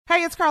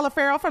Hey, it's Carla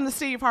Farrell from the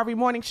Steve Harvey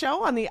Morning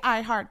Show on the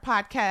iHeart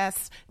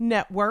Podcast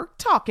Network,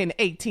 talking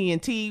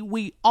AT&T.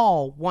 We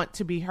all want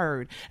to be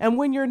heard. And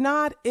when you're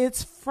not,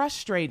 it's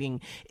frustrating.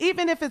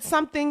 Even if it's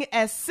something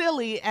as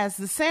silly as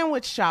the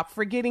sandwich shop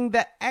forgetting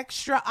the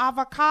extra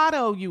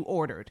avocado you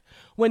ordered.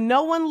 When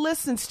no one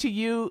listens to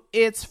you,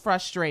 it's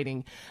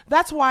frustrating.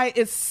 That's why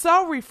it's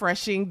so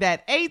refreshing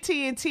that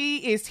AT&T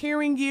is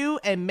hearing you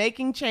and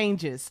making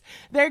changes.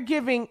 They're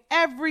giving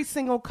every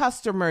single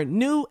customer,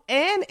 new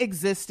and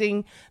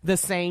existing, the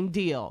same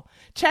deal.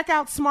 Check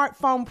out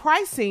smartphone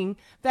pricing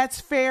that's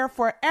fair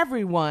for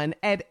everyone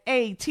at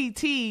att.com/best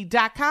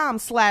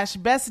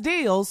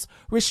deals.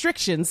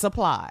 Restrictions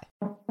apply.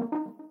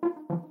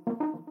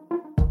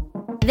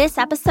 This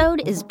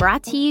episode is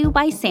brought to you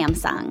by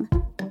Samsung.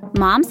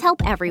 Moms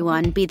help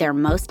everyone be their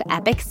most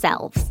epic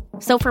selves.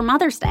 So for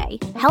Mother's Day,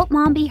 help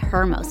mom be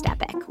her most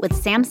epic with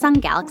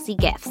Samsung Galaxy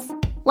gifts.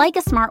 Like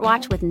a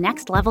smartwatch with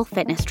next-level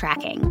fitness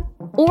tracking.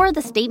 Or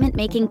the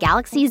statement-making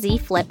Galaxy Z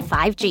Flip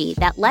 5G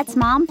that lets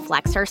mom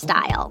flex her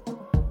style.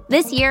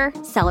 This year,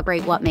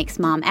 celebrate what makes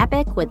mom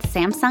epic with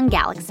Samsung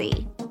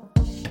Galaxy.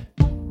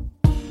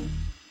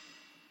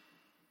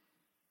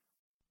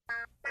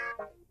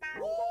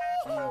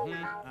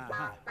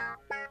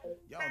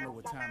 Y'all know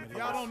what time it is.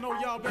 Y'all don't know,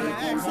 y'all better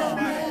ask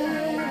somebody.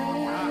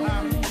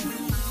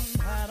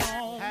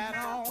 Hat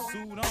on,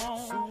 suit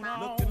on,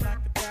 looking like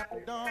a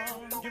dapper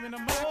dawn, giving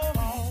them all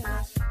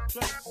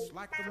dressed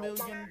like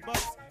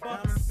 $1,000,000,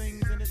 diamond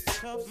things in its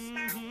cuffs.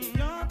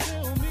 Y'all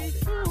tell me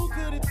who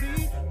could it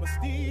be but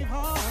Steve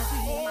Harvey?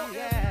 Oh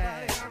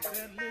yeah,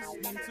 everybody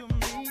listening to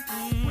me.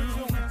 Put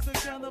your hands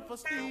together for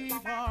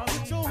Steve Harvey.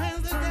 Put your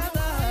hands together.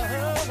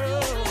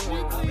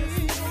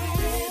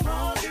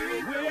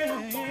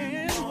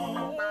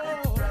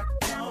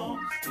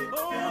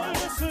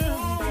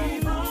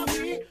 Steve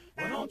Harvey.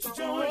 Why don't you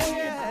join me?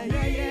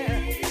 Yeah.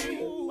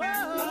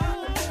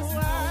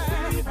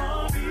 Steve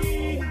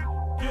Harvey,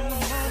 get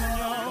on,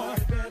 y'all.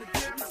 Better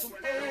give me some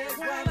eggs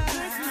while I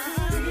listen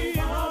to Steve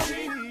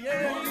Harvey.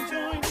 Won't you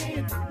join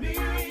in with me?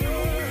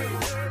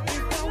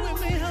 Come with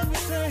me, help me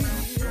say.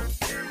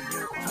 Turn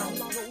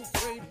your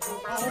radio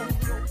on.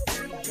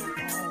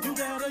 You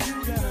gotta.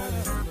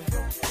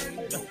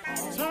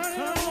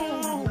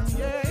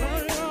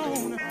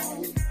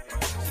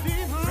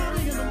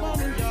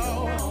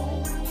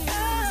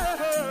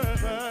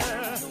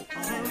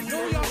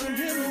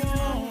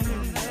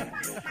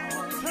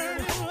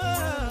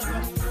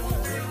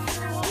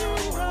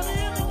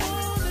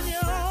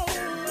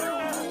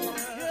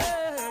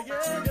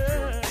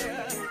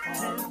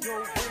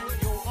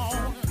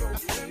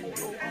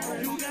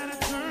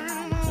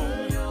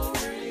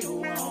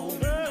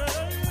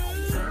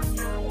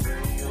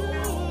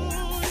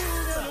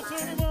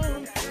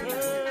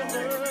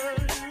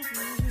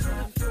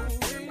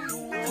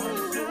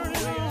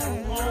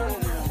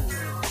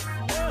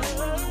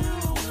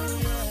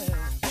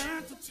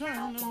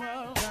 Turn it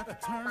on.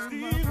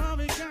 Steve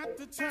Harvey got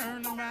to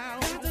turn them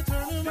out. Got to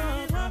turn them out.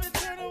 Steve Harvey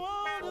turn them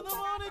on in the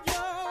morning,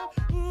 y'all.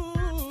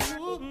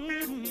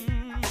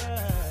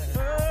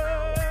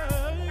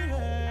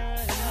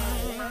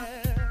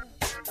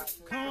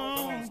 Come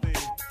on, Steve.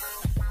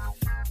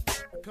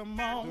 Come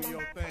on. Do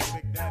your thing,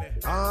 Big Daddy.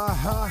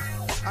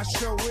 I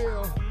sure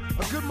will.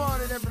 Good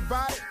morning,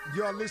 everybody.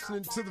 You're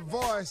listening to The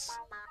Voice.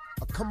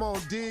 Come on,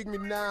 dig me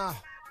now.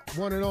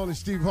 One and only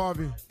Steve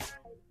Harvey.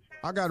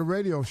 I got a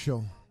radio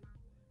show.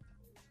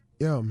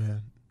 Yeah,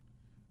 man.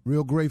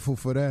 Real grateful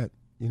for that.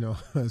 You know,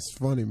 it's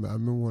funny, man. I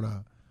remember when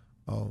I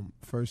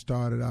first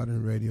started out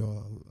in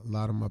radio, a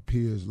lot of my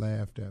peers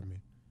laughed at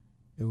me.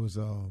 It was,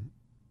 you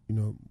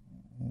know,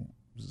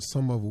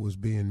 some of it was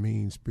being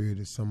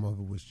mean-spirited. Some of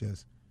it was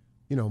just,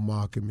 you know,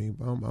 mocking me.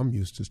 I'm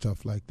used to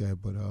stuff like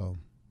that. But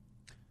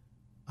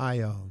I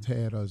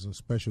had as a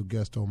special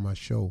guest on my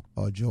show,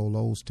 Joel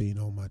Osteen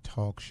on my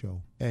talk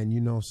show. And you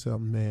know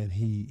something, man,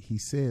 he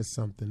said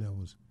something that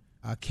was,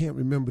 I can't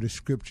remember the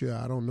scripture.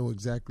 I don't know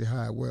exactly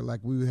how it went.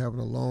 Like we were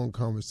having a long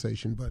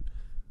conversation, but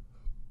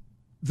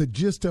the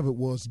gist of it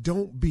was,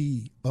 don't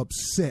be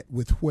upset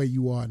with where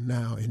you are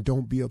now, and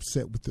don't be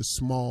upset with the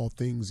small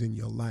things in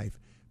your life.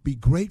 Be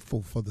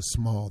grateful for the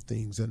small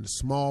things and the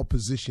small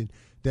position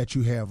that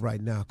you have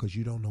right now, because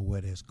you don't know where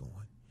that's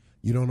going.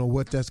 You don't know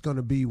what that's going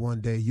to be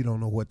one day. You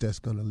don't know what that's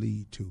going to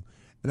lead to.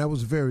 And that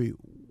was very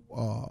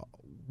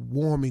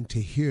warming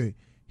to hear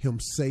him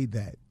say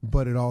that,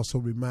 but it also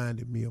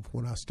reminded me of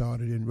when I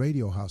started in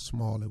radio, how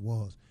small it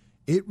was.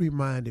 It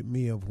reminded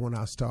me of when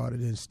I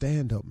started in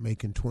stand-up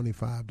making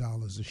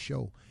 $25 a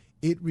show.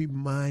 It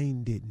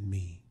reminded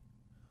me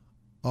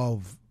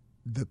of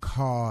the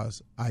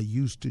cars I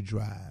used to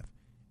drive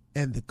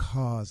and the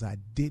cars I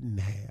didn't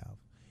have.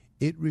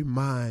 It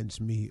reminds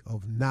me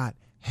of not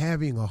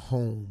having a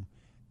home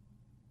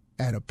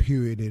at a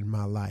period in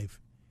my life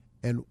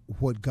and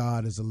what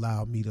God has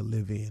allowed me to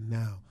live in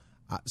now.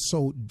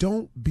 So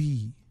don't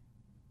be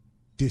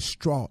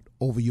distraught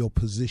over your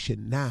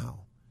position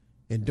now,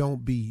 and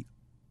don't be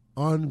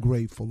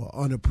ungrateful or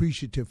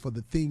unappreciative for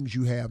the things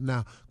you have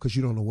now, because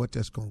you don't know what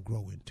that's going to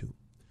grow into.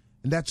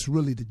 And that's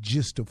really the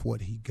gist of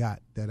what he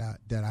got that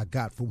I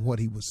got from what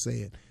he was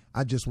saying.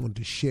 I just wanted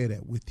to share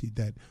that with you,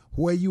 that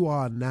where you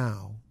are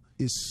now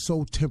is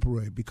so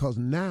temporary, because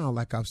now,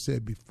 like I've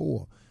said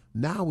before,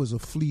 now is a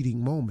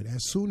fleeting moment.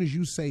 As soon as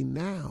you say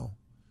now,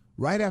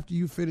 right after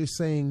you finish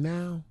saying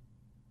now,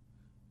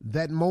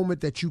 that moment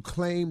that you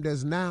claimed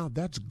as now,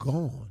 that's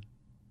gone.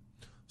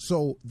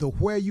 So the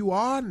where you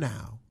are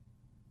now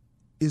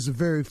is a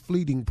very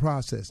fleeting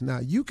process. Now,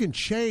 you can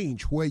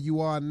change where you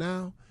are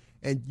now,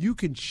 and you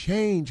can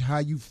change how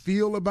you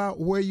feel about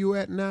where you're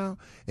at now,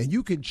 and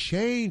you can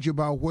change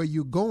about where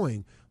you're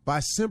going by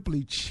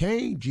simply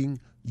changing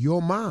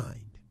your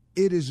mind.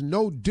 It is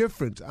no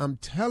different. I'm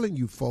telling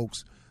you,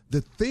 folks, the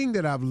thing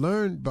that I've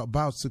learned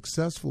about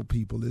successful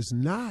people is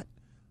not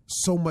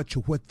so much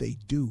of what they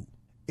do.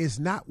 It's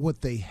not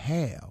what they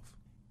have.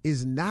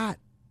 It's not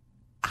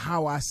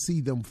how I see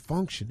them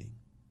functioning.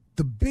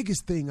 The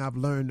biggest thing I've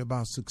learned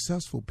about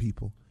successful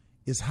people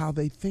is how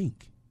they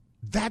think.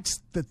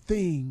 That's the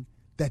thing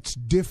that's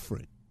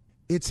different.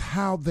 It's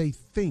how they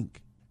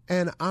think.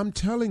 And I'm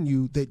telling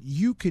you that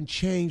you can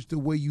change the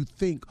way you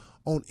think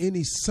on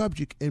any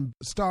subject and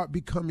start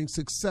becoming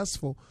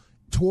successful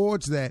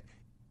towards that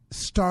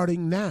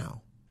starting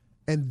now.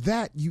 And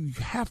that, you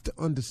have to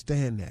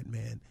understand that,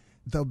 man.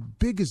 The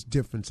biggest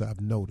difference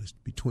I've noticed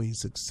between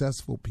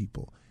successful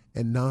people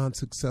and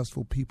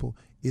non-successful people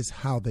is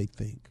how they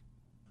think.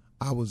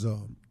 I was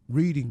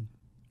reading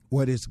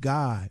where this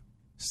guy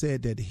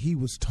said that he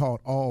was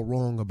taught all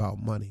wrong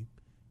about money.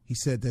 He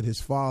said that his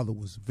father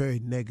was very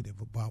negative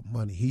about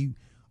money. He,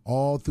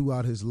 all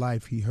throughout his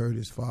life, he heard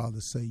his father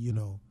say, you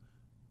know,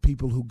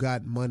 people who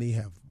got money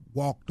have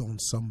walked on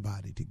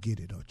somebody to get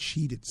it or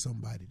cheated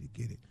somebody to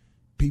get it.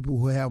 People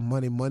who have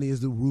money, money is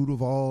the root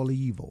of all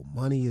evil.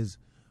 Money is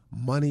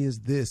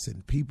this,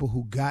 and people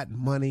who got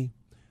money,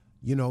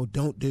 you know,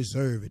 don't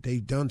deserve it.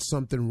 They've done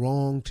something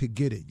wrong to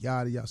get it,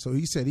 yada, yada. So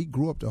he said he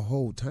grew up the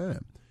whole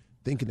time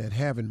thinking that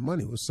having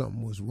money was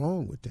something was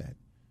wrong with that.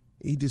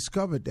 He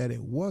discovered that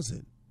it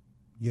wasn't,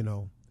 you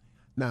know.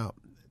 Now,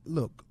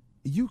 look,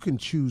 you can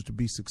choose to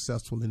be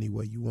successful any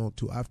way you want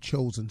to. I've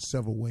chosen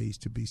several ways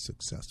to be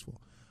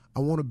successful.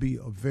 I want to be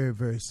a very,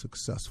 very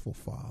successful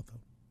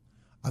father.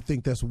 I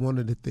think that's one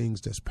of the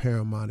things that's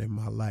paramount in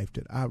my life,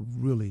 that I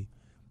really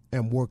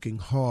am working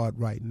hard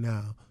right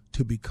now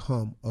to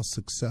become a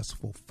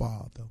successful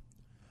father.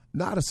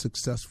 Not a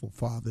successful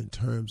father in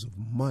terms of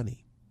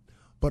money,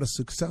 but a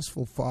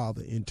successful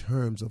father in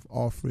terms of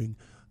offering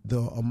the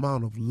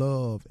amount of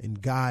love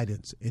and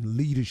guidance and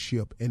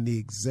leadership and the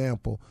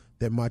example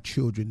that my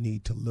children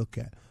need to look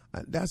at.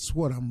 That's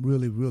what I'm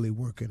really, really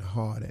working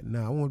hard at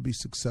now. I want to be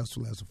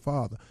successful as a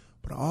father,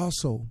 but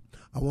also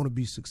I want to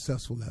be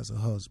successful as a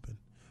husband.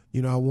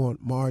 You know, I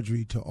want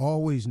Marjorie to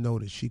always know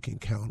that she can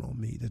count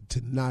on me,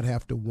 to not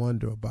have to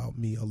wonder about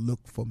me or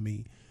look for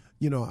me.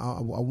 You know,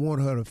 I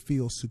want her to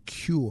feel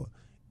secure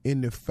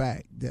in the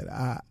fact that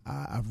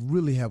I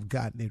really have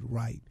gotten it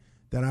right,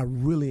 that I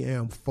really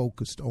am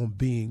focused on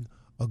being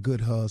a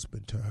good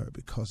husband to her,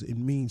 because it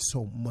means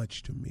so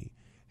much to me.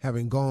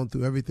 Having gone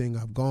through everything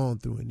I've gone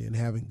through, and then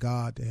having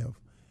God to have,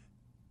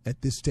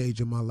 at this stage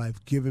of my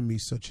life, given me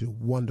such a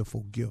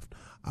wonderful gift,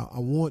 I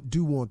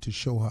do want to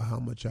show her how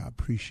much I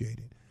appreciate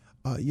it.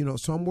 You know,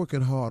 so I'm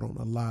working hard on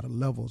a lot of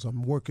levels.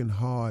 I'm working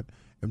hard.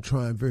 I'm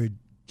trying very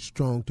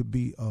strong to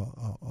be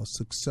a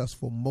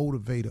successful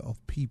motivator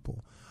of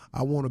people.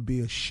 I want to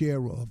be a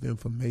sharer of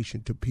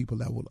information to people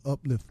that will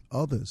uplift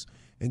others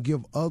and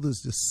give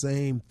others the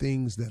same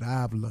things that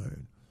I've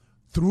learned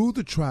through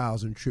the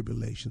trials and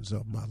tribulations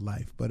of my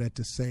life, but at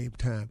the same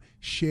time,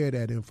 share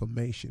that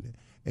information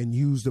and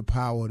use the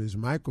power of this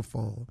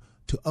microphone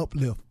to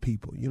uplift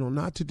people, you know,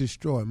 not to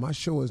destroy. My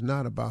show is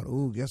not about,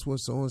 oh, guess what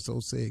so-and-so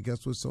said,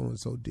 guess what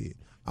so-and-so did.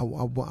 I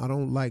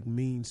don't like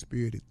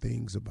mean-spirited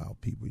things about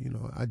people, you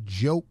know. I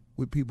joke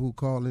with people who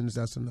call in,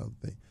 that's another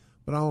thing.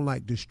 But I don't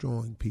like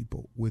destroying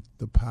people with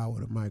the power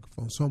of the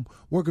microphone. So I'm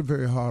working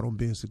very hard on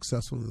being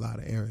successful in a lot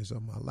of areas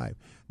of my life.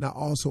 Now,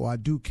 also, I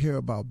do care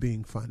about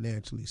being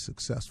financially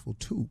successful,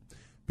 too,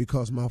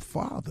 because my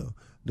father,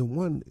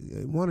 one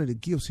of the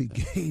gifts he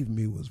gave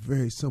me was a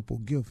very simple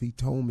gift. He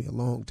told me a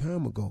long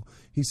time ago,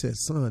 he said,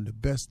 son, the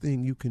best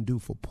thing you can do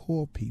for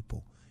poor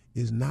people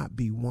is not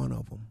be one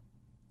of them.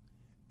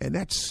 And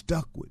that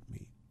stuck with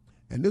me.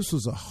 And this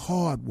was a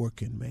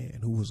hard-working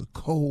man who was a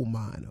coal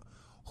miner,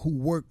 who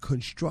worked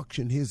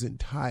construction his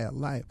entire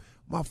life.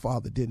 My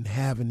father didn't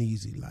have an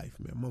easy life,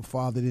 man. My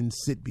father didn't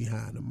sit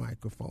behind a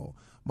microphone.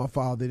 My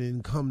father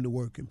didn't come to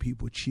work and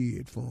people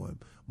cheered for him.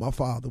 My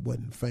father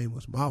wasn't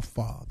famous. My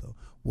father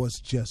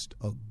was just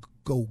a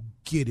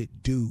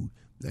go-get-it dude.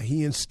 Now,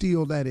 he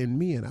instilled that in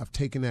me, and I've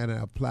taken that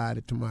and applied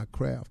it to my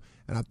craft,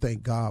 and I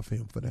thank God for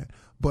him for that.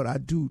 But I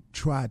do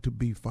try to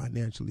be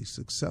financially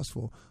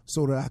successful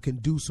so that I can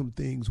do some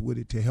things with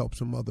it to help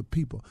some other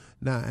people.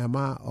 Now, am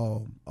I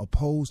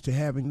opposed to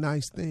having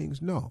nice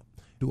things? No.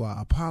 Do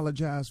I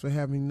apologize for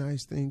having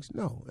nice things?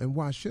 No. And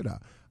why should I?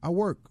 I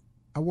work.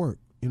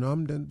 You know,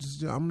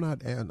 I'm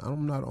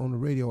not on the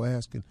radio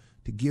asking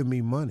to give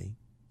me money,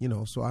 you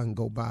know, so I can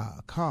go buy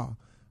a car.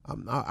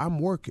 I'm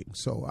working,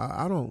 so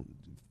I don't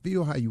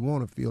feel how you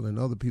want to feel, and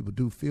other people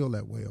do feel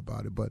that way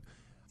about it. But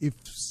if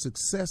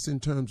success in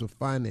terms of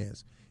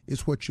finance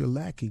is what you're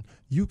lacking,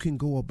 you can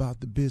go about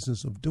the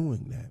business of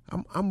doing that.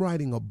 I'm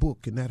writing a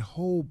book, and that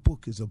whole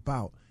book is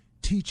about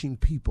teaching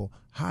people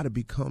how to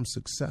become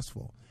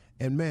successful.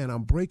 And, man,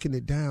 I'm breaking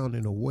it down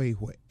in a way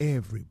where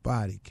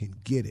everybody can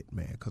get it,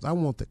 man, because I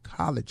want the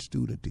college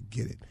student to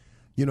get it.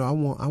 You know, I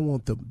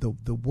want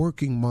the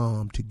working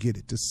mom to get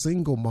it, the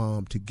single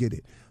mom to get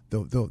it,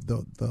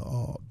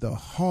 the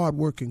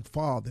hard-working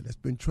father that's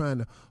been trying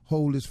to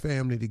hold his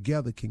family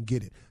together can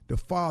get it. The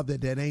father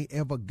that ain't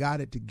ever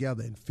got it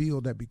together and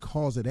feel that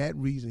because of that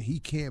reason he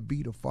can't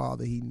be the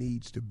father he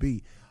needs to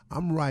be.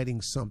 I'm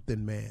writing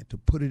something, man, to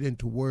put it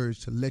into words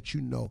to let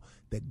you know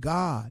that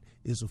God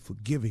is a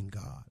forgiving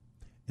God,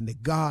 and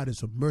that God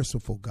is a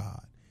merciful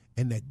God,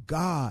 and that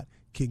God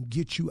can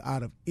get you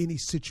out of any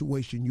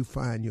situation you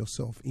find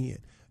yourself in.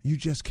 You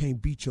just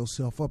can't beat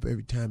yourself up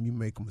every time you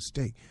make a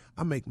mistake.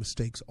 I make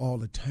mistakes all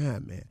the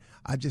time, man.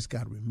 I just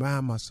got to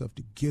remind myself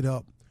to get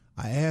up.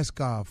 I ask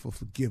God for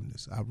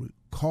forgiveness. I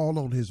call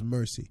on his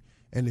mercy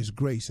and his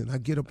grace, and I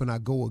get up and I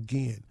go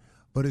again.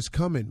 But it's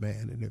coming,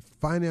 man. And if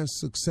finance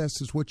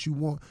success is what you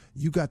want,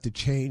 you got to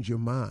change your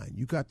mind.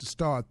 You got to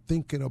start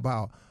thinking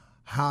about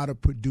how to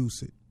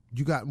produce it.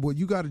 You got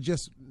to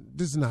just,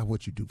 this is not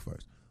what you do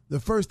first. The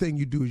first thing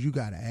you do is you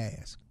got to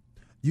ask.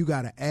 You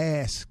got to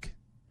ask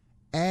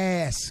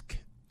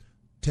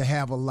to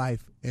have a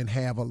life and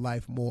have a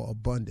life more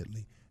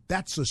abundantly.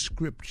 That's a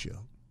scripture,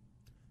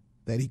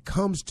 that he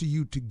comes to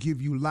you to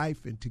give you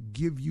life and to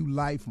give you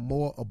life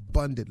more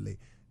abundantly.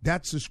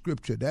 That's a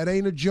scripture. That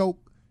ain't a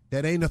joke.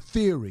 That ain't a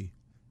theory.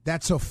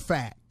 That's a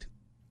fact.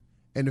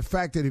 And the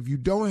fact that if you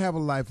don't have a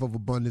life of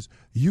abundance,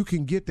 you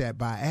can get that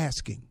by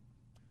asking.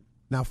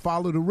 Now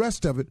follow the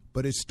rest of it,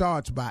 but it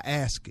starts by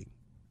asking.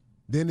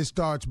 Then it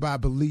starts by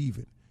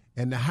believing.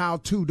 And the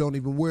how-to, don't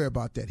even worry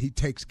about that. He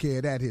takes care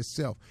of that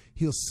himself.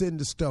 He'll send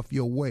the stuff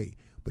your way.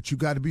 But you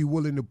got to be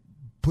willing to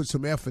put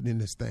some effort in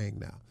this thing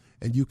now,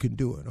 and you can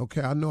do it.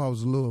 Okay, I know I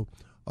was a little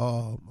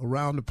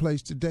around the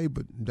place today,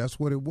 but that's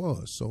what it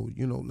was. So,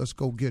 let's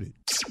go get it.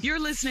 You're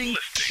listening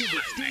to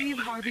the Steve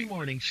Harvey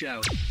Morning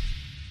Show.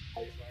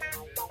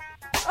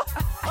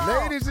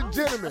 Ladies and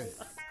gentlemen,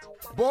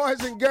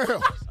 boys and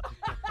girls,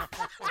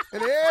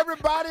 and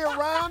everybody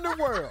around the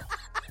world,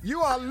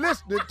 you are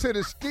listening to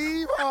the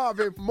Steve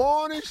Harvey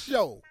Morning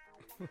Show.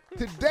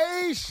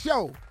 Today's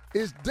show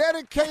is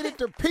dedicated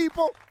to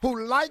people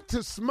who like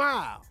to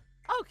smile.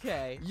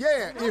 Okay.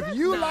 Yeah, if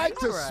you like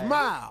to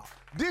smile,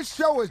 this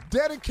show is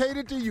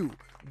dedicated to you.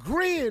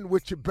 Grin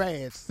with your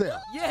bad self.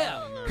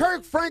 Yeah.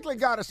 Kirk Franklin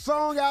got a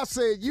song out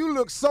said, you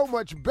look so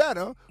much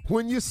better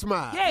when you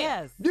smile.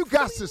 Yes. You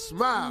got to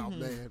smile,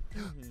 man.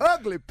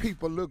 Ugly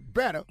people look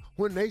better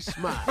when they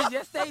smile.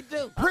 Yes, they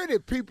do. Pretty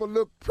people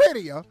look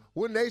prettier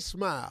when they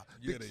smile.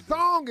 Yeah, the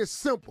song is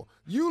simple.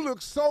 You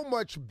look so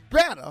much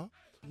better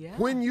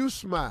when you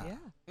smile.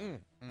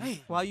 Yeah.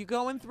 While you're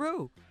going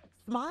through,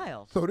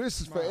 smile. So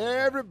this is for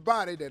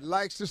everybody that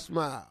likes to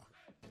smile.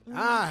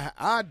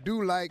 I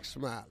do like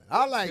smiling.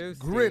 I like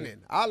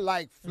grinning. I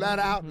like flat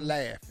out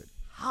laughing.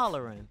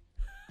 Hollering.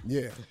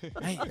 Yeah.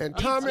 And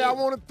Tommy, I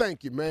want to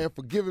thank you, man,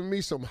 for giving me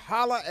some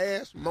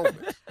holler-ass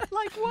moments.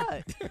 Like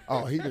what?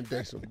 Oh, he done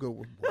done some good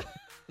ones,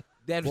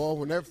 boy. Boy,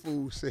 when that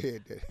fool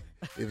said that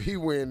if he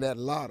win that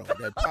lotto,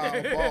 that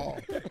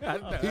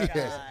Powerball, he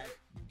has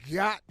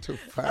got to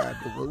find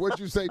the way. What'd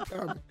you say,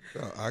 Tommy?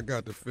 I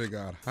got to figure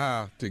out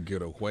how to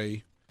get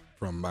away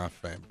from my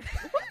family.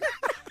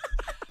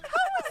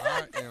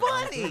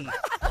 Funny.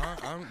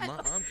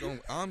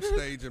 I'm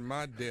staging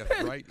my death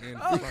right in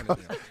front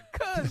of them.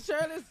 Cuz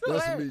Shirley's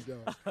That's me,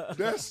 dog.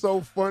 That's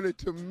so funny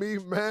to me,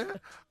 man.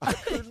 I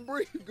couldn't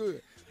breathe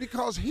good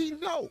because he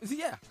knows.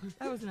 Yeah,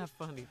 that was not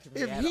funny to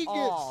me. If he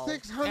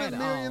gets $600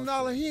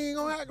 million, he ain't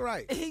gonna act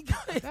right.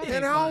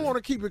 And I don't want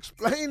to keep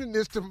explaining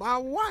this to my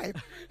wife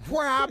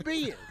where I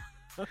been.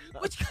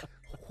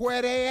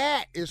 Where they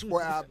at is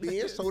where I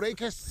been, so they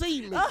can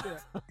see me.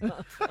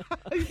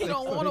 He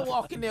don't want to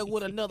walk in there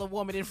with another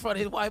woman in front of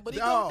his wife, but he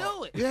gonna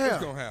do it. Yeah,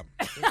 it's gonna happen.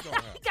 He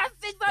got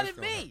 $600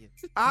 million.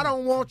 I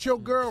don't want your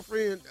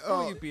girlfriend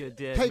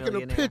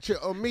taking a picture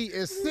of me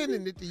and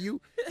sending it to you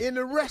in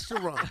the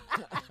restaurant,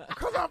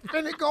 cause I'm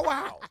finna go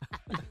out.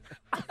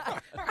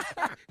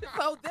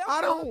 I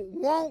don't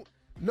want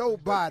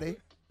nobody.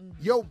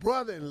 Your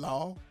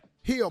brother-in-law,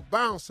 he a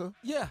bouncer.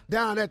 Yeah.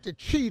 Down at the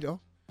Cheetah.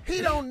 He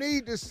don't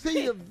need to send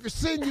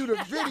you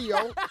the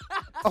video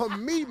of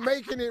me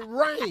making it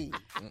rain.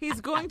 He's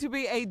going to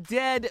be a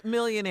dead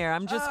millionaire.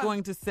 I'm just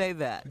going to say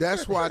that.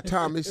 That's why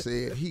Tommy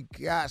said he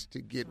got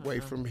to get away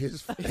from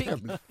his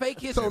family. Fake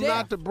his death. So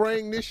not to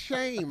bring this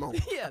shame on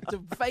him. Yeah,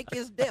 to fake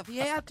his death. He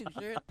had to,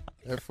 Shirley.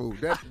 That fool.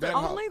 That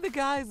Only the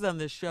guys on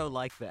this show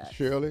like that.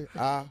 Shirley,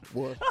 I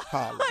was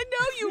hollering. I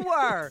know you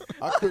were.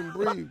 I couldn't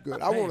breathe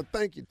good. I want to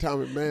thank you,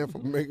 Tommy, man, for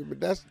making me.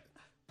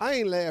 I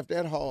ain't laughed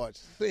that hard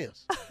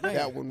since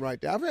that one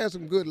right there. I've had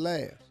some good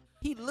laughs.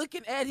 He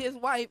looking at his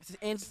wife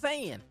and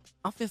saying,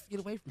 I'm finna get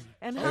away from you.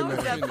 And how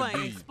is that funny?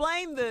 Indeed.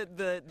 Explain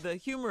the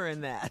humor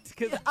in that,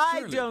 because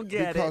I don't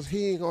get Because it.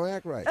 he ain't going to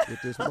act right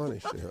with this money,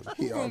 Shirley.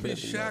 He You're going to be already know.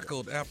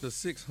 shackled after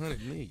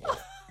 $600 million.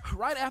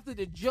 Right after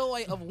the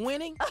joy of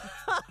winning,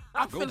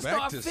 I'm Go finna back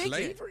start to thinking.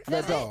 slavery.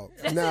 Now, dog.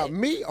 Now,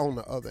 me, on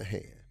the other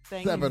hand,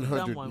 Thank you. 700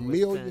 Someone would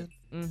million.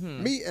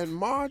 spend. Me and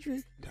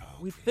Marjorie, dog.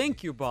 We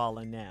think you're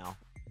balling now.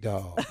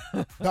 Dog,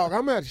 I'm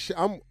gonna have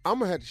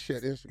to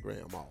shut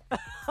Instagram off.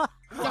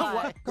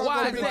 Why? 'Cause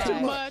Why it's is gonna be that?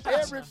 too much.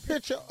 Every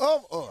picture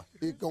of us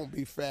is gonna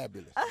be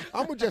fabulous.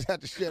 I'm gonna just have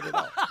to shut it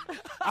off.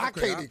 I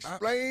Okay, can't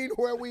explain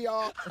where we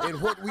are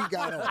and what we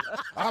got on.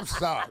 I'm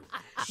sorry.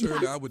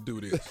 Shirley, I would do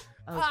this.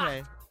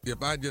 Okay.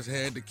 If I just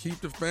had to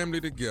keep the family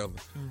together,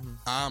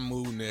 I'll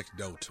move next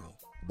door to him.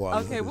 Boy, I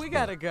love Okay, this we boy.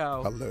 gotta I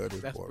go. love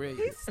this That's boy.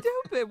 brilliant. He's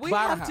stupid. We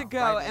Buy the have to house go,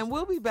 right now. and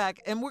we'll be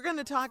back, and we're going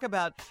to talk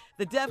about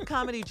the Def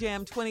Comedy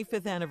Jam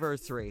 25th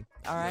anniversary.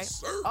 All right? Yes,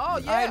 sir. Oh, All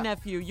yeah. right,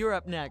 nephew, you're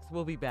up next.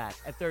 We'll be back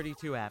at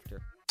 32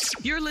 after.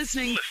 You're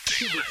listening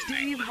to the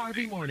Steve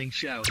Harvey Morning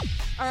Show.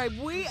 All right,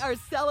 we are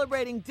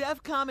celebrating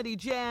Def Comedy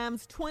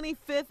Jam's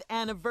 25th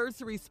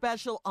anniversary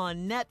special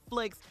on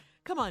Netflix.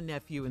 Come on,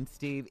 nephew and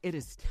Steve. It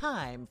is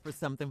time for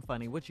something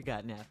funny. What you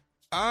got, Neff?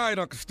 All right,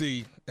 Uncle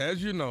Steve.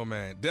 As you know,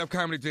 man, Def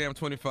Comedy Jam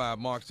 25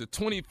 marks the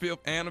 25th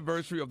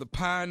anniversary of the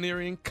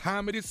pioneering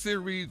comedy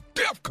series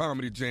Def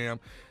Comedy Jam,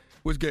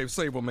 which gave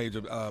several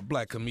major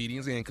black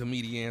comedians and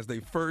comedians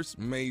their first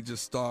major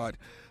start,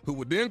 who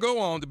would then go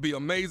on to be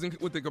amazing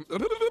with the...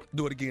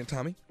 Do it again,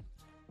 Tommy.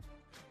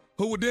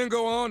 Who would then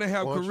go on to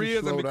have Why don't you careers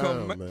slow and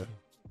become... down, man.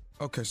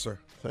 Okay, sir.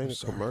 This ain't I'm a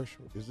sorry.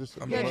 commercial. Is this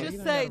a I'm Yeah, sorry.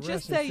 commercial?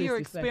 just say your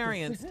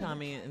experience,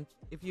 Tommy, and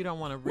if you don't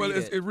want to read Well,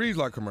 it. it reads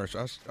like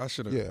commercial. I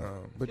should have... Yeah,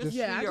 but Just just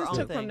Yeah, I your just own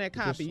took thing. from that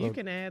copy. Just, You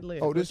can add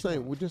lib. oh, this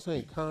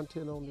ain't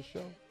content on the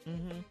show.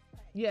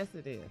 Yes,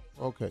 it is.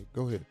 Okay,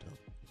 go ahead, Tom.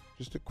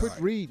 Just a quick All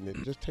right. reading it.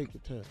 Just take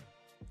your time.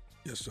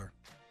 Yes, sir.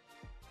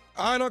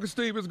 All right, Uncle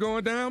Steve, it's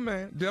going down,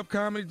 man. Def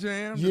Comedy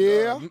Jam.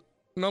 Yeah.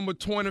 Number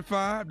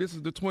 25. This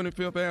is the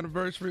 25th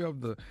anniversary of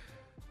the,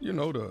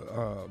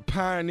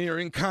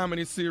 pioneering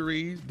comedy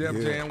series, Def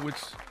Yeah. Jam, which,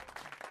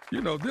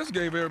 this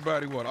gave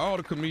everybody, all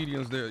the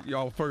comedians that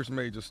y'all first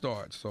major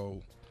start.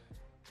 So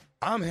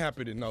I'm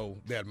happy to know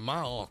that my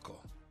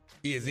uncle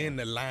is in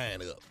the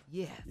lineup.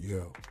 Yeah.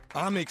 Yeah.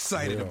 I'm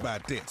excited Yeah.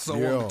 about that. So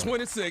Yeah. on the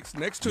 26th,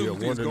 next Yeah, Tuesday,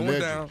 one it's of the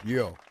going down. legends.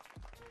 Yeah.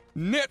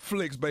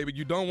 Netflix, baby.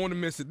 You don't want to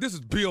miss it. This is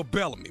Bill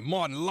Bellamy,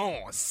 Martin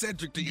Lawrence,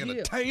 Cedric the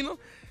Entertainer,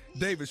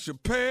 David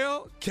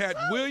Chappelle, Cat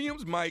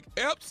Williams, Mike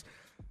Epps,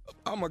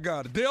 oh my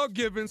God, Adele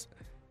Givens,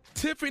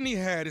 Tiffany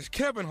Haddish,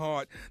 Kevin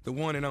Hart, the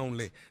one and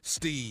only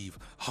Steve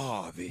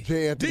Harvey.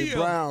 J. Anthony DL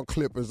Brown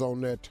clippers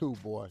on that too,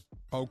 boy.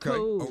 Okay,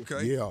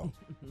 okay. Yeah.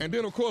 And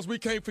then, of course, we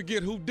can't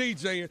forget who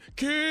DJing,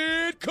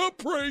 Kid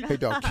Capri. Hey,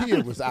 dog,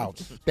 Kid was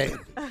outstanding.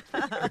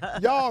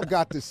 Y'all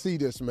got to see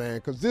this, man,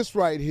 because this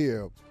right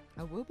here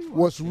I will be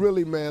was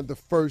really, man, the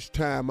first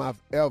time I've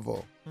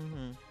ever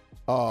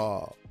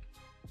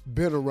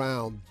been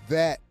around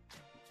that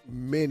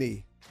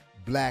many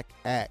black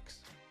acts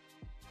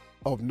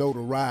of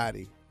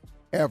notoriety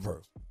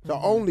ever. The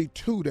only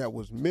two that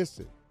was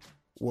missing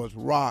was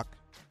Rock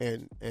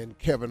and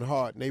Kevin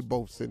Hart, and they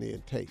both sent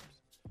in tapes.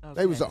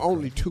 They was the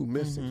only two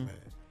missing,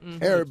 man.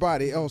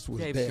 Everybody else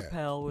was Dave there.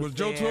 Chappelle Was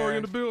Joe there. Torre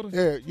in the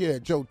building? Yeah,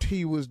 Joe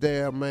T was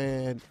there,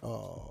 man.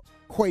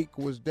 Quake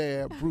was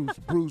there.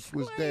 Bruce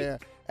was there.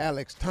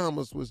 Alex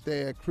Thomas was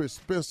there. Chris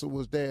Spencer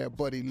was there.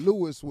 Buddy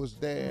Lewis was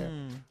there.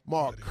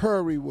 Mark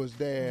Curry was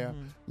there.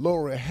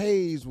 Laura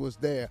Hayes was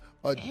there.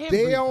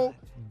 Adele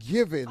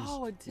Givens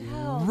Oh,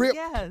 Adele. ripped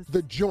Yes.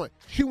 the joint.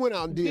 She went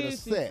out and did a Did she?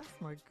 set.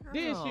 That's my girl.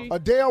 Did she?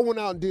 Adele went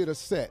out and did a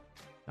set.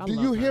 I Do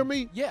love you her. hear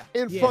me? Yeah.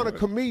 In Yeah. front of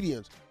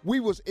comedians. We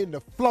was in the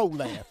flow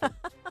laughing.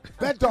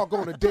 That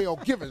doggone Adele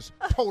Givens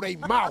tore their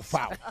mouth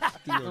out.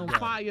 On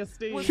fire,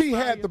 Steve. She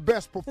had the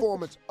best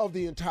performance of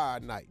the entire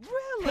night.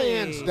 Really?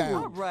 Hands down.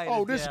 All right,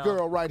 oh, this Adele.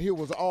 girl right here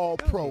was all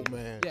pro,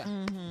 man.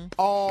 Yeah.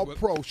 All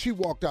pro. She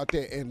walked out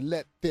there and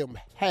let them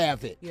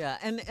have it. Yeah,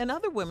 and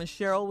other women.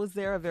 Cheryl was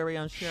there, a very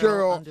own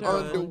Cheryl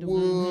Cheryl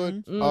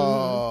Underwood,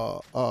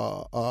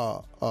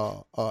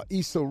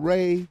 Issa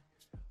Rae.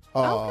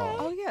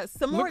 Oh, yeah.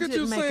 Some more Look at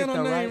didn't you make saying it,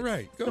 her though, name right?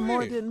 right. Go Some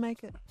more ahead. didn't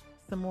make it.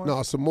 Some more.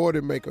 No, some more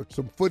didn't make it.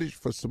 Some footage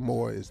for some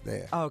more is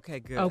there. Okay,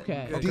 good.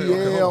 Okay. Good. Okay,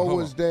 DL hold on.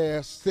 was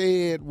there.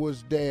 Said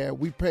was there.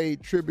 We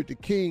paid tribute to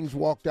Kings.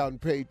 Walked out and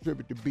paid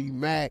tribute to B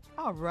Mac.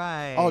 All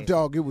right. Oh,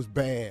 dog, it was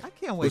bad. I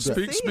can't wait to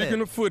see Speaking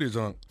it. of footage,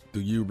 do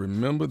you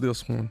remember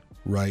this one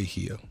right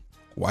here?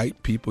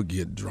 White people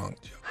get drunk.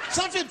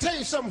 So I'm going to tell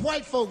you something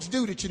white folks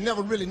do that you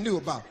never really knew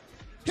about.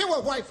 Here's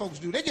what white folks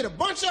do. They get a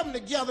bunch of them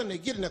together and they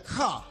get in a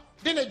car.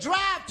 Then they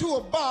drive to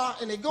a bar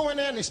and they go in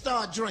there and they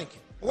start drinking.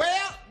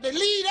 Well, they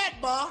leave that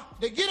bar,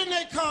 they get in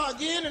their car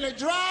again and they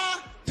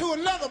drive to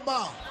another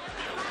bar.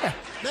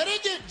 Now they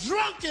get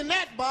drunk in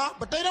that bar,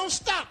 but they don't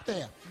stop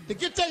there. They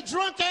get their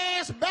drunk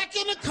ass back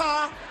in the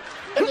car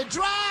and they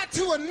drive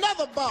to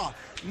another bar.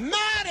 Now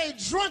they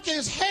drunk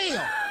as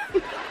hell.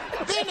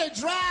 Then they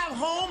drive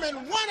home and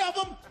one of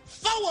them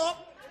throw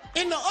up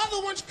in the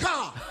other one's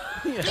car.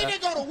 Then they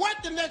go to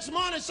work the next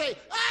morning and say,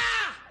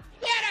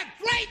 we had a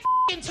great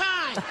f***ing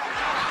time.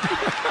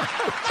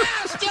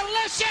 It's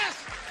delicious.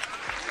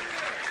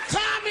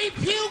 Tommy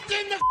puked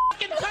in the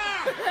f***ing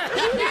car.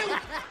 He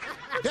puked.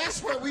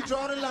 That's where we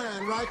draw the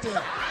line right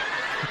there.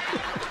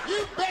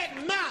 You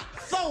bet not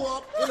throw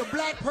up in a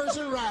black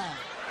person ride.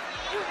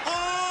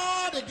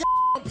 Oh,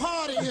 the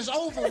party is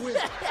over with.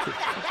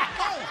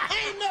 Oh,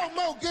 ain't no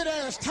more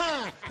good-ass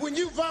time when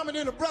you vomit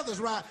in a brother's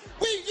ride.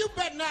 You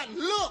better not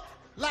look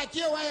like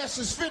your ass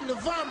is fitting to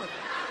vomit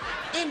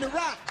in the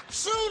ride.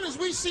 Soon as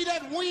we see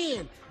that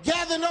wind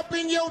gathering up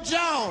in your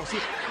jaws.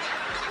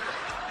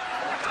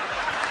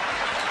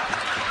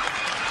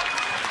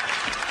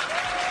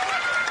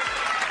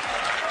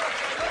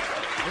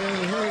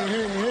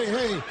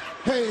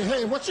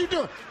 Hey, what you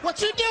doing?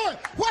 What you doing?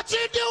 What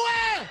you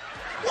doing?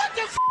 What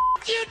the f***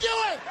 you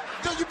doing?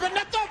 So you better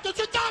not throw, don't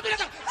you throw me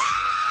like a,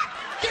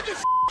 get the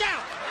f***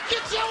 out.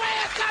 Get your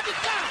ass out the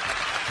car.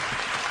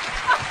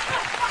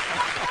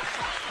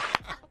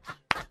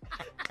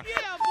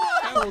 Yeah,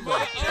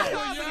 boy.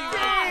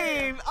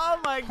 Steve, oh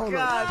my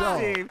God,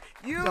 Steve.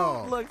 You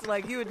looked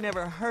like you had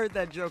never heard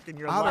that joke in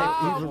your life.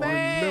 I don't even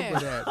remember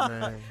that,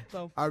 man.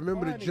 So I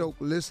remember the joke,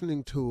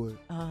 listening to it.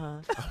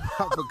 I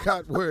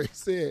forgot where he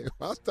said.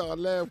 I started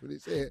laughing. He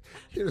said,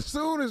 as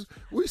soon as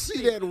we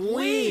see that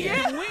wind.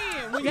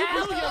 When you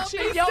pull your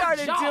chin, He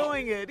started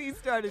doing it. He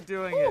started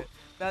doing it.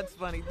 That's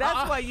funny.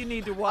 That's why you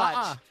need to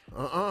watch.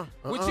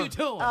 What you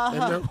doing?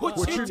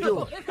 What you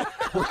doing?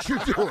 What you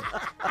doing?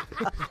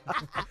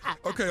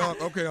 Okay,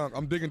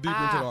 I'm digging deep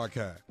into the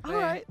archive. All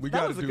right. We that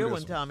gotta was a do good this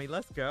one, one. Tommy.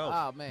 Let's go.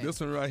 Oh, man. This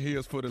one right here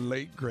is for the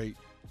late, great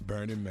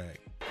Bernie Mac.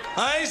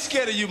 I ain't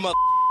scared of you, mother.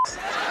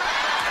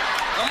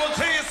 I'm gonna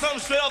tell you something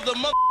straight off the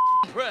mother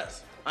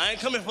press. I ain't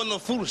coming for no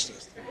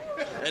foolishness.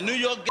 In New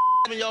York,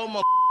 y'all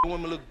mother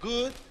women look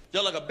good.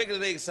 Y'all like a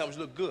bacon egg sandwich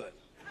look good.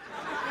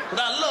 But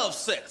I love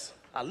sex.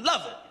 I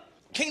love it.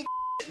 Can't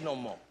no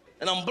more.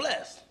 And I'm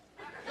blessed.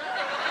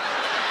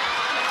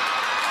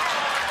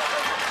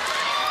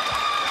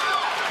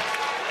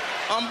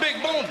 I'm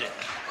big boned.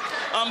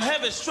 I'm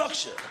heavy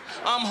structured.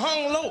 I'm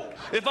hung low.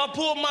 If I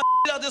pull my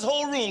out, this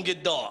whole room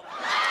get dark.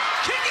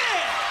 Kick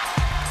it!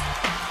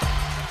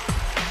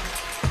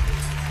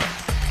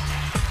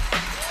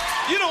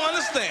 You don't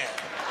understand.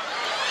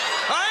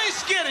 I ain't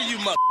scared of you,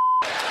 mother.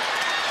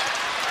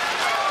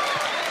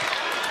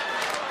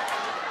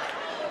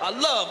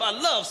 I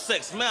love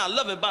sex, man. I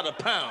love it by the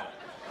pound.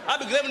 I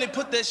be glad when they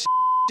put that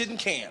shit in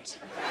cans.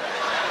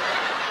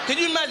 Can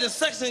you imagine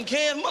sex in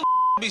cans? Mother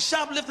be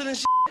shoplifting and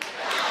shit.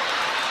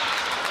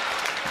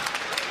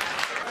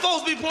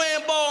 Folks be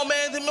playing ball,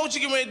 man. Then what you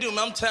getting ready to do,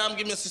 man? I'm tired. I'm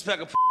giving me a six-pack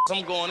of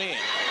I'm going in.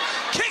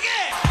 Kick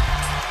it!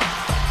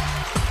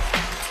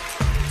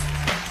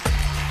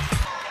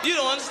 You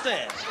don't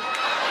understand.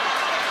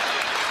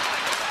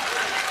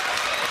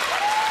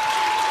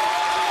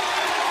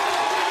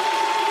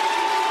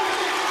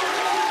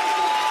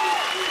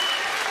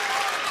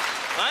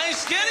 I ain't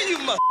scared of you,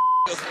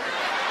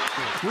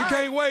 motherfuckers. We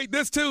can't wait.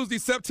 This Tuesday,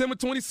 September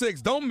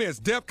 26th. Don't miss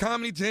Def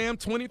Comedy Jam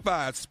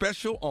 25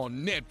 special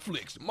on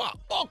Netflix. My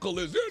uncle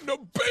is in the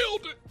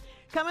building.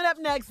 Coming up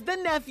next, the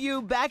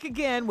nephew back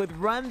again with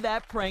Run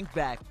That Prank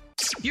Back.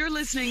 You're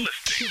listening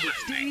to the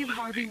Steve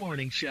Harvey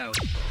Morning Show.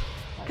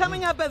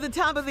 Coming up at the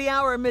top of the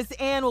hour, Miss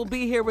Ann will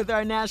be here with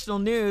our national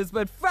news.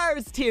 But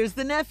first, here's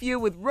the nephew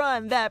with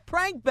Run That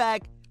Prank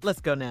Back. Let's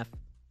go, Neff.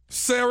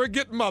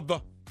 Surrogate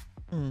mother.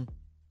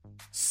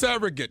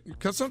 Surrogate.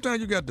 Because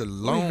sometimes you got to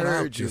loan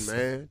out yourself.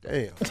 man.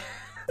 Damn.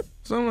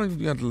 Sometimes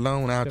you got to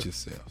loan out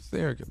yourself.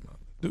 Surrogate mother.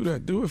 Do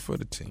that. Do it for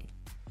the team.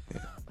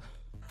 Yeah.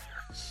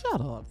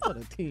 Shut up for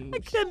the team. I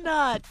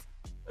cannot.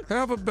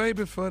 Have a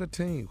baby for the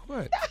team.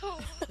 What?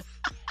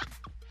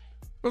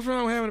 What's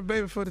wrong with having a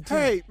baby for the team?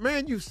 Hey,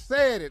 man, you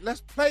said it.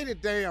 Let's play the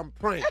damn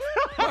prank.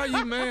 Why are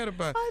you mad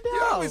about it? I know.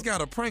 You always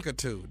got a prank or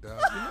two, dog.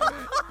 You know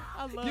that?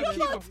 I love You it.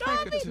 keep a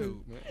prank or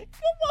two, man. Come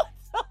on,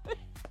 Tommy.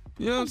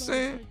 You know what I'm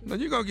saying? Now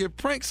you're gonna get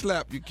prank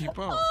slapped, you keep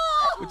on.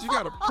 But you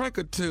got a prank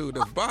or two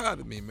that's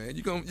bothering me, man.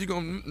 You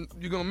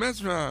gonna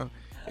mess around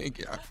and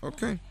get,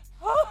 okay.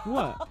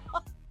 What?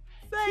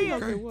 Say it.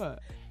 Okay. What?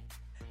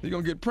 You're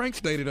gonna get prank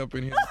stated up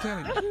in here, I'm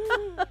telling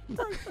you.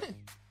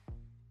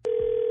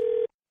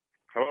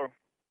 Hello?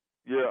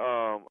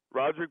 Yeah,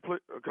 Roderick,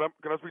 can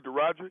I speak to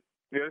Roderick?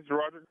 Yeah, this is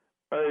Roderick.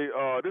 Hey,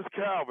 this is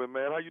Calvin,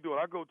 man. How you doing?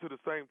 I go to the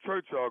same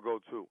church y'all go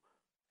to.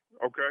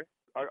 Okay.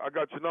 I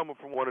got your number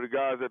from one of the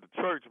guys at the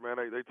church, man.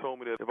 They told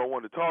me that if I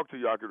wanted to talk to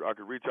you, I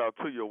could reach out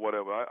to you or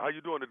whatever. How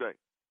you doing today?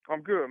 I'm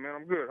good, man.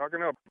 I'm good. How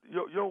can I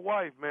help? Your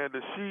wife, man,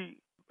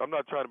 I'm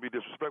not trying to be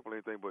disrespectful or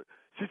anything, but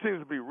she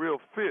seems to be real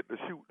fit. Does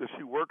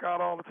she work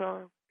out all the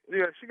time?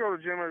 Yeah, she go to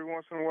the gym every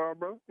once in a while,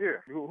 bro.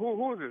 Yeah.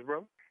 Who is this,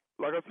 brother?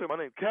 Like I said, my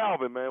name's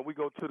Calvin, man. We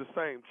go to the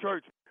same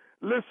church.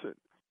 Listen,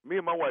 me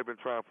and my wife been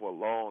trying for a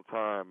long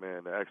time,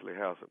 man, to actually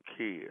have some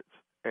kids.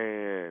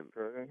 And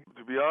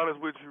to be honest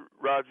with you,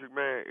 Roderick,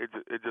 man,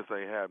 it just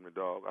ain't happening,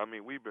 dog. I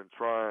mean, we've been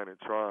trying and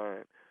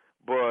trying,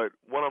 But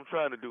what I'm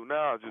trying to do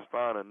now is just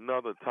find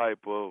another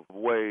type of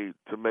way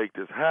to make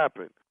this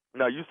happen.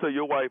 Now, you say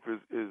your wife is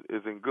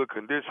in good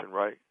condition,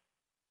 right?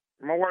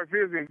 My wife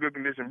is in good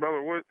condition,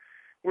 brother.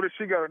 What does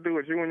she got to do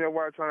with you and your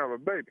wife trying to have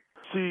a baby?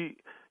 See,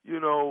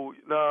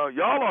 now,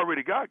 y'all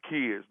already got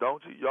kids,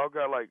 don't you? Y'all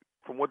got, like,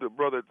 from what the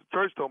brother at the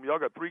church told me, y'all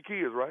got 3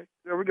 kids, right?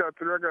 Yeah, we got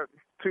 3. I got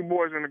 2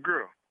 boys and a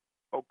girl.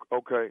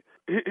 Okay.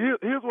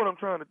 Here's what I'm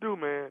trying to do,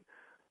 man.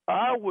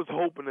 I was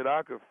hoping that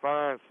I could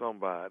find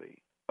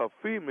somebody, a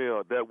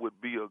female, that would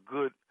be a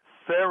good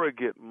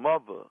surrogate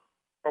mother.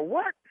 A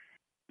what?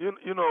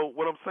 You know,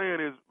 what I'm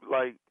saying is,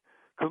 like,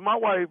 because my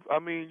wife, I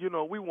mean,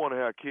 we want to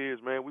have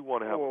kids, man. We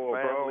want to have a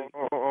family.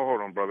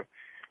 Hold on, brother.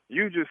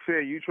 You just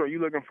said you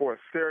looking for a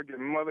surrogate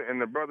mother, and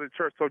the brother at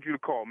church told you to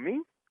call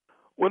me?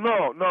 Well,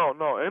 no.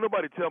 Ain't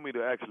nobody tell me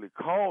to actually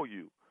call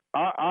you.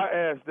 I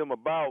asked them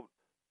about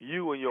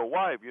you and your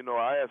wife.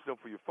 I asked them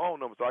for your phone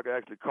number so I could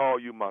actually call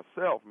you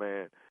myself,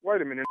 man.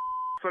 Wait a minute.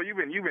 So you've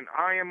been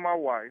eyeing my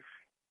wife?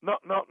 No.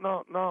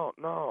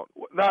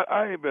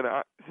 I ain't been.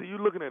 See, you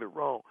looking at it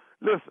wrong.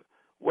 Listen,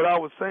 what I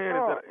was saying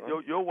is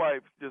that your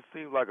wife just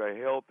seems like a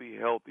healthy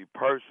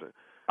person.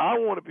 I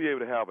want to be able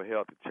to have a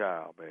healthy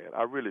child, man.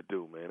 I really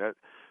do, man.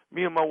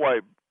 Me and my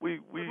wife, we.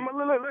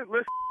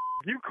 Listen,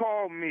 you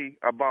called me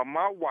about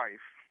my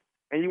wife,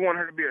 and you want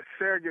her to be a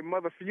surrogate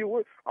mother for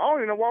you. I don't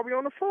even know why we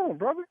on the phone,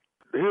 brother.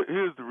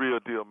 Here's the real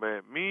deal,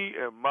 man. Me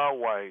and my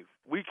wife,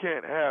 we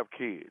can't have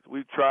kids.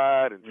 We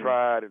tried and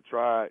tried and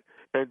tried.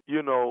 And,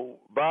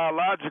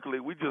 biologically,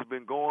 we just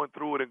been going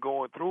through it,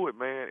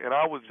 man. And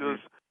I was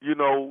just,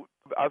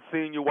 I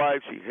seen your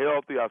wife. She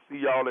healthy. I see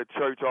y'all at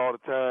church all the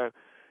time.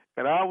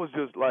 And I was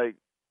just, like,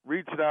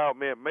 reaching out,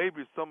 man.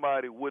 Maybe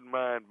somebody wouldn't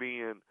mind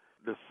being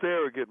the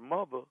surrogate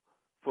mother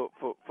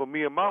for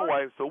me and my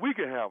wife so we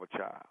can have a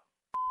child.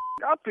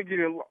 I'm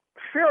thinking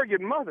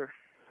surrogate mother.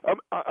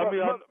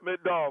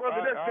 Dog.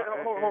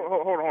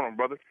 Hold on,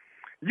 brother.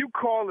 You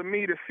calling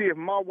me to see if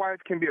my wife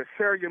can be a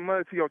surrogate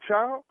mother to your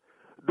child?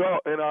 Dog,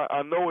 and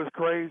I know it's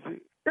crazy.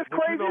 It's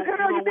crazy as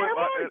hell. You damn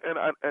right. And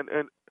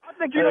I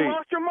think you done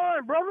lost your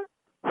mind, brother.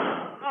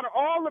 Out of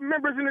all the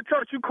members in the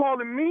church, you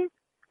calling me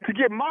to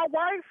get my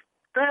wife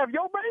to have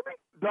your baby?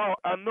 Dog,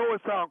 I know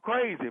it sounds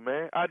crazy,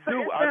 man. I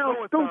do. I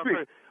know it sounds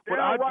crazy. But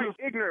I just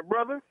ignorant,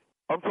 brother.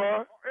 I'm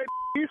sorry?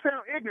 You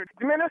sound ignorant.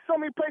 Man, there's so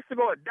many places to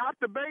go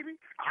adopt a baby.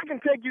 I can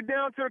take you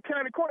down to the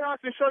county courthouse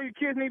and show you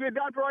kids need to be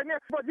adopted right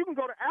now. But you can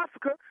go to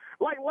Africa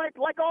like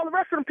all the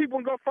rest of them people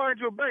and go find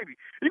you a baby.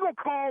 You going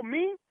to call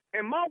me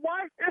and my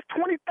wife? There's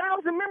 20,000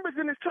 members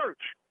in this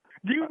church.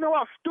 Do you know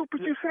how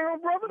stupid you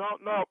sound, brother?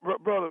 No,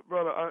 brother.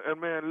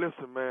 And, man,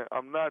 listen, man,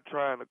 I'm not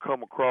trying to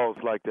come across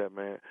like that,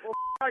 man. Well,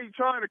 how you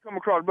trying to come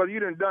across, brother? You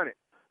done it.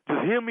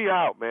 Just hear me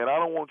out, man. I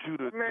don't want you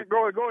to... Man,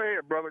 go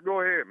ahead, brother.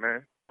 Go ahead,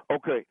 man.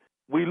 Okay.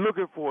 We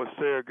looking for a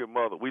surrogate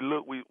mother. We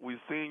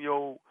seen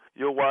your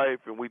wife,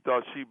 and we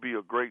thought she'd be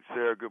a great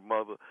surrogate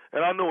mother.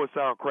 And I know it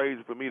sounds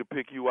crazy for me to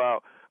pick you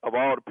out of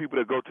all the people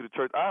that go to the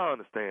church. I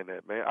understand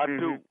that, man. I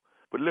do.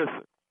 But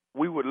listen,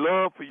 we would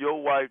love for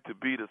your wife to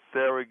be the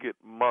surrogate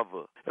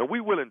mother, and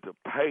we willing to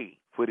pay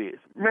for this.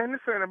 Man,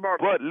 this ain't about...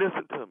 But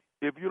listen to me.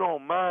 If you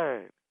don't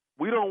mind,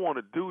 we don't want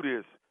to do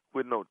this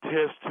with no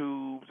test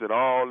tubes and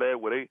all that,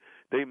 where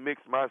they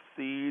mix my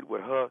seed with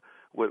her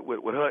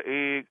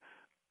egg.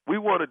 We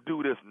want to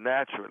do this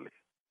naturally.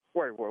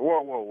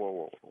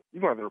 Whoa. You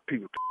got to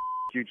repeat what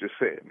you just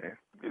said, man.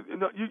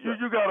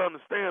 You got to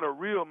understand, a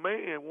real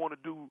man want to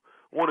do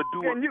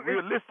it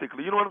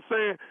realistically. You know what I'm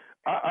saying?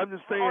 I'm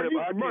just saying.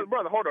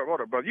 Brother, hold on,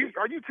 brother.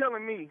 Are you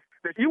telling me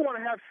that you want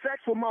to have sex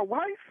with my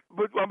wife?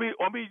 But I mean,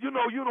 you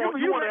want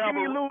to have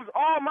me lose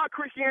all my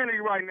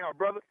Christianity right now,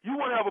 brother. You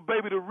want to have a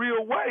baby the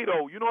real way,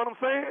 though. You know what I'm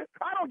saying?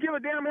 I don't give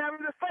a damn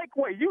having the fake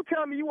way. You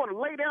tell me you want to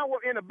lay down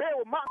in a bed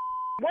with my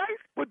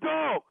wife? But,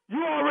 dog,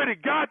 you already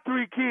got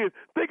 3 kids.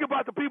 Think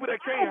about the people that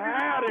can't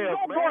have them,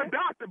 man. Go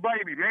adopt a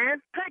baby,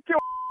 man. Take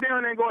your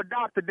down there and go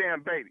adopt a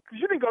damn baby.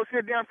 Because you didn't go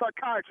see a damn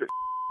psychiatrist.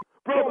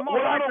 Brother,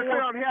 what I don't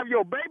want to have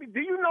your baby.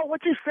 Do you know what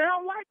you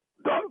sound like?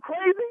 Are you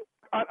crazy?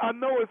 I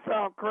know it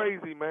sounds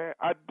crazy, man.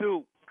 I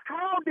do.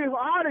 How did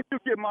you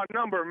get my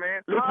number,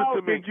 man? Listen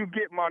to me. How did you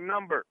get my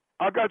number?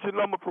 I got your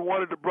number from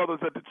one of the brothers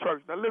at the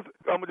church. Now, listen,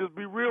 I'm going to just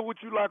be real with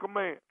you like a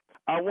man.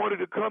 I wanted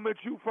to come at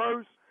you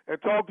first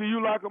and talk to you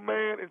like a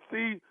man and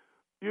see,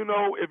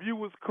 if you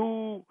was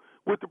cool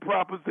with the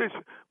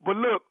proposition. But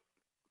look,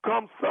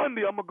 come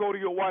Sunday, I'm going to go to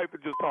your wife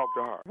and just talk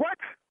to her. What?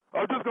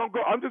 I'm just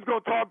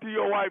gonna talk to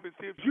your wife and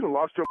see if you done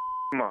lost your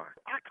mind.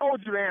 I told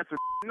you the answer.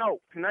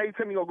 No. Now you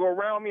tell me you're gonna go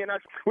around me and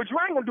what you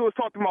ain't gonna do is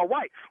talk to my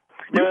wife.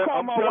 You man,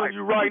 call I'm my telling wife.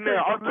 you right now.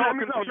 I'm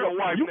talking to your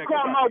wife. You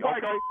call my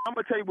wife. Okay? I'm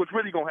gonna tell you what's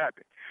really gonna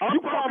happen. You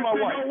call my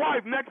wife. Your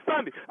wife next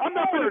Sunday. I'm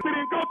not gonna sit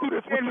and go through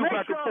this with you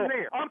back and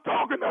forth. I'm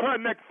talking to her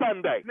next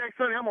Sunday. Next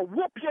Sunday, I'm gonna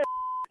whoop your.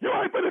 You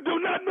ain't gonna do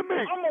nothing to me.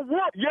 I'm gonna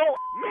whoop yo.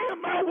 Me and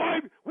my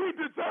wife, we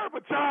deserve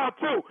a child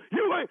too.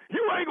 You ain't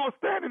gonna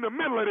stand in the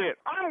middle of this.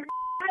 I'm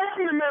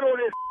in the middle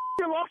of this.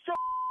 You lost your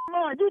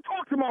mind. You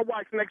talk to my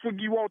wife next week.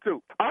 You want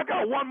to? I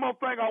got one more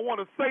thing I want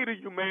to say to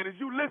you, man. Is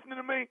you listening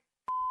to me?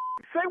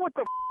 Say what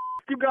the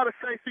you gotta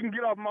say so you can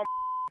get off my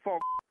phone?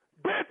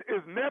 This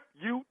is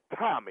nephew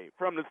Tommy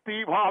from the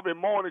Steve Harvey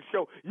Morning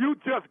Show. You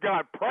just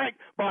got pranked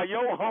by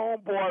your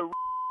homeboy.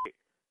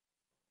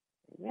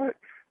 What?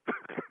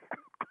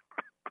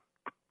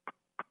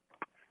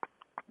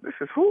 This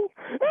is who?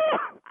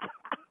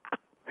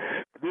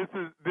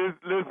 Listen.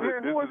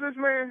 Man, who is this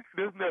man?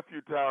 This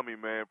nephew Tommy,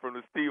 man, from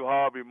the Steve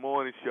Harvey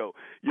Morning Show.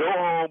 Your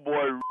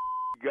homeboy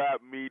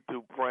got me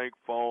to prank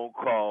phone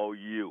call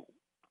you.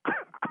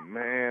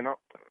 Man,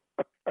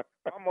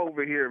 I'm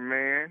over here,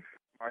 man.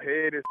 My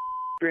head is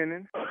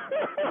spinning.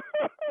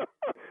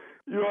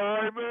 You all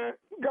right, man?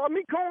 Got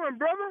me going,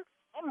 brother.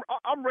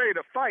 I'm ready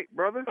to fight,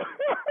 brother.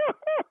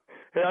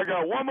 Hey, I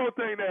got one more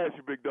thing to ask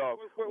you, big dog.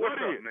 What's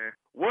up, man?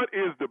 What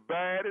is the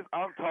baddest,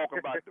 I'm talking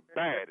about the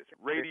baddest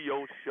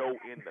radio show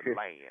in the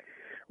land?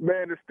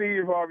 Man, the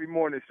Steve Harvey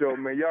Morning Show,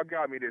 man. Y'all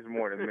got me this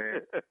morning,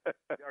 man.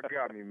 Y'all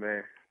got me,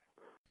 man.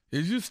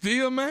 Is you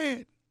still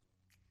mad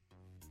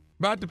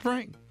about the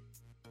prank?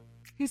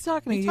 He's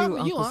talking to you,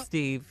 Uncle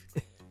Steve.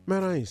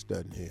 Man, I ain't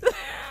studying here.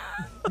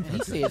 He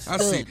said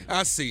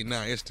I see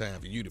now. It's time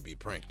for you to be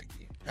pranked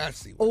again. I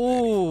see.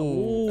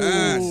 Oh,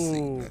 I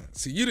see. Now.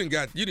 See, you didn't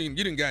got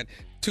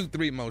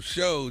 2-3 more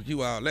shows.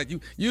 You all let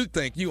you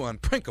think you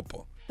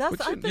unprankable.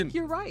 I think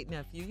you're right,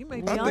 nephew. You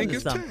may be I think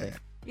it's something. time.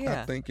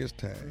 Yeah. I think it's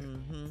time.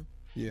 Mm-hmm.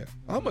 Yeah,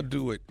 I'm gonna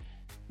do it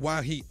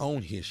while he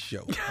on his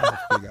show. I'll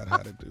figure out how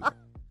to do it.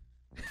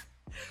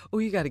 Oh,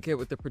 you got to get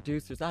with the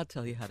producers. I'll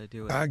tell you how to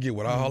do it. I get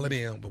with all of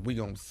them, but we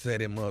gonna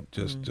set him up.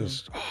 I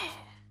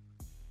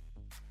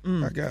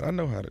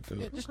know how to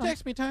do it. Just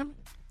text me, Tommy.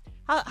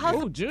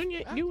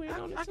 Junior, you in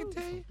on it? I can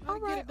tell you. All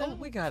right.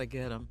 We got to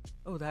get him.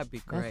 Oh, that'd be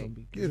great.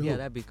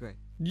 That'd be great.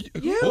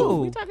 You.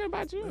 We talking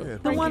about you. Yeah,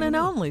 The one and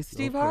only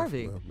Steve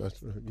Harvey. Well,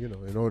 that's,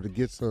 in order to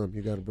get some,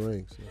 you got to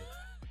bring some.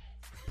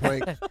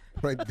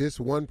 Prank. This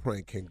one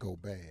prank can go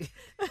bad.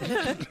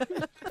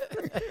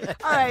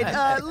 All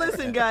right.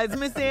 Listen, guys.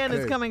 Miss Ann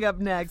is coming up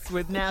next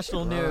with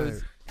national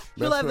news.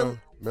 Right.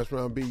 Mess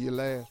around and be your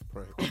last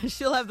prank.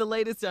 She'll have the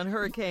latest on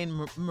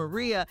Hurricane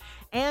Maria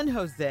and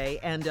Jose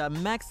and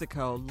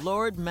Mexico.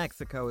 Lord,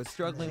 Mexico is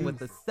struggling with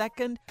the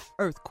second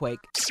earthquake.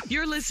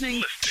 You're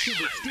listening to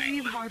the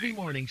Steve Harvey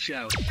Morning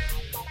Show.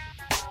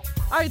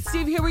 All right,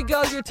 Steve, here we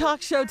go. Your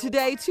talk show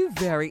today. 2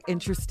 very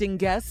interesting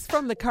guests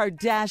from the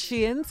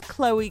Kardashians,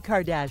 Khloe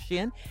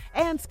Kardashian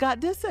and Scott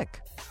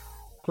Disick.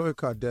 Khloe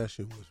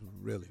Kardashian was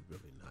really,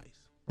 really nice.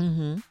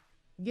 Mm-hmm.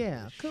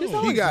 Yeah,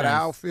 cool. She got an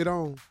outfit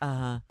on.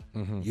 Uh-huh.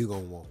 Mm-hmm. You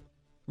gonna want.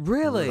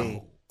 Really?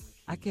 No.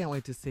 I can't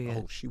wait to see it.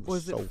 Oh, she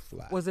was so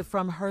fly. Was it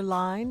from her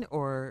line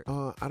or?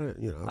 I don't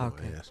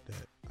ask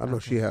that. I know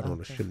she had on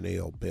a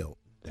Chanel belt.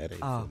 That ain't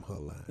from her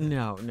line.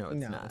 No,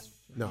 it's not.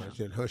 No,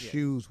 her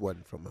shoes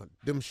wasn't from her.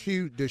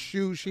 The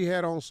shoes she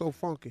had on so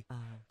funky.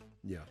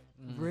 Yeah.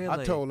 Really?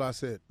 I told her, I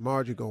said,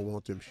 Marjorie gonna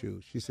want them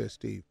shoes. She said,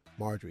 Steve,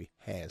 Marjorie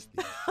has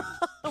these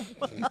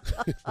shoes.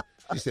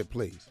 She said,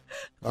 please.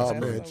 Oh,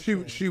 man,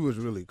 she was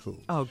really cool.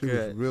 Oh, she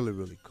good. was really,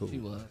 really cool. She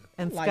was.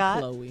 And like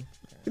Scott? Khloe.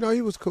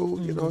 He was cool.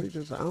 He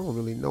just, I don't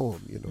really know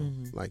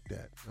him, like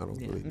that. I don't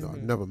really know. I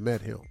never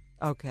met him.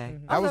 Okay.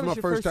 That was my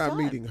first time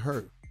meeting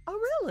her. Oh,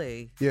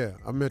 really? Yeah,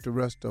 I met the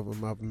rest of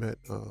them. I've met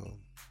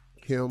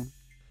Kim,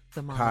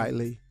 The mom.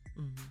 Kylie.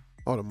 Mm-hmm.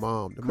 Oh, the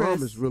mom. The Chris.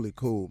 mom is really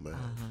cool, man.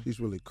 She's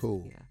really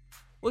cool. Yeah.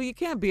 Well, you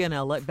can't be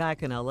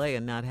back in LA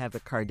and not have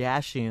the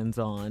Kardashians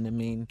on. I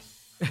mean,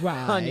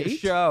 right. on your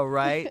show,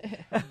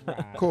 right?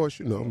 Of course,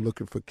 I'm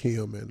looking for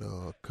Kim and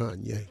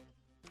Kanye.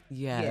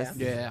 Yes.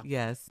 Yeah.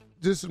 Yes.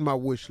 This is my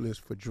wish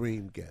list for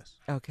dream guests.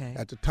 Okay.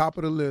 At the top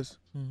of the list,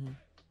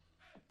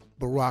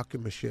 Barack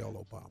and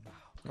Michelle Obama.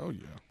 Oh,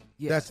 yeah.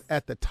 Yes. That's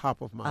at the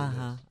top of my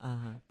list.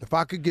 If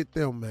I could get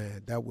them,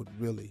 man, that would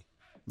really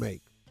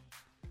make.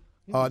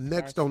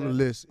 Next on the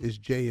list is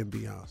Jay and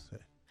Beyonce.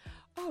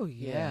 Oh,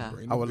 yeah.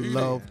 I would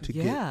love to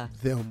get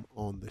them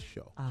on the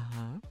show.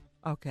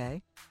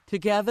 Okay.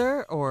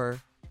 Together,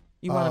 or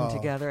you want them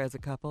together as a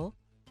couple?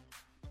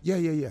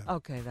 Yeah.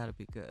 Okay, that'd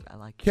be good. I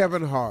like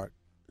Kevin Hart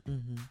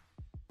Mm-hmm.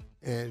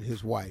 and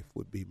his wife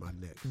would be my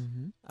next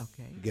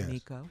Okay. guest.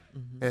 Nico.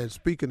 And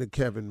speaking of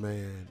Kevin,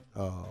 man,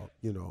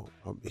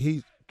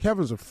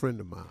 Kevin's a friend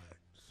of mine.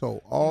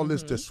 So all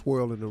this that's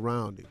swirling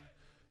around him,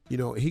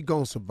 he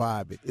gonna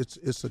survive it.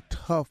 It's a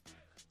tough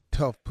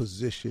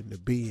position to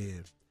be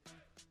in.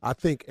 I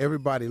think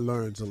everybody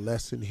learns a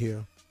lesson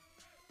here.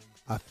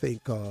 I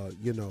think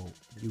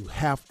you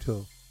have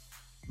to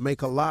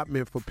make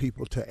allotment for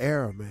people to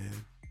err,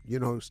 man.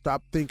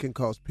 Stop thinking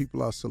because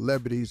people are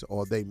celebrities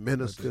or they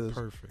ministers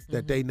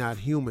that they not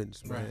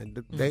humans,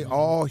 man. They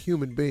all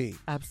human beings.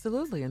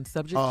 Absolutely, and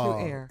subject to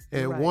error.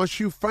 And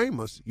once you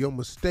famous, your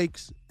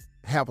mistakes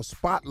have a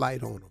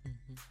spotlight on them.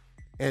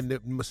 And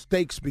the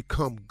mistakes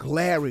become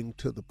glaring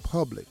to the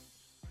public.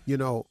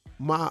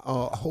 My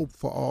hope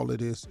for all of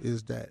this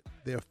is that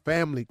their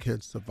family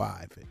can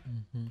survive it.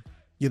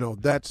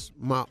 That's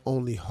my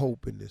only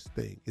hope in this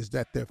thing, is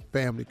that their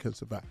family can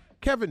survive.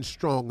 Kevin's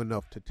strong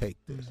enough to take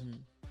this.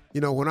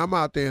 When I'm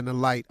out there in the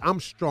light, I'm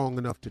strong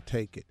enough to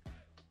take it.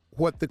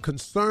 What the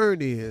concern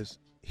is,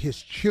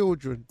 his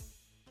children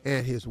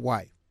and his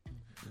wife.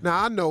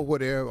 Now, I know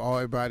what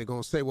everybody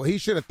going to say. Well, he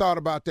should have thought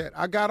about that.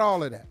 I got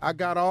all of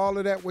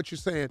that. What you're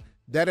saying.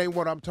 That ain't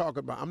what I'm talking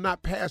about. I'm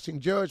not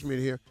passing judgment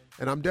here,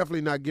 and I'm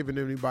definitely not giving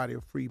anybody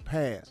a free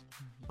pass.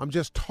 I'm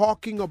just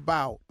talking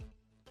about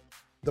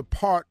the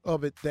part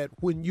of it that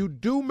when you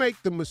do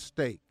make the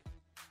mistake,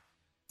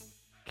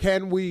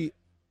 can we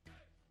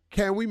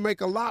make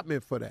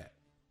allotment for that?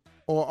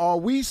 Or are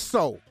we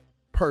so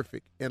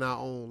perfect in our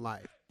own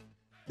life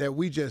that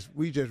we just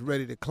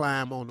ready to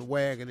climb on the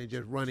wagon and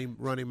just run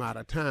him out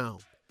of town?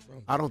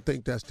 I don't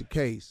think that's the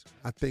case.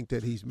 I think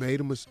that he's made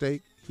a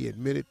mistake. He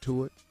admitted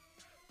to it.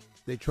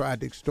 They tried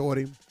to extort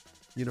him.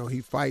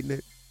 He fighting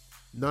it.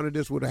 None of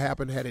this would have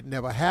happened had it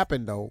never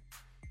happened, though.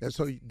 And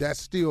so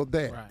that's still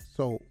there. Right.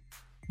 So,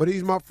 but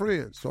he's my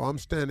friend, so I'm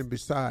standing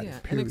beside him,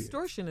 period. And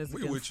extortion is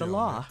against the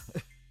law.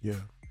 Yeah.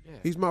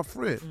 He's my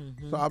friend,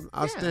 so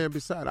I stand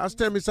beside. I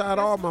stand beside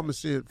all my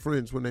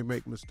friends when they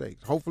make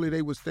mistakes. Hopefully,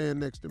 they would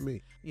stand next to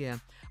me. Yeah.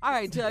 All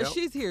right,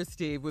 she's here,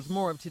 Steve, with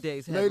more of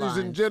today's headlines. Ladies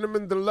and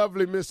gentlemen, the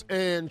lovely Miss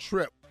Ann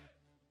Tripp.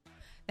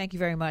 Thank you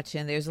very much.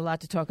 And there's a lot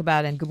to talk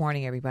about. And good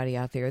morning, everybody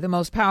out there. The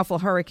most powerful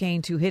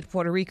hurricane to hit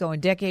Puerto Rico in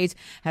decades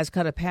has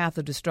cut a path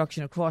of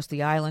destruction across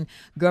the island.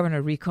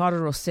 Governor Ricardo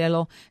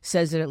Rossello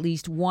says that at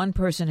least one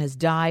person has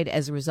died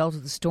as a result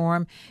of the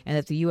storm and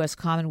that the U.S.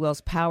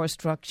 Commonwealth's power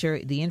structure,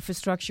 the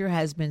infrastructure,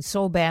 has been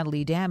so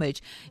badly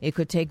damaged it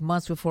could take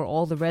months before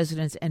all the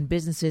residents and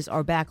businesses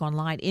are back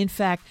online. In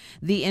fact,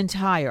 the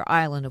entire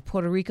island of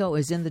Puerto Rico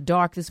is in the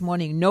dark this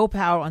morning. No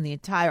power on the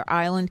entire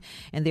island.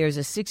 And there's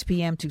a 6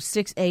 p.m. to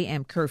 6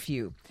 a.m. curfew.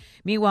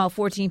 Meanwhile,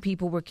 14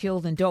 people were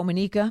killed in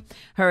Dominica.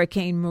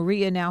 Hurricane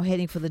Maria now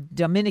heading for the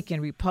Dominican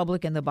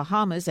Republic and the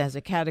Bahamas as a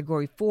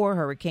Category 4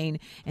 hurricane,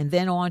 and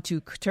then on to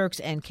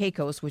Turks and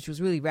Caicos, which was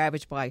really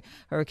ravaged by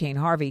Hurricane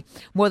Harvey.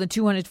 More than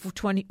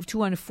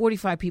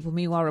 245 people,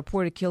 meanwhile,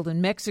 reported killed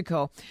in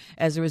Mexico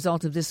as a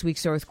result of this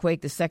week's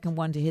earthquake, the second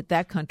one to hit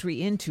that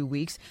country in 2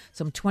 weeks.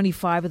 Some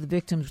 25 of the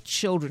victims were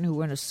children who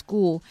were in a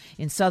school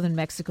in southern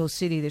Mexico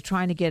City. They're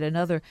trying to get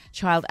another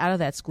child out of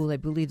that school. They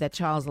believe that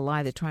child's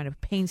alive. They're trying to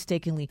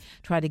painstakingly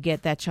try to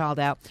get that child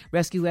out.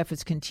 Rescue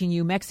efforts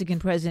continue. Mexican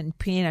President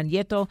Peña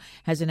Nieto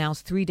has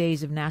announced 3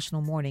 days of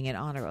national mourning in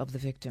honor of the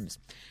victims.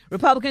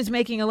 Republicans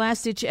making a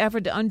last-ditch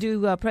effort to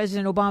undo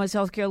President Obama's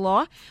health care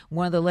law.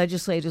 One of the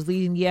legislators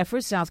leading the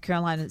effort, South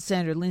Carolina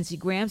Senator Lindsey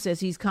Graham, says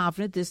he's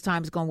confident this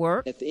time it's going to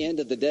work. At the end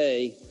of the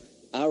day,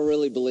 I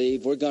really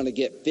believe we're going to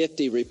get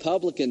 50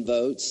 Republican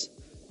votes,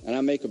 and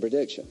I make a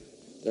prediction.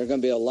 There are going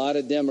to be a lot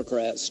of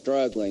Democrats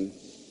struggling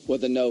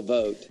with a no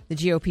vote. The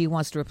GOP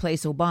wants to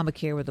replace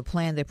Obamacare with a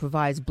plan that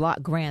provides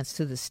block grants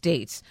to the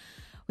states.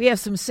 We have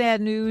some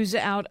sad news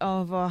out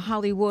of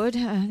Hollywood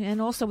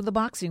and also the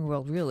boxing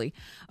world, really.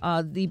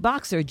 The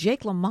boxer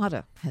Jake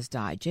LaMotta has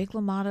died. Jake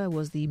LaMotta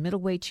was the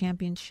middleweight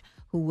champion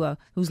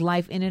whose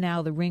life in and out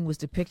of the ring was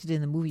depicted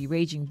in the movie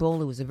Raging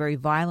Bull. It was a very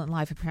violent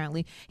life,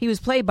 apparently. He was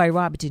played by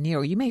Robert De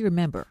Niro. You may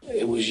remember.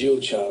 It was you,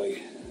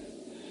 Charlie.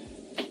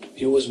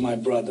 You was my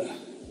brother.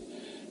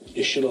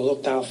 You should have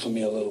looked out for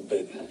me a little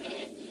bit.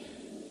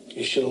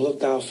 You should have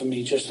looked out for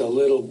me just a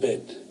little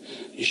bit.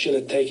 You should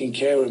have taken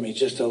care of me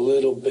just a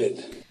little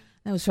bit.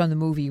 That was from the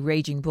movie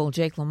Raging Bull.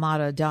 Jake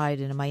LaMotta died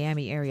in a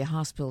Miami area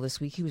hospital this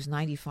week. He was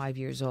 95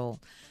 years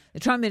old. The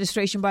Trump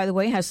administration, by the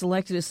way, has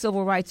selected a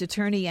civil rights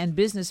attorney and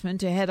businessman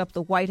to head up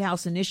the White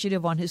House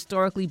Initiative on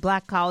Historically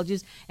Black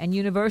Colleges and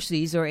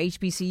Universities, or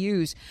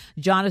HBCUs.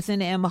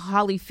 Jonathan M.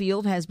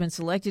 Hollyfield has been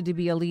selected to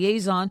be a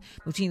liaison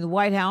between the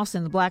White House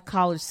and the black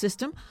college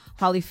system.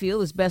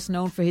 Hollyfield is best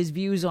known for his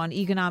views on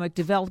economic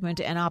development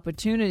and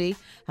opportunity.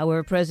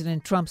 However,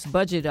 President Trump's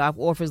budget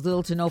offers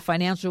little to no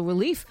financial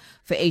relief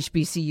for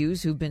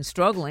HBCUs who've been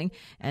struggling,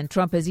 and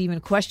Trump has even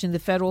questioned the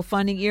federal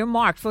funding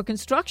earmarked for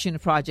construction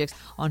projects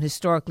on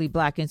historically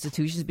black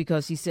institutions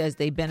because he says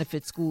they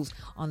benefit schools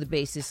on the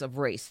basis of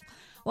race.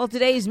 Well,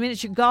 today is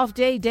Miniature Golf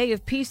Day, Day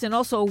of Peace, and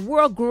also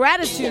World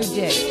Gratitude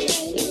Day.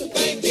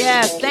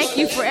 Yes, thank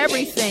you for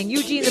everything.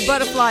 Eugene the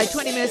Butterfly,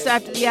 20 minutes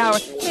after the hour.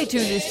 Stay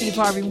tuned to the Steve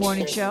Harvey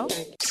Morning Show.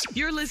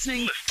 You're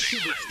listening to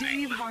the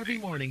Steve Harvey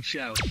Morning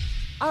Show.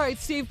 All right,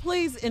 Steve,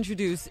 please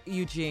introduce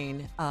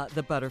Eugene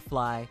the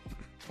Butterfly.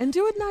 And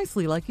do it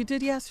nicely like you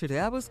did yesterday.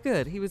 That was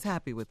good. He was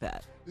happy with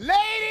that.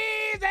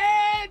 Ladies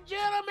and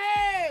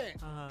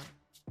gentlemen,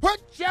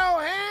 put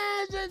your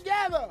hands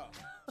together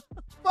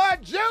for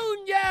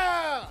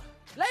Junior.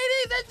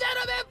 Ladies and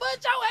gentlemen,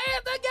 put your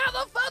hands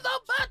together for the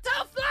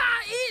butterfly.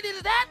 It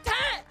is that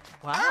time.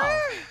 Wow.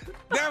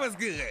 That was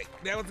good.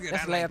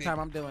 That's the last time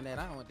I'm doing that.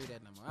 I don't want to do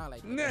that no more. I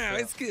like that. No,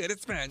 it's good.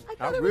 It's fine.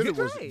 I really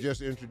was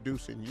just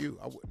introducing you.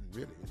 I wouldn't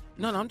really.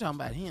 No, I'm talking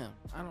about him.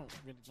 I don't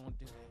really want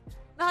to do that.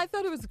 No, I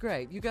thought it was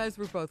great. You guys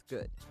were both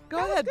good. Go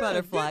ahead,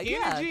 Butterfly.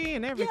 Good energy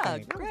and everything. Yeah, That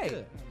was great.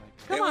 good.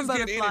 Come on, good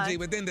Butterfly.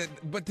 energy,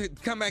 but to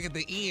come back at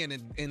the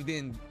end and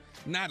then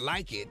not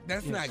like it,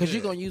 that's not good. Because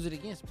you're going to use it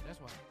against me. That's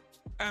why.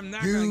 I'm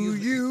not going to use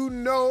it. Do you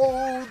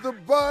know the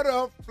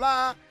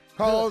butterfly?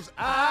 'Cause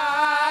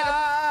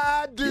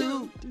I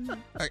do.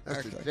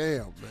 That's a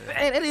jam,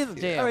 man. It is a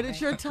jam. All right,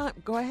 it's your time.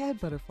 Go ahead,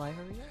 Butterfly.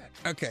 Hurry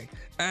up. Okay.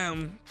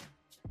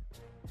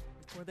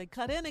 Before they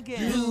cut in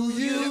again. Do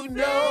you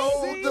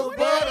know the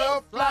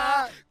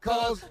butterfly?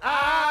 'Cause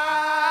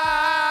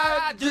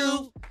I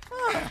do.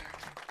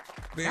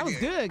 That was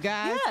good,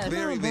 guys. Yeah,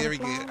 Very, very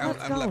good.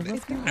 I love it.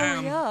 If you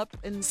hurry up.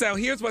 And So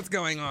here's what's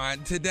going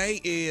on.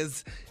 Today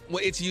is,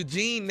 it's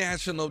Eugene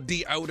National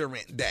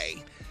Deodorant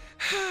Day.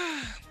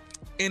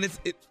 And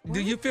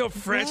do you feel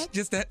fresh?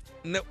 Just that?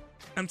 No,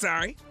 I'm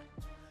sorry.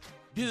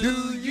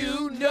 Do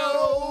you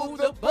know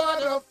the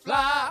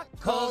butterfly?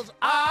 'Cause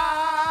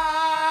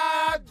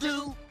I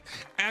do.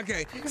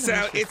 Okay,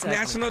 so it's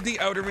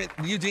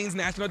Eugene's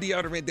National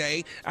Deodorant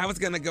Day. I was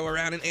going to go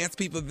around and ask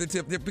people the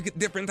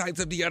different types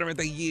of deodorant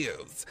they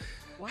use.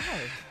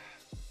 why?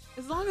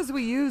 As long as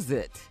we use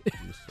it.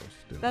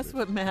 That's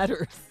what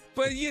matters.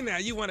 But,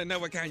 you want to know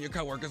what kind your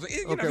coworkers are.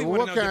 Okay,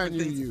 well, what kind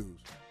you use?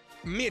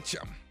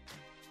 Mitchum.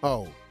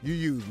 Oh, you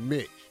use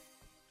Mitch.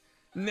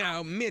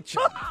 No, Mitchum.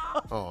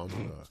 Oh, I'm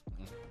sorry.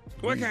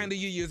 What kind do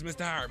you use,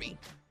 Mr. Harvey?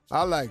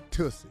 I like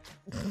Tussie.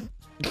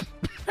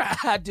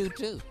 I do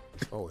too.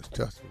 Oh, it's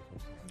Tussie.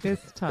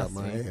 It's Tussie.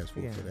 Got my ass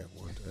whooped for that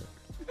one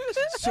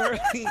time.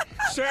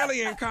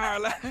 Shirley and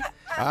Carla.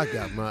 I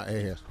got my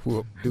ass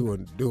whooped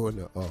doing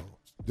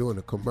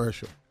the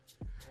commercial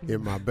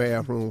in my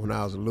bathroom when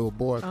I was a little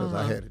boy because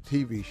I had a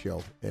TV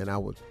show and I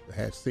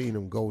had seen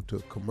them go to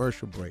a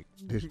commercial break.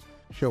 This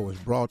show is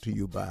brought to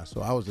you by.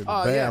 So I was in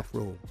the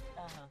bathroom.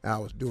 I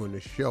was doing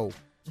the show.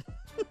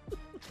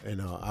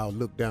 And I'll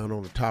look down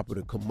on the top of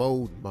the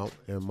commode,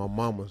 and my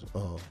mama's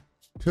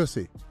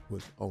Tussie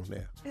was on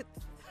there.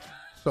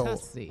 So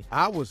Tussie.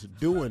 I was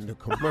doing the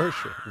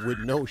commercial with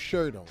no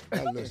shirt on.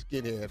 That little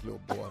skinny ass little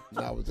boy. And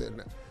I was in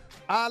there.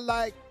 I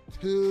like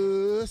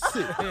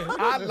Tussie.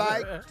 I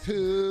like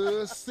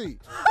Tussie.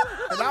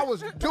 And I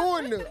was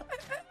doing the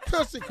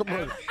Tussie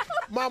commercial.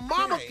 My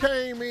mama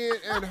came in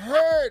and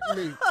heard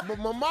me, but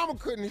my mama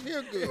couldn't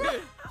hear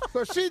good.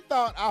 So she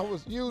thought I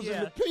was using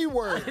the P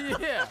word.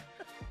 Yeah.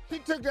 She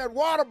took that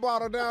water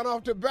bottle down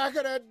off the back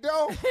of that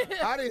door.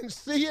 I didn't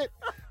see it.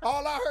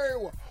 All I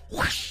heard was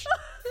whoosh.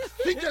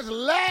 She just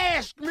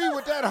lashed me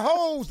with that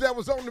hose that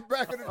was on the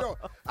back of the door.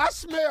 I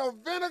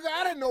smelled vinegar.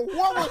 I didn't know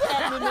what was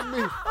happening to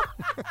me.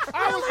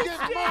 I was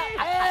getting my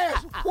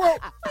ass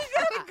whooped.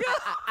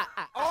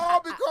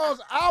 All because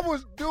I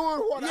was doing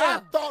what I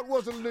thought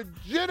was a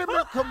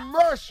legitimate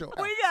commercial.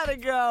 We gotta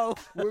go.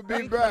 We'll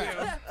be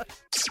back.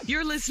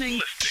 You're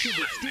listening to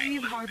the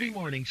Steve Harvey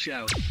Morning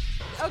Show.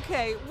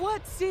 Okay,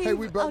 what, Steve? Hey,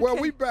 we back. Okay. Well,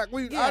 we back. I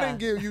Yeah. didn't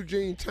give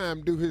Eugene time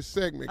to do his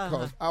segment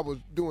because I was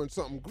doing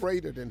something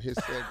greater than his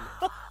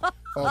segment.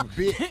 A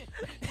bit.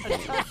 A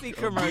Tussie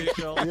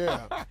commercial.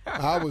 Yeah.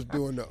 I was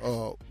doing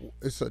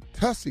it's a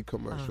Tussie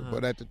commercial,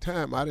 but at the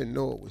time I didn't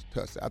know it was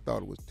Tussie. I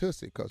thought it was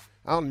Tussie because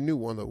I only knew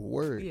one of the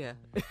words. Yeah.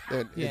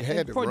 And it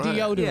had to for rhyme.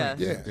 deodorant.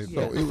 Yeah.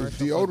 So it was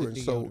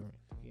deodorant. So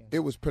it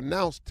was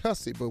pronounced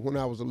Tussie, but when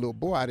I was a little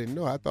boy, I didn't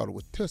know. I thought it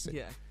was Tussie.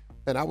 Yeah.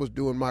 And I was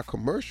doing my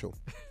commercial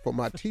for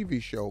my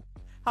TV show.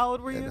 How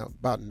old were you?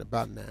 About 9.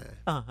 About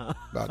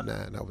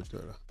 9. I was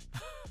doing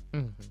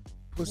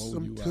put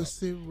some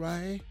Tussie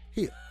right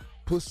here.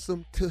 Put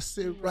some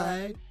Tussie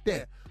right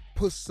there.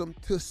 Put some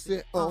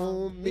Tussie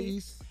on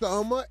me,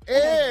 summer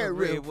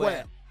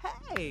everywhere.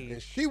 Hey.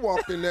 And she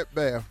walked in that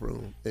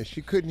bathroom and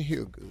she couldn't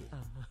hear good.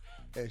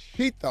 And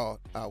she thought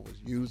I was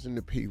using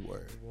the P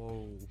word.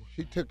 Whoa.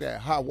 She took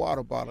that hot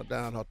water bottle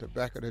down off the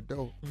back of the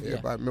door.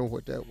 Everybody remember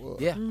what that was?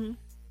 Yeah.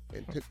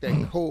 And took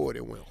that cord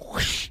and went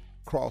whoosh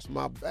across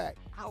my back.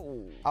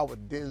 Ow. I was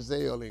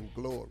Denzel in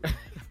Glory.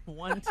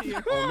 One tear.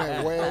 On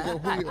that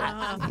wagon wheel.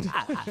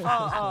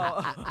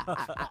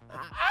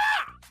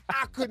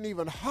 I couldn't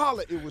even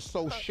holler. It was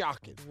so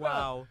shocking.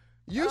 Wow.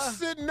 You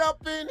sitting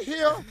up in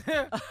here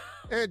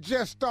and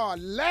just start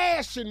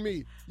lashing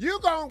me.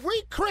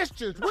 We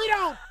Christians, we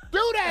don't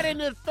do that in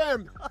this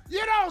family.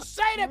 You don't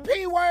say the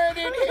P word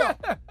in here.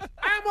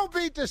 I'm going to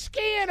beat the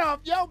skin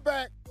off your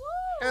back.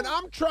 And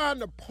I'm trying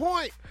to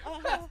point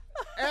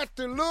at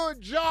the little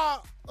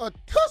jar of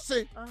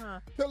Tussie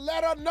to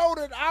let her know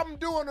that I'm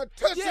doing a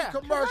Tussie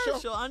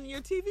commercial on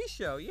your TV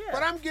show, yeah.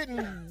 But I'm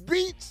getting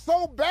beat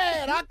so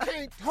bad I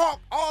can't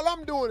talk. All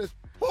I'm doing is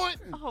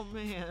pointing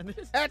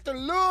at the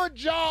little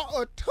jar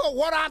of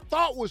what I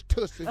thought was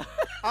Tussie.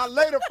 I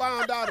later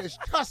found out it's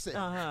Tussie.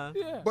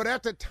 But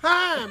at the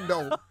time,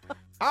 though,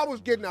 I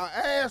was getting an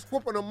ass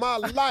whooping of my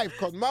life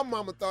because my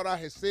mama thought I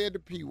had said the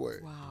P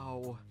word.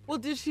 Wow. Well,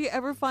 did she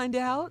ever find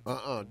out?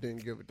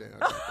 Didn't give a damn. I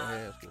got the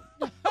ass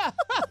whooped.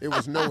 It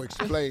was no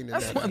explaining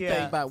That's that. one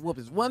thing about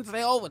whoopings. Once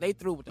they over, they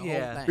through with the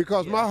whole thing.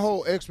 Because my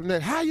whole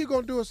explanation, how you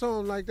going to do a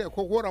song like that?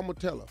 What I'm going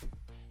to tell her?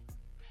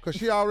 Because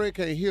she already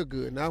can't hear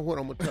good. Now what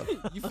I'm going to tell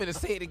her? You finna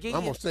say it again?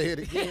 I'm going to say it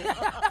again.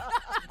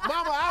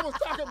 Mama, I was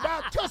talking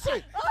about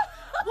Tussie.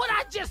 What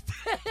I just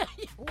tell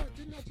you?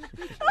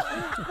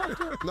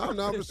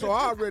 No, so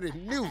I already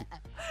knew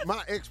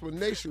my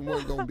explanation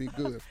wasn't going to be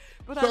good.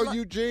 But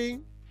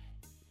Eugene?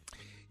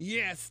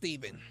 Yes,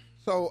 Stephen.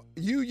 So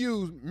you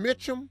use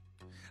Mitchum?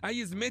 I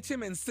use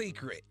Mitchum and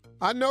Secret.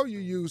 I know you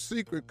use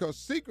Secret because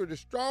Secret is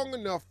strong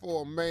enough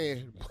for a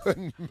man, but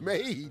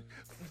made.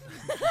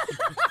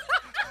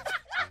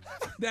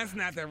 That's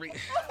not the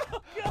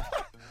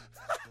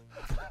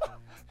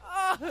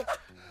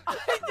I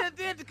just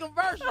did the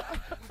commercial.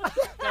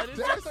 That is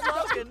your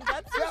slogan.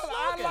 That's your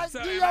I slogan. like So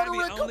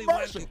deodorant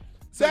commercial.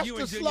 So That's you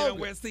the and Junior slogan. don't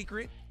wear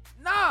Secret?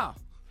 No.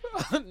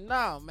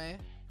 No, man.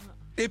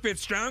 If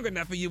it's strong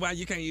enough for you, why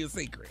you can't use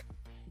Secret?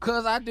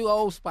 Because I do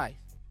Old Spice.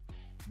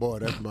 Boy,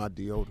 that's my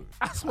deodorant.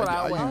 That's what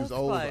I wear. use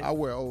Old Spice. I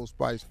wear Old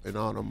Spice in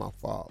honor of my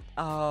father.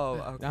 Oh,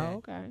 okay. Oh,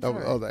 okay. That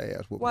was other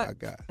ass whooping What? I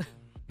got.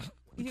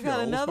 You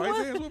got another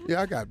one?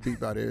 Yeah, I got beat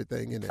about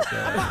everything in that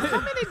bag. How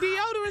many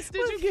deodorants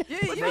did you get?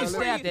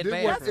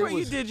 That's where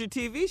you did your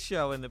TV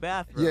show in the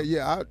bathroom.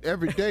 Yeah.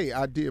 Every day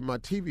I did my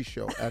TV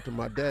show after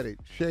my daddy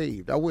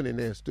shaved. I went in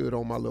there and stood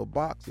on my little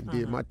box and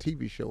did my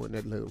TV show in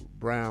that little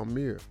brown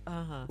mirror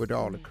with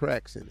all the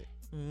cracks in it.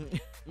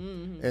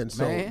 And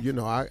so,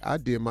 I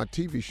did my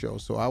TV show,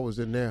 so I was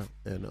in there,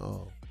 and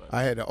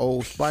I had an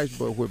Old Spice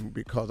book with me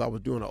because I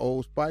was doing an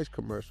Old Spice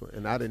commercial,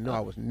 and I didn't know I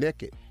was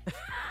naked.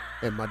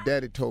 And my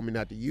daddy told me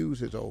not to use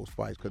his Old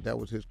Spice because that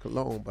was his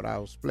cologne, but I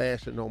was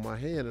splashing on my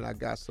hand, and I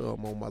got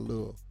some on my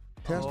little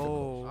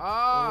testicles.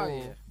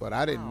 Yeah. But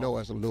I didn't know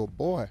as a little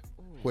boy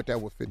what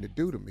that was finna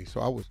do to me,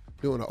 so I was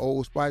doing an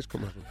Old Spice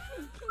commercial.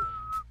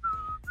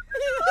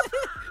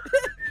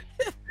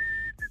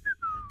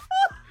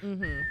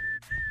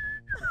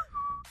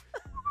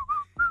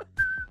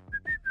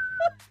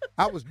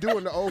 I was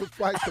doing the Old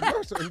Spice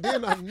commercial, and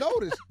then I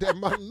noticed that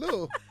my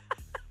little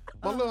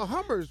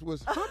Hummers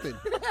was humming,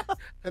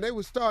 and they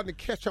was starting to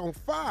catch on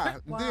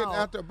fire. Wow. Then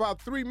after about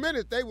 3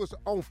 minutes, they was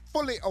on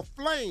fully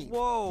aflame.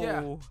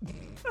 Whoa.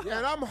 Yeah.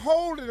 And I'm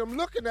holding them,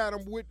 looking at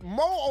them with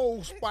more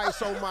Old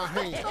Spice on my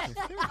hands.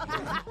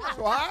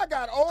 So I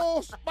got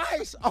Old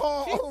Spice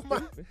all over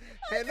my,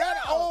 and that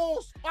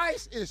Old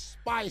Spice is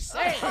spicy.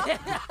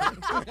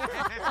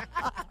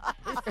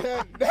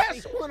 And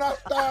that's when I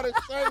started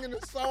singing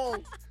the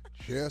song.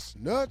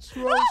 Chestnuts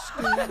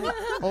roasting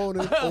on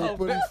an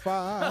open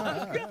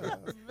fire.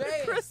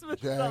 Christmas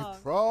Jack song.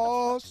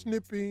 Frost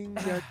nipping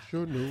at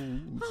your nose.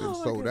 And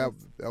so that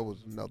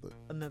was another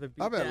beat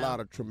I've had a down. lot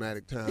of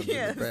traumatic times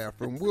Yes. in the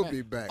bathroom. We'll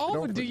be back. Oh,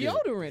 Don't forget.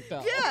 deodorant,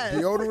 though. Yes.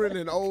 Deodorant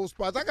and Old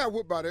Spice. I got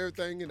whipped about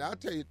everything, and I'll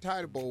tell you,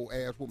 tighty bowl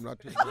ass woman. I'll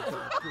tell you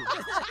that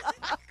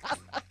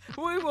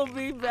too. We will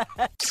be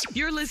back.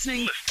 You're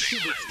listening to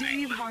the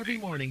Steve Harvey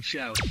Morning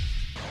Show.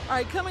 All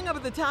right, coming up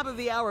at the top of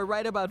the hour,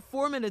 right about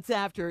 4 minutes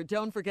after,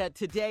 don't forget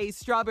today's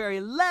Strawberry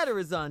Letter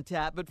is on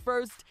tap. But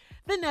first,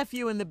 the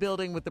nephew in the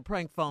building with the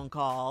prank phone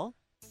call.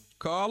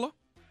 Carla?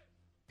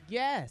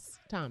 Yes,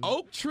 Tommy.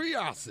 Oak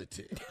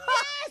Treeosity.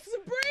 Yes,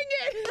 bring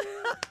it.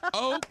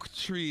 Oak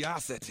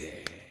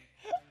Treeosity.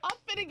 I'm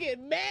finna get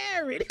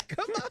married.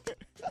 Come on.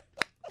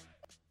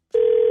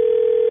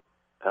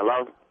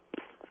 Hello?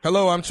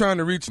 Hello, I'm trying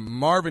to reach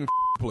Marvin,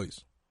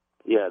 please.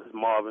 Yeah, this is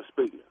Marvin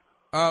speaking.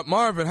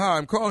 Marvin, hi.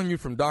 I'm calling you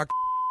from Doc's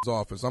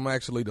office. I'm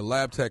actually the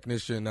lab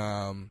technician,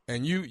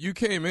 and you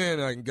came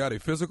in and got a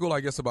physical, I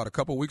guess, about a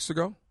couple weeks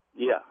ago?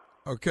 Yeah.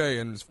 Okay,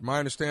 and it's my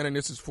understanding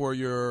this is for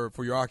your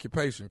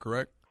occupation,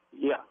 correct?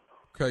 Yeah.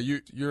 Okay,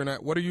 you're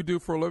what do you do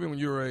for a living when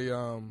you're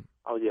a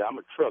Oh, yeah, I'm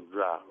a truck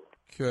driver.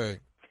 Okay.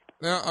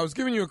 Now, I was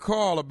giving you a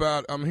call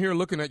about, I'm here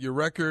looking at your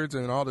records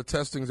and all the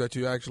testings that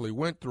you actually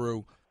went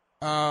through.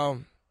 Wow.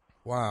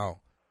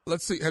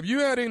 Let's see. Have you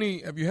had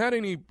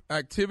any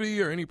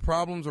activity or any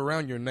problems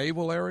around your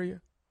navel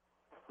area?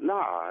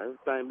 Nah,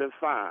 everything been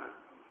fine.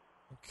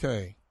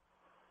 Okay.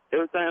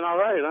 Everything all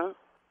right, huh?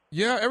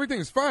 Yeah,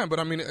 everything's fine, but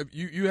I mean,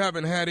 you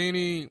haven't had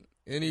any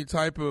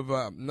type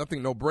of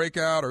nothing, no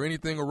breakout or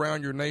anything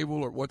around your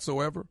navel or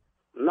whatsoever?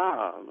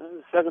 Nah, man.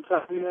 The second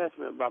time you asked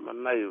me about my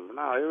navel.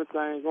 Nah,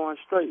 everything going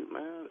straight,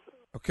 man.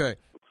 Okay.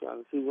 I'm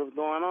trying to see what's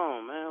going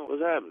on, man.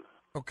 What's happening?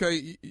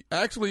 Okay.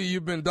 Actually,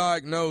 you've been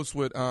diagnosed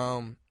with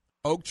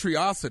Oak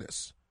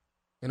Treeositis.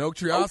 And Oak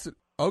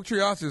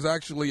Treeositis is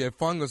actually a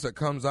fungus that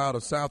comes out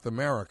of South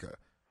America.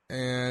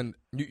 And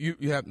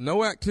you have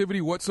no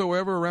activity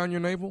whatsoever around your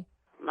navel?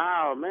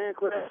 Nah, man.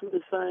 Quit asking me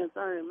the same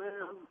thing,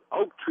 man.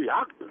 Oak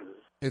Treeositis.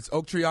 It's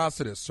Oak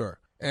Treeositis, sir.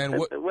 And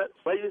what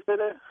you say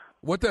that?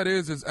 What that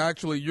is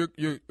actually you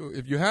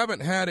if you haven't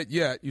had it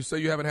yet, you say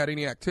you haven't had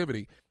any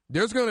activity,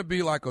 there's going to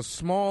be like a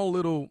small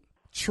little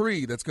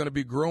tree that's going to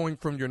be growing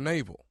from your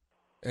navel.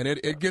 And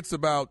it gets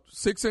about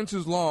 6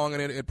 inches long,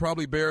 and it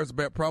probably bears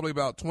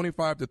about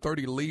 25 to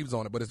 30 leaves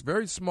on it, but it's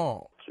very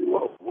small.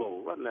 Whoa,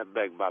 run that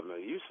back by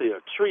me. You see a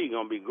tree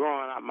going to be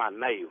growing out my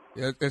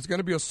navel. It's going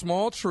to be a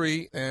small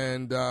tree,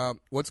 and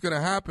what's going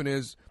to happen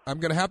is I'm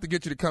going to have to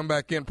get you to come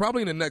back in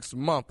probably in the next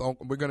month.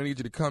 We're going to need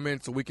you to come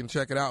in so we can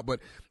check it out, but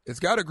it's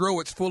got to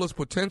grow its fullest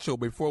potential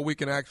before we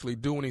can actually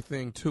do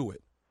anything to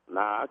it.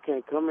 Nah, I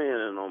can't come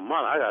in no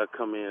month. I got to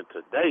come in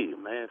today,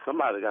 man.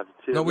 Somebody got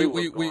to tell me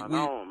what's going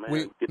on,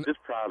 man. Get this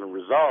problem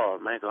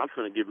resolved, man, because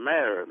I'm finna get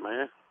married,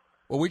 man.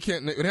 Well, we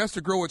can't. It has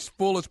to grow its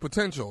fullest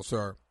potential,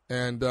 sir.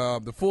 And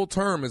the full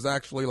term is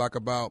actually like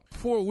about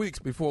 4 weeks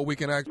before we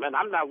can actually. Man,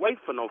 I'm not waiting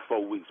for no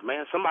 4 weeks,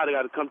 man. Somebody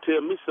got to come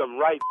tell me something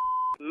right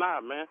now,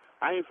 man.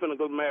 I ain't finna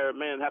go married,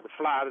 man, and have to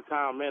fly out of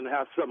town, man, and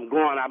have something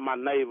growing out my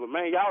neighbor,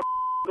 man. Y'all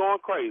going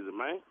crazy,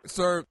 man.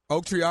 Sir,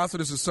 oak tree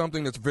ossitis is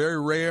something that's very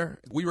rare.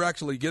 We were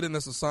actually getting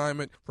this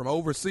assignment from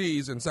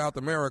overseas in South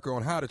America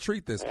on how to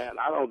treat this. Man,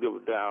 I don't give a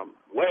damn.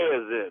 Where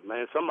is it,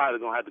 man? Somebody's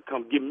going to have to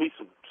come give me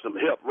some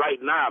help right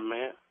now,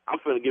 man. I'm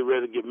finna get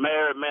ready to get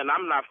married, man.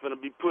 I'm not finna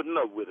be putting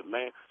up with it,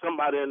 man.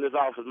 Somebody in this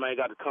office, man,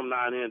 got to come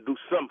down here and do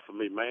something for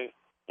me, man.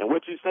 And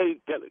what you say,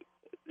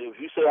 if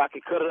you say I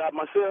can cut it out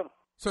myself?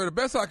 Sir, the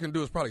best I can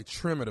do is probably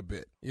trim it a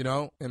bit,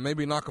 and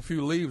maybe knock a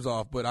few leaves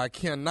off, but I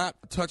cannot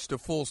touch the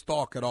full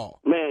stalk at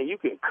all. Man, you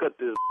can cut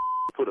this,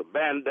 put a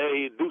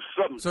Band-Aid, do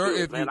something. Sir,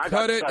 to if man. you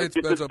cut it,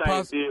 there's a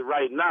possibility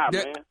right now,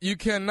 man. You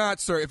cannot,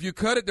 sir. If you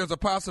cut it, there's a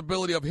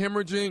possibility of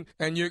hemorrhaging,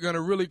 and you're going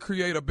to really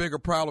create a bigger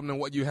problem than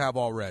what you have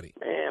already.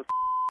 Man,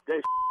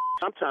 that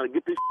I'm trying to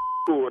get this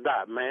pulled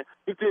out, man.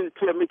 You didn't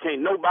tell me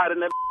can't nobody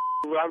in that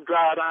I'm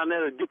driving down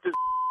there to get this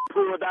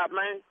pulled out,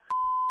 man.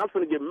 I'm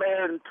finna get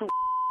married in 2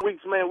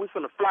 weeks, man. We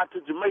finna fly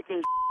to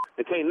Jamaica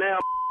and can't now.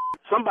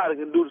 Somebody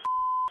can do this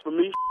for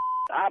me.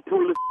 I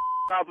pull this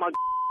out my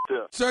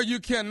Sir, you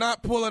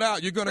cannot pull it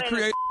out. You're going to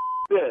create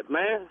that,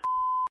 man.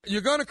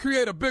 You're going to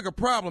create a bigger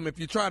problem if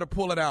you try to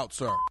pull it out,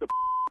 sir. The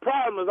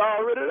problem is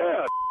already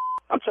there.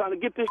 I'm trying to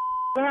get this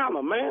down,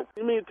 man.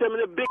 You mean to tell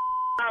me that big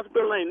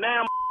hospital ain't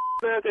now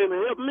there can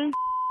help me?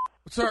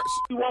 Sir, what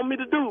you want me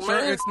to do,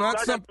 sir, man? it's not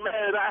something. Man,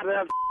 I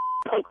have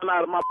poking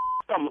out of my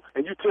stomach,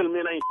 and you telling me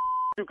it ain't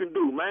you can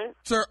do, man.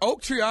 Sir,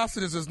 oak tree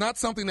ossitis is not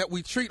something that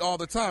we treat all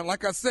the time.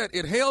 Like I said,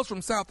 it hails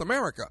from South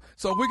America.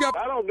 So we got.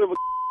 I don't give a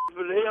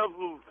for the help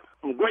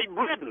from Great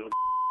Britain.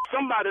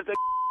 Somebody at the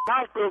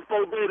hospital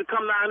folks there to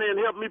come down there and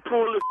help me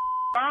pull this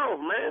off,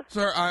 man.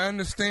 Sir, I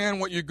understand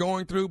what you're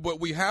going through, but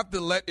we have to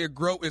let it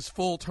grow its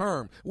full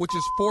term, which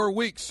is 4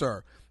 weeks,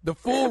 sir. The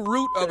full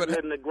root of it.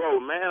 Letting it grow,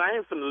 man. I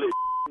ain't finna let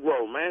it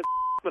grow, man.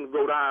 Finna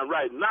go down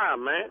right now,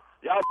 man.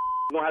 Y'all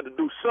gonna have to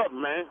do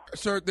something, man.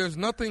 Sir, there's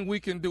nothing we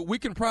can do. We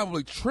can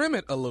probably trim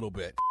it a little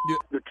bit.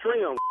 The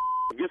trim,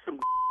 get some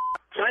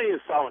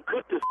chainsaw and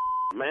cut this,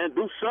 man.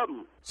 Do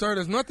something. Sir,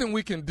 there's nothing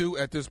we can do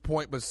at this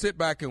point but sit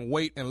back and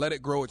wait and let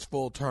it grow its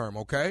full term,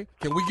 okay?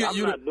 Can we get I'm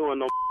you not doing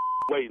no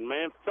waiting,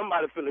 man.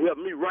 Somebody finna help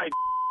me right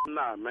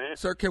now, man.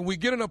 Sir, can we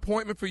get an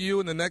appointment for you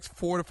in the next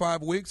 4 to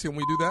 5 weeks? Can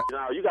we do that?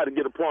 No, you got to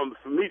get an appointment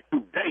for me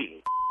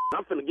today.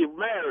 I'm finna get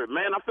married,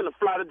 man. I'm finna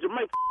fly to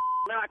Jamaica.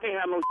 Man, I can't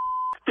have no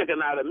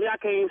sticking out of me. I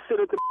can't even sit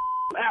at the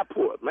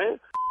airport, man.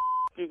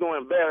 You gonna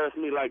embarrass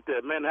me like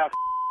that, man, have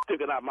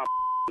sticking out my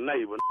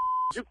neighbor.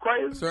 You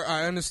crazy? Sir,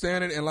 I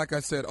understand it, and like I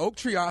said, oak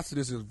tree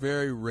ossitis is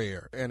very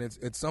rare, and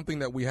it's something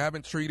that we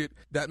haven't treated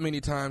that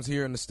many times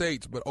here in the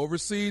States. But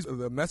overseas,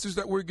 the message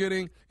that we're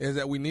getting is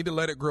that we need to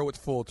let it grow its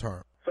full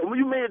term. So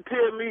you mean to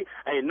tell me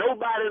ain't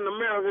nobody in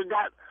America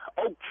got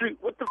oak tree?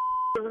 What the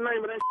is the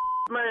name of that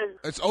man?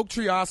 It's oak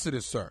tree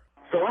ossitis, sir.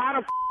 So how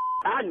the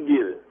I can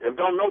get it if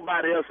don't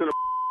nobody else in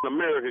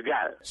America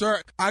got it?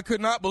 Sir, I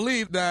could not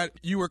believe that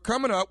you were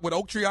coming up with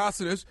oak tree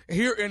ossitis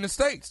here in the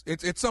States.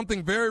 It's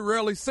something very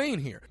rarely seen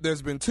here.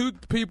 There's been 2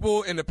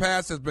 people in the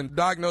past that's been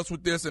diagnosed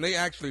with this, and they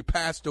actually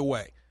passed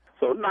away.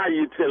 So now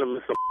you're telling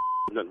me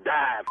some done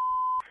died,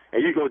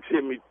 and you gonna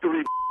tell me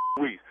 3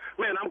 weeks.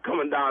 Man, I'm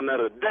coming down there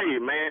today,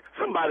 man.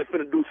 Somebody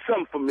finna do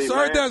something for me, Sir,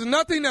 man. there's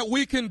nothing that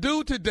we can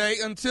do today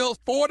until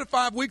 4 to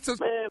 5 weeks.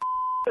 Man,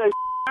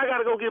 I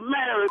gotta go get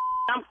married.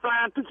 I'm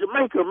flying to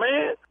Jamaica,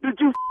 man. Did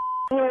you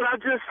hear what I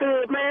just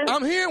said, man?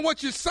 I'm hearing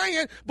what you're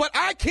saying, but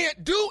I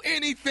can't do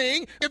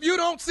anything if you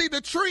don't see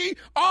the tree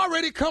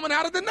already coming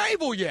out of the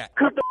navel yet.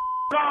 Cut the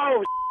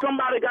off.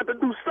 Somebody got to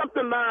do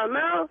something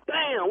now.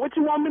 Damn, what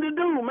you want me to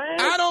do, man?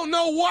 I don't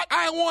know what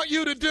I want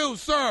you to do,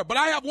 sir, but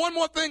I have one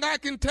more thing I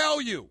can tell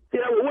you.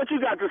 Yeah, well, what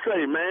you got to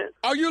say, man?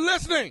 Are you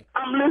listening?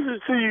 I'm listening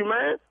to you,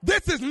 man.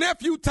 This is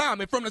Nephew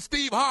Tommy from the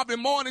Steve Harvey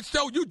Morning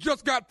Show. You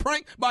just got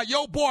pranked by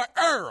your boy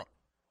Earl.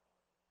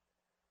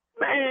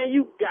 Man,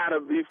 you gotta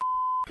be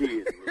kidding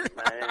me,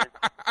 man.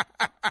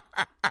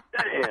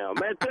 Damn,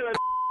 man, tell that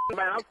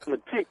man I'm gonna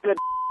kick that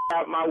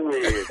out my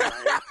wig,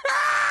 man.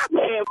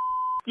 Man,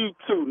 you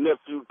too,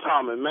 Nephew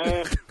Tommy,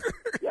 man.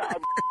 Y'all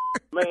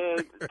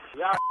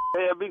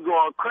be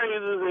going crazy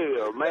as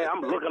hell, man.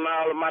 I'm looking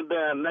all of my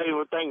damn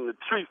neighbor thinking the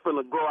tree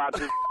finna grow out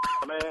this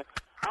man.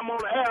 I'm on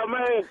the air,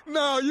 man.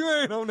 No, you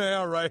ain't on the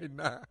air right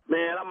now.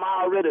 Man, I'm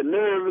already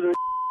nervous and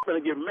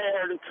finna get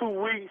married in 2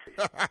 weeks.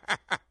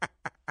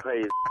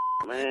 Crazy,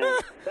 man.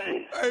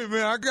 Damn. Hey,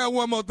 man, I got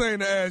one more thing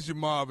to ask you,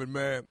 Marvin,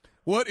 man.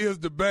 What is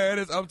the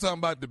baddest, I'm talking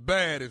about the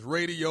baddest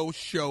radio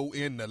show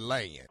in the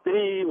land?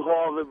 Steve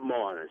Harvey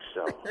Morning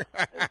Show.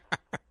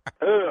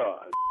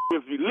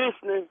 If you're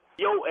listening,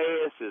 your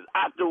ass is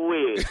out the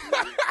way.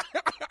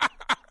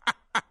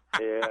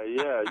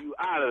 Yeah, you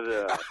out of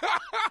there.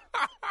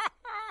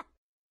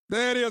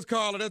 There it is,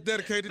 Carla. That's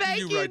dedicated Thank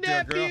to you right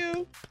there, girl.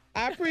 nephew.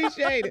 I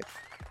appreciate it.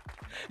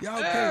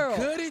 Y'all can't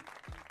cut it?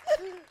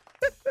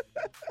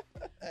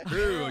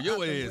 Girl,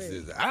 your ass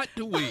is out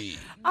the way.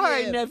 All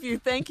right, nephew.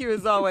 Thank you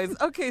as always.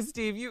 Okay,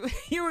 Steve,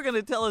 you were going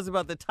to tell us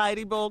about the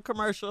Tidy Bowl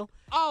commercial.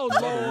 Oh,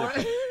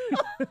 Lord.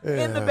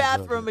 In the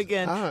bathroom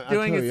again,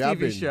 doing his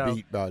TV show. I've been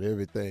beat about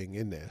everything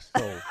in there.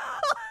 So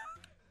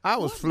I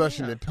was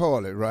flushing the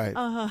toilet, right?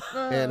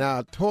 And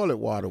our toilet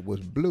water was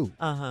blue.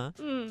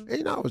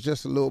 And, I was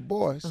just a little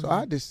boy, so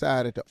I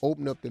decided to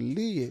open up the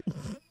lid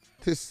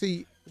to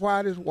see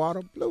why this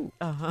water blue.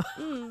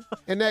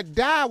 And that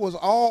dye was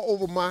all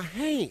over my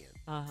hand.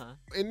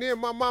 And then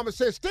my mama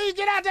said, Steve,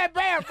 get out that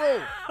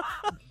bathroom.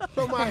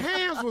 So my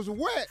hands was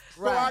wet.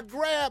 So I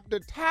grabbed the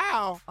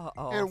towel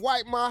and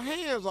wiped my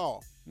hands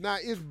off. Now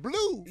it's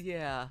blue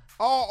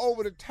all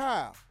over the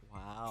towel.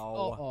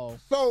 Wow.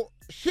 So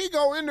she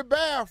go in the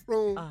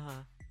bathroom.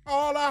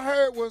 All I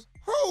heard was,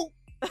 who?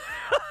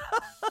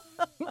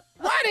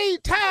 Why these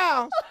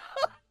towels?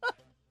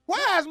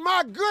 Where's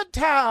my good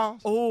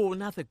towels? Oh,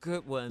 not the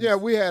good ones. Yeah,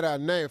 we had our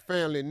name,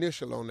 family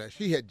initial on that.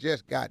 She had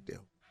just got them.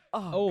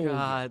 Oh,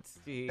 God,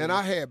 Steve. And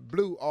I had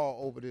blue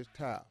all over this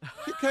towel.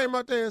 She came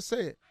out there and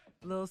said,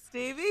 Little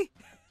Stevie?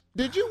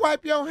 Did you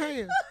wipe your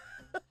hands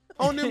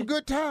on them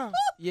good towels?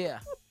 Yeah.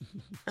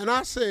 And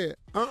I said,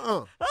 You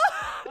lied.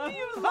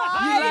 You lied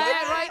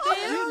right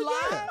there? You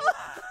lied.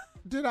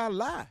 Did I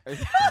lie?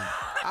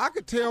 I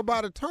could tell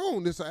by the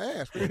tone this an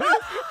ass. Yeah,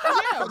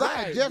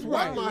 I had just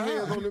wiped my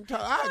hands on them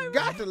towels. I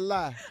got to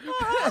lie.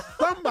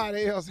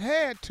 Somebody else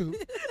had to.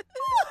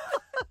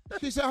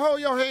 She said, hold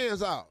your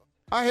hands out.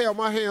 I held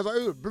my hands out.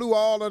 It was blue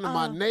all under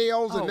my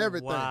nails and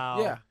everything. Wow.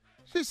 Yeah.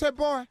 She said,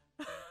 boy,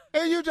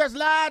 and you just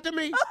lied to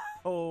me?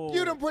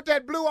 You done put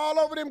that blue all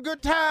over them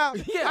good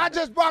towels? Yeah. I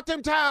just bought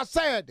them towels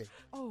Saturday.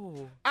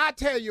 Oh. I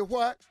tell you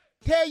what,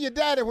 tell your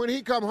daddy when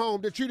he come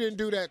home that you didn't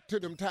do that to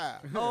them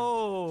towels.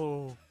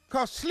 Oh.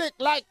 Cause Slick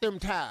like them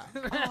towels.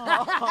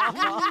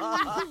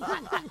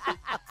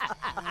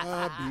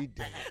 I'll be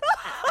damned.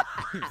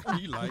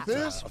 He like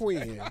This towels.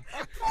 when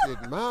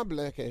did my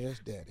black ass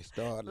daddy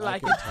start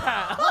Like liking a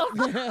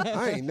towels?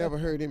 I ain't never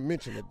heard him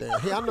mention it. Damn.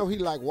 I know he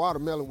like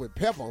watermelon with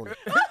pepper on it,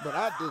 but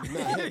I did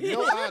not have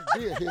no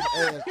idea his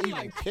ass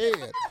even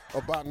cared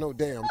about no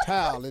damn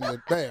towel in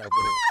the bathroom.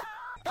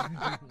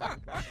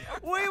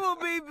 We will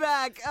be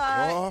back.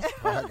 I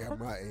got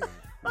my ass.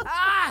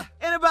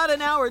 In about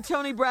an hour,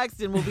 Toni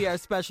Braxton will be our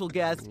special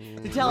guest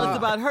to tell us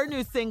about her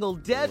new single,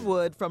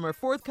 Deadwood, from her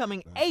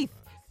forthcoming 8th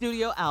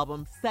studio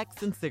album,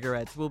 Sex and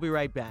Cigarettes. We'll be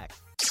right back.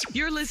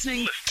 You're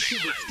listening to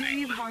the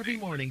Steve Harvey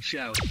Morning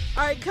Show.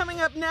 All right,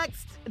 coming up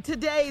next,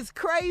 today's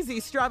crazy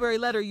strawberry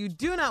letter. You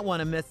do not want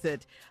to miss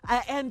it.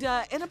 And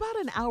in about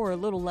an hour, a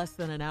little less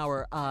than an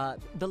hour,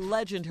 the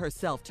legend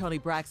herself, Toni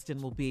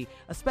Braxton, will be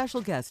a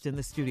special guest in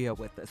the studio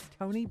with us.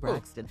 Toni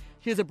Braxton.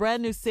 She has a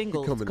brand new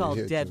single. It's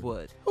called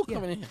Deadwood. Who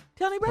coming in?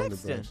 Toni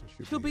Braxton.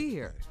 She'll be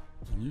here.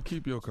 You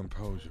keep your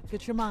composure.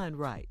 Get your mind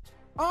right.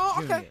 Oh,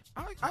 okay.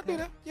 I do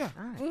that. Yeah.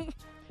 All right.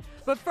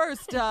 But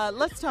first,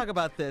 let's talk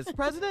about this.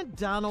 President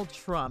Donald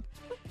Trump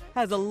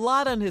has a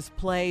lot on his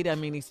plate. I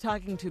mean, he's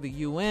talking to the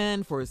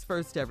UN for his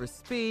first ever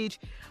speech.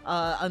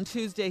 On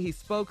Tuesday, he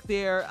spoke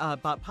there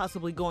about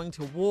possibly going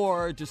to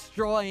war,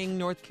 destroying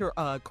North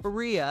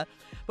Korea.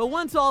 But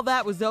once all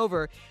that was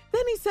over,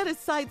 then he set his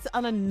sights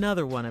on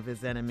another one of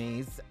his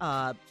enemies,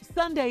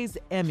 Sunday's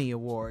Emmy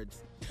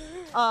Awards.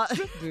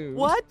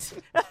 What?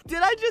 Did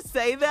I just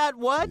say that?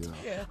 What?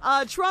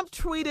 Yeah. Trump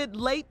tweeted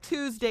late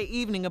Tuesday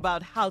evening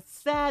about how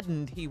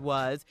saddened he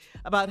was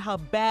about how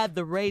bad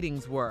the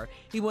ratings were.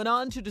 He went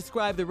on to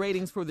describe the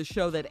ratings for the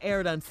show that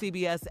aired on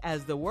CBS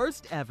as the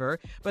worst ever,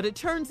 but it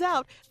turns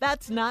out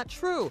that's not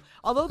true.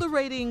 Although the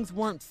ratings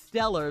weren't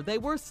stellar, they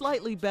were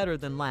slightly better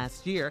than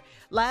last year.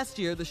 Last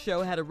year, the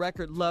show had a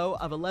record low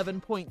of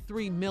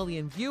 11.3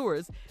 million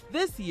viewers.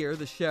 This year,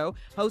 the show,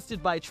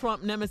 hosted by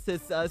Trump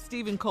nemesis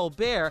Stephen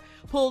Colbert,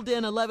 pulled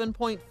in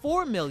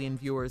 11.4 million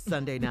viewers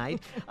Sunday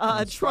night.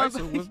 Trump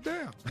was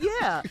down.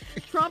 Yeah.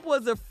 Trump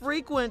was a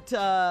frequent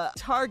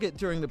target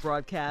during the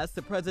broadcast.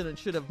 The president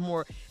should have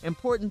more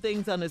important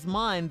things on his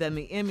mind than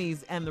the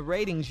Emmys and the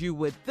ratings, you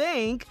would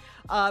think.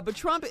 But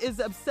Trump is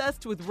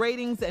obsessed with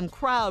ratings and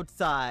crowd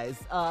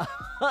size. I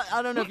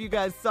don't know if you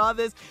guys saw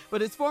this, but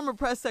his former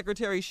press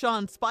secretary,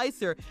 Sean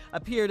Spicer,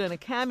 appeared in a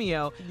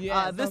cameo.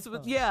 This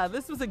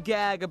was a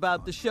gag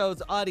about the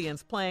show's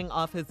audience, playing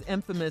off his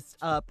infamous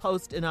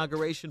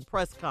post-inauguration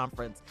press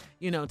conference.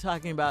 You know,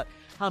 talking about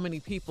how many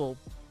people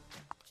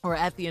or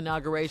at the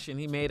inauguration.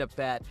 He made up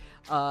that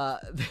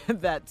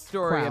that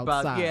story crowd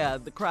about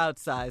size. The crowd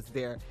size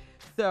there.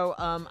 So,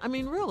 I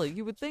mean, really,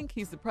 you would think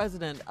he's the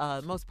president,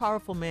 most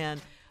powerful man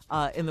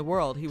in the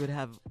world. He would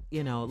have,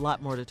 a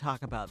lot more to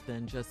talk about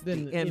than just the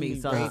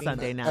Emmys on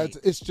Sunday night.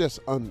 It's just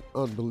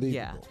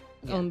unbelievable.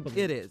 Yeah.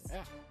 It is.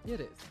 Yeah.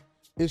 It is.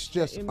 It's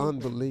just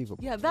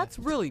unbelievable. Yeah, that's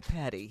really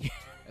petty.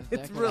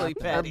 It's really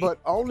petty. But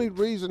only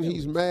reason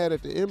he's mad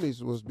at the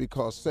Emmys was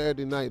because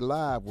Saturday Night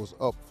Live was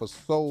up for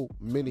so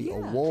many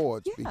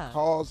awards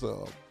because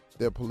of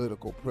their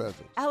political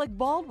presence. Alec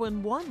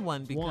Baldwin won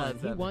one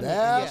because of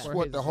That's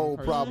what the whole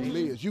problem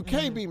is. You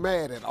can't be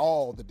mad at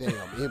all the damn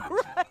Emmys.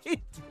 Right. Right.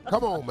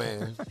 Come on,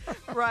 man.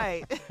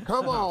 Right.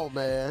 Come on,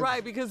 man.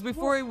 Right, because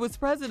before he was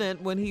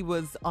president, when he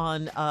was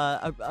on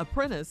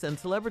Apprentice and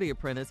Celebrity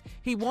Apprentice,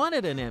 he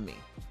wanted an Emmy,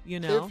 you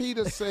know? If he'd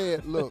have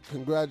said, look,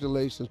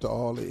 congratulations to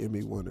all the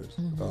Emmy winners,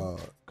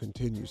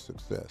 continued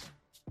success,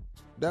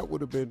 that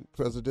would have been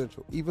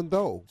presidential, even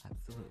though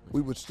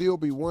we would still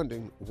be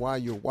wondering why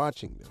you're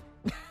watching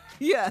them.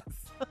 Yes.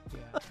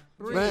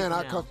 Man,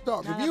 I could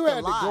talk. If you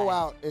had to go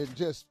out and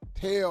just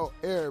tell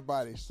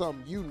everybody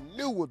something you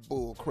knew was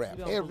bull crap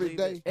every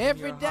day.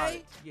 Every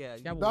day? Yeah.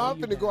 I'm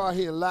going to go out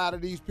here and lie to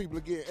these people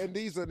again. And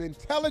these are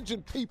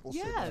intelligent people.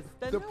 Yes.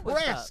 The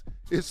press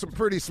is some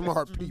pretty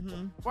smart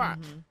people. Why?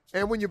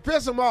 And when you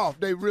piss them off,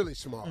 they really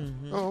smart.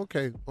 Oh,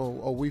 okay.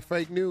 Oh, we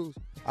fake news?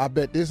 I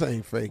bet this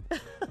ain't fake.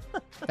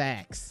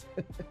 Facts.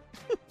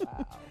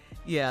 Wow.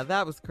 Yeah,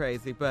 that was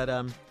crazy.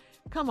 But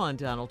come on,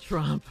 Donald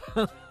Trump.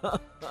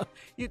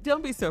 You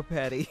don't be so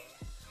petty.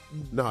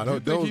 No,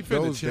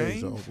 those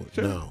days are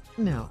over.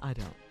 No, I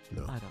don't.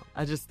 I don't.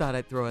 I just thought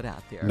I'd throw it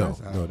out there. No,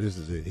 this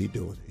is it. He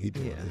doing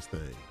his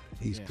thing.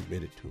 He's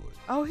committed to it.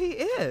 Oh, he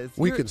is.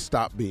 We can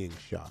stop being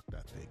shocked,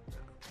 I think.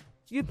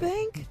 You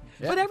think?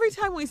 Yeah. But every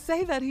time we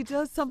say that, he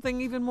does something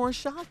even more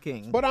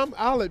shocking. But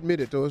I'll admit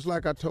it, though. It's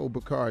like I told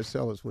Bakari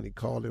Sellers when he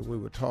called and we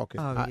were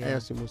talking. Oh, I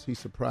asked him, was he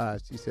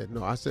surprised? He said,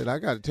 no. I said, I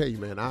got to tell you,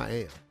 man,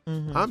 I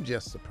am. I'm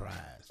just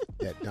surprised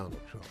that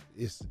Donald Trump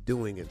is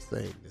doing and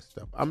saying this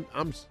stuff.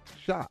 I'm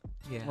shocked.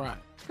 Yeah. Right.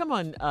 Come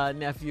on,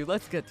 nephew.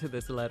 Let's get to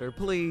this letter,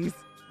 please.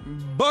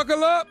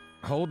 Buckle up.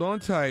 Hold on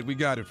tight. We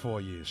got it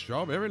for you.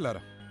 Strawberry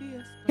letter.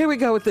 Here we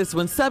go with this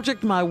one.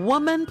 Subject, my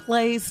woman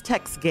plays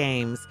text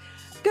games.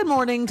 Good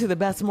morning to the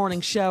best morning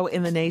show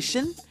in the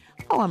nation.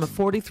 Oh, I'm a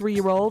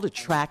 43-year-old,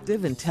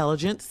 attractive,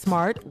 intelligent,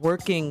 smart,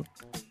 working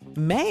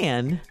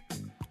man.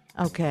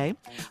 Okay.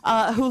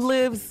 Who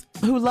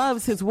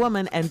loves his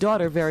woman and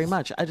daughter very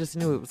much. I just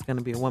knew it was going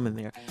to be a woman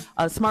there.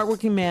 A smart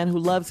working man who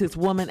loves his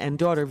woman and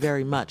daughter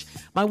very much.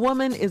 My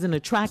woman is an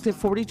attractive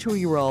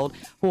 42-year-old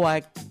who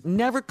I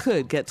never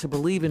could get to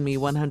believe in me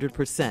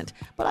 100%.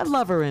 But I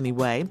love her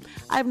anyway.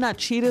 I have not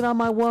cheated on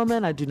my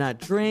woman. I do not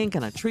drink,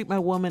 and I treat my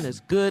woman as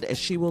good as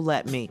she will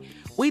let me.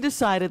 We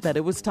decided that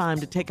it was time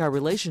to take our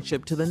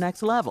relationship to the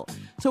next level.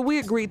 So we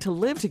agreed to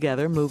live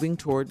together, moving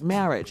toward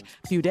marriage.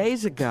 A few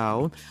days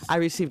ago, I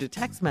received a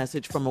text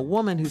message from a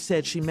woman who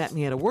said she met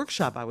me at a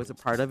workshop I was a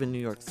part of in New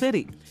York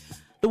City.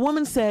 The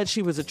woman said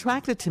she was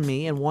attracted to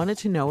me and wanted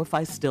to know if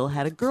I still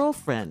had a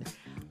girlfriend.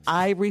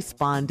 I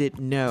responded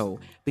no,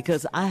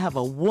 because I have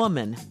a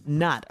woman,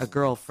 not a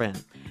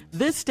girlfriend.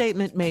 This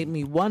statement made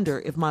me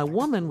wonder if my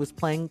woman was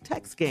playing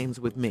text games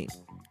with me.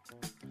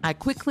 I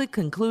quickly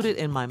concluded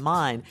in my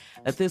mind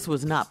that this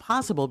was not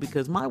possible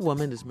because my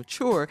woman is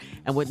mature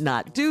and would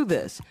not do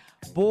this.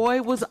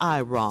 Boy, was I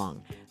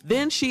wrong.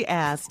 Then she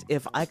asked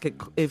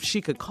if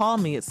she could call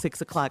me at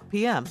 6:00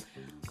 p.m.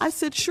 I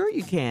said, sure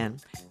you can.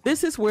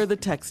 This is where the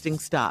texting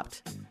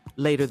stopped.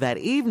 Later that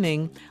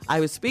evening, I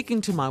was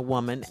speaking to my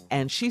woman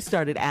and she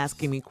started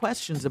asking me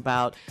questions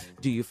about,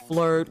 do you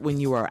flirt when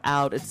you are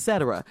out,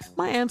 etc.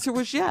 My answer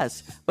was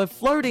yes, but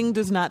flirting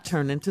does not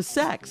turn into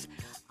sex.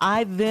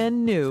 I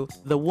then knew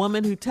the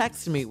woman who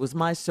texted me was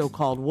my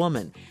so-called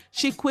woman.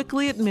 She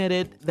quickly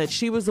admitted that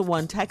she was the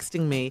one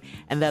texting me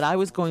and that I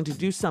was going to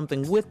do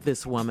something with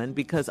this woman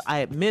because I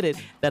admitted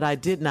that I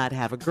did not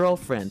have a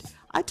girlfriend.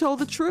 I told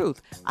the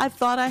truth. I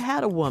thought I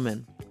had a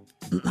woman.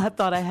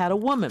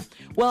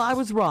 Well, I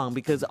was wrong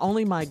because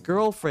only my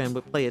girlfriend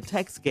would play a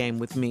text game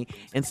with me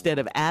instead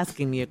of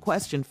asking me a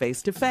question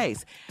face to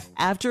face.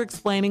 After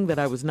explaining that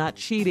I was not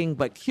cheating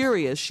but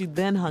curious, she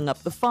then hung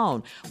up the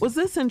phone. Was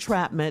this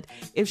entrapment?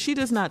 If she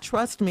does not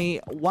trust me,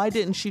 why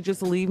didn't she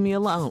just leave me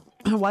alone?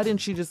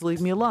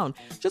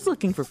 Just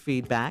looking for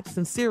feedback.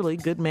 Sincerely,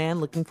 good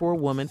man looking for a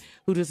woman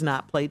who does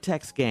not play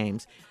text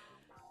games.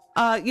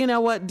 You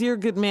know what, dear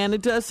good man,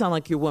 it does sound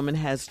like your woman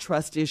has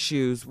trust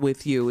issues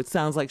with you. It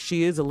sounds like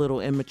she is a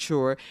little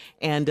immature.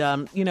 And,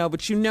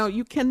 but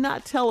you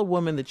cannot tell a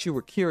woman that you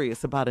were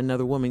curious about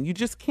another woman. You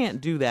just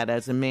can't do that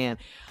as a man.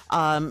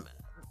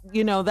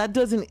 That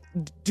doesn't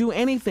do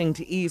anything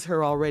to ease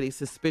her already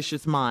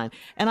suspicious mind.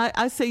 And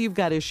I say you've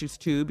got issues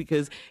too,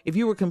 because if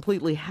you were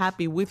completely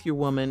happy with your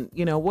woman,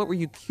 what were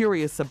you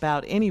curious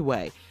about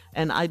anyway?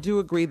 And I do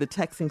agree the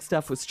texting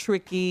stuff was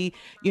tricky,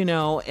 and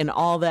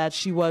all that.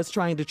 She was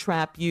trying to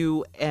trap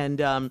you. And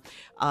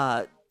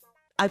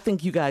I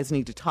think you guys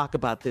need to talk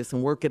about this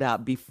and work it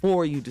out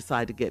before you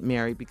decide to get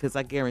married, because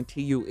I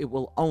guarantee you it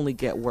will only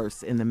get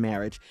worse in the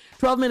marriage.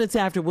 12 minutes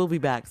after, we'll be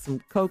back.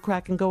 Some code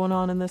cracking going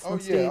on in this one,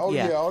 Steve?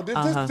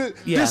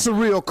 This is a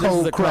real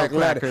cold crack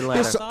letter.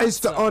 It's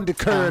the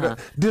undercurrent.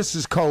 This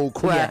is cold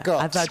crack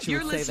up. I thought you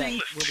You're would say listening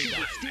that. We'll to be the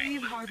back.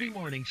 Steve Harvey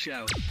Morning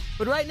Show.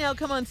 But right now,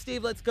 come on,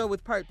 Steve, let's go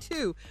with part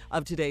 2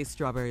 of today's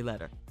Strawberry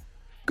Letter.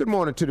 Good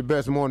morning to the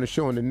best morning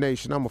show in the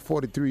nation. I'm a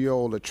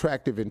 43-year-old,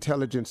 attractive,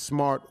 intelligent,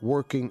 smart,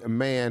 working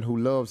man who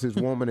loves his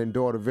woman and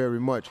daughter very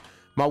much.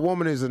 My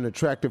woman is an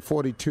attractive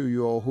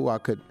 42-year-old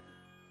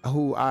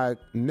who I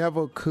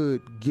never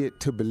could get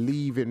to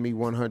believe in me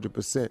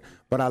 100%,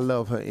 but I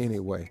love her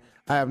anyway.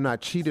 I have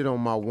not cheated on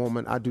my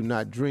woman. I do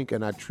not drink,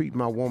 and I treat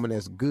my woman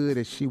as good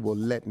as she will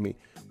let me.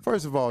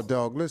 First of all,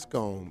 dog, let's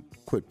go and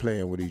quit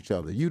playing with each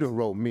other. You done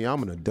wrote me.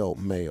 I'm an adult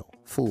male,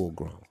 full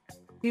grown.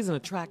 He's an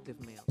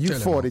attractive male. You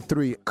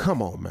 43.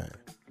 Come on, man.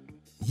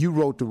 You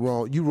wrote the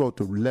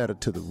letter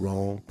to the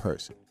wrong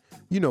person.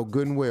 You know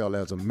good and well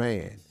as a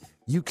man,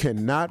 you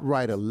cannot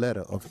write a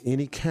letter of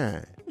any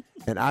kind,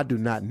 and I do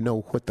not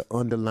know what the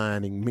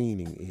underlining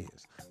meaning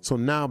is. So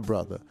now,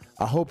 brother,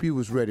 I hope you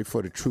was ready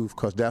for the truth,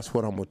 because that's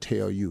what I'm going to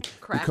tell you.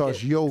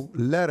 Because your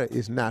letter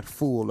is not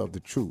full of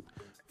the truth.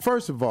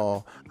 First of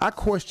all, I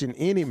question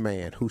any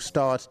man who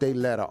starts their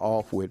letter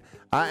off with,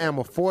 I am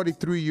a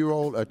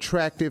 43-year-old,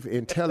 attractive,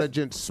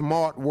 intelligent,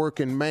 smart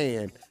working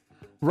man.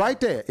 Right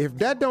there. If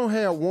that don't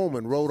have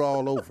woman wrote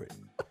all over it,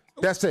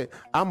 that's it.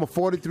 I'm a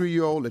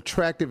 43-year-old,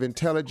 attractive,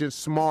 intelligent,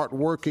 smart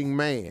working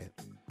man.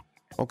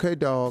 Okay,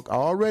 dog.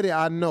 Already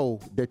I know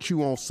that you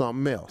want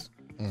something else.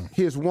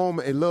 His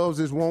woman, he loves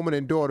his woman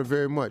and daughter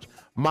very much.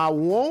 My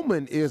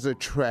woman is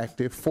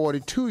attractive,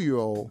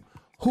 42-year-old,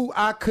 who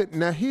I could,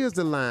 now here's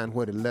the line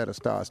where the letter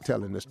starts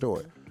telling the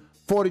story.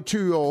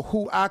 42-year-old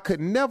who I could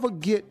never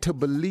get to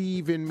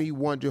believe in me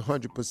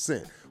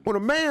 100%. When a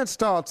man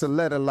starts a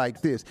letter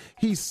like this,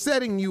 he's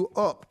setting you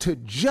up to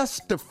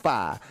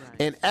justify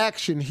an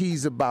action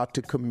he's about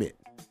to commit.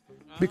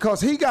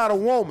 Because he got a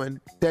woman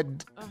that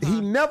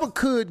he never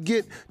could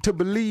get to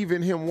believe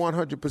in him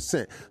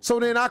 100%. So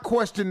then I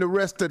question the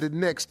rest of the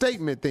next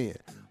statement then.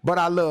 But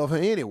I love her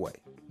anyway.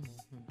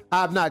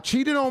 I've not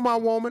cheated on my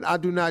woman. I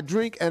do not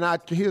drink. And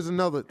here's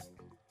another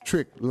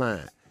trick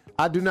line.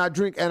 I do not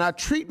drink, and I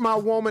treat my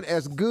woman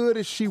as good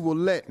as she will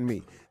let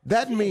me.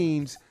 That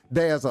means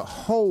there's a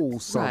hole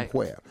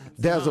somewhere. Right.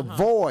 There's a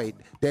void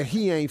that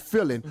he ain't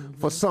filling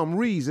for some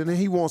reason, and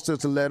he wants us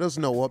to let us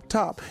know up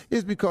top.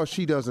 It's because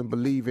she doesn't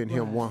believe in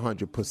him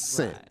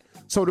 100%. Right.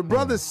 So the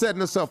brother's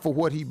setting us up for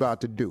what he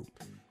about to do.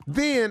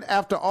 Then,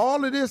 after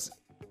all of this,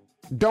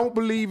 don't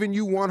believe in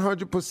you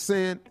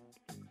 100%,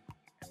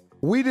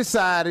 we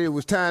decided it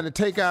was time to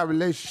take our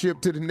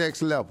relationship to the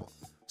next level.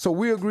 So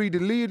we agreed to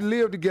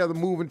live together,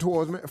 moving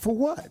towards marriage. For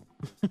what?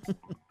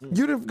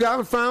 You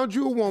done found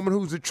you a woman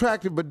who's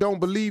attractive but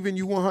don't believe in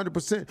you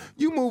 100%.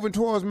 You moving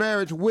towards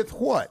marriage with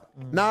what?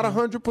 Not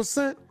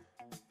 100%?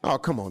 Oh,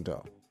 come on,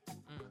 dog.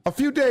 A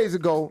few days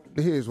ago,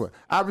 here's what.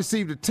 I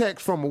received a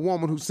text from a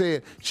woman who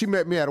said she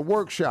met me at a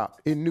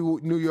workshop in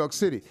New York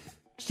City.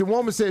 The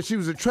woman said she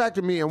was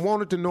attracted to me and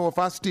wanted to know if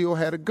I still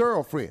had a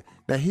girlfriend.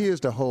 Now,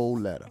 here's the whole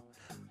letter.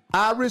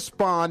 I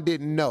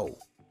responded no.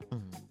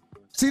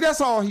 See,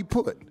 that's all he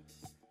put.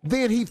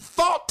 Then he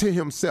thought to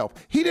himself.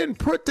 He didn't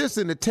put this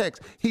in the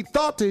text. He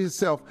thought to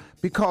himself,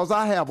 because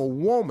I have a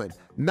woman,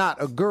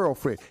 not a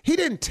girlfriend. He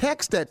didn't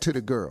text that to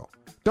the girl.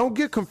 Don't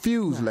get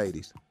confused,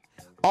 ladies.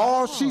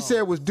 All she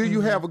said was, do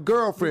you have a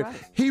girlfriend?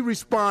 Right. He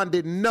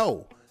responded,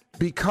 no,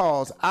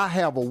 because I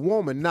have a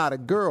woman, not a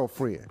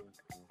girlfriend.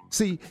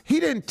 See, he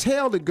didn't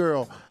tell the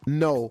girl,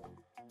 no,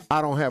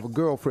 I don't have a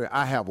girlfriend.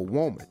 I have a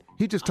woman.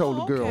 He just told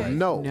the girl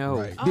no.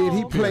 Right. Then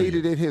he played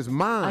it in his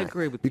mind. I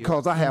agree with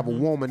because you. I have a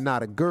woman,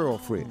 not a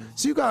girlfriend.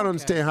 So you got to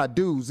understand how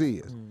dudes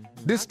is.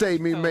 This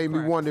statement made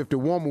me wonder if the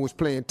woman was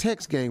playing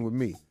text game with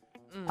me.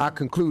 I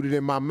concluded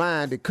in my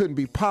mind it couldn't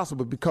be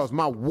possible because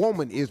my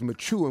woman is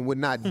mature and would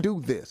not do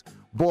this.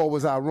 Boy,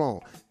 was I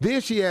wrong. Then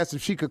she asked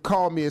if she could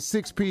call me at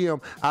 6 p.m.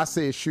 I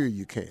said, sure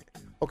you can.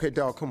 Okay,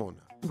 dog, come on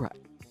now. Right.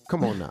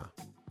 Come on now.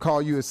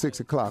 Call you at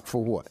 6 o'clock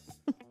for what?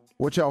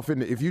 What y'all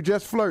finna, if you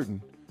just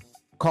flirting,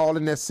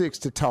 calling at 6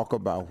 to talk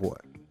about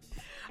what?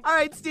 All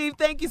right, Steve,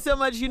 thank you so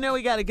much. You know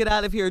we got to get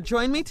out of here.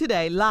 Join me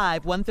today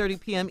live, 1:30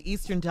 p.m.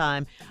 Eastern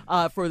Time,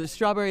 for the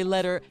Strawberry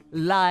Letter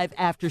Live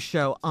After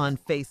Show on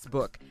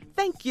Facebook.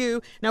 Thank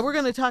you. Now, we're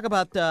going to talk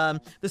about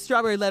the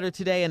Strawberry Letter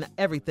today and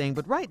everything,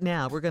 but right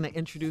now we're going to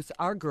introduce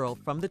our girl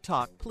from the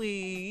talk,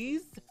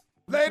 please.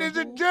 Ladies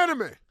and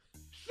gentlemen,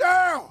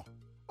 Cheryl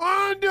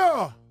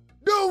under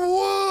the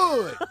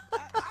wood.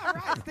 All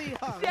right, Steve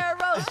Harvey.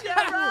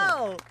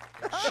 Cheryl.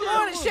 Good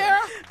morning,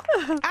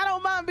 Cheryl. I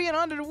don't mind being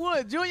under the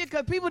wood, Junior,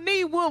 because people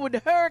need wood with the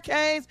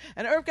hurricanes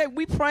and the earthquake.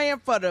 We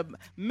praying for the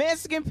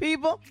Mexican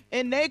people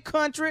in their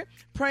country,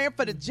 praying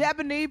for the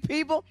Japanese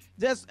people.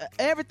 Just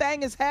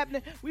everything is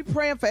happening. We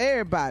praying for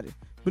everybody.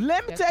 But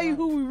let me tell you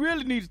who we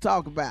really need to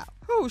talk about.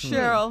 Who,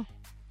 Cheryl?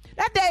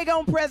 That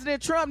daggone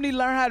President Trump need to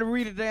learn how to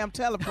read a damn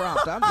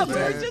teleprompter. I'm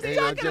just saying.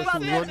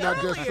 We're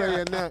not just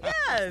saying that.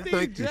 Yes.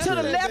 Thank you. To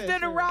the left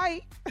and the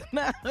right.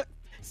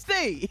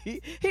 Steve,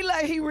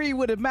 he read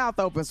with his mouth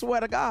open, swear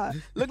to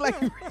God. Look like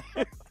he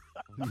read.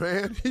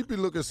 Man, he be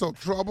looking so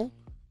trouble.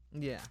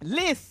 Yeah.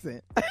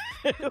 Listen.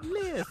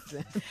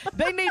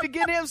 They need to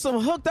get him some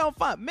hooked on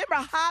fun. Remember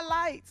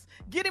highlights?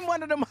 Get him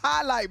one of them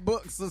highlight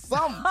books or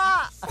something.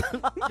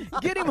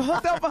 Get him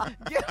hooked on fun.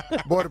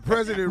 Boy, the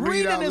president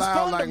read out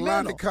loud like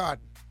Lonnie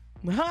Cotton.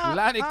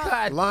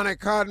 Lonnie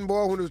Cotton,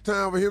 boy, when it was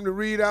time for him to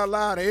read out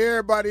loud,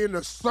 everybody in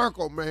the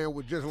circle, man,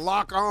 would just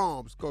lock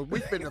arms because we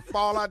finna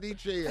fall out these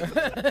chairs.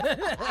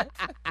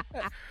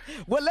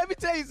 Well, let me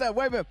tell you something.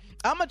 Wait a minute.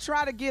 I'm going to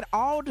try to get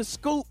all the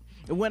scoop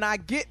when I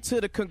get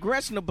to the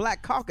Congressional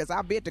Black Caucus,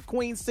 I'll be at the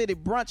Queen City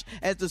Brunch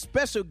as the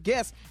special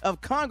guest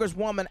of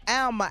Congresswoman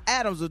Alma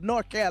Adams of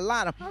North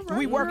Carolina.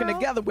 We working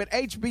together with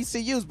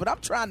HBCUs, but I'm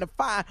trying to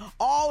find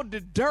all the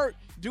dirt.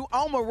 Do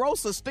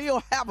Omarosa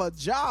still have a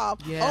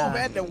job over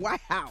at the White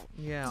House?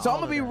 Yeah, so I'm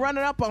going to be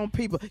running up on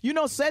people. You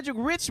know, Cedric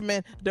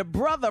Richmond, the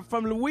brother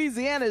from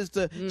Louisiana, is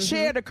the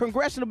chair of the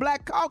Congressional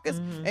Black Caucus,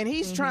 and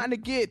he's trying to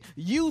get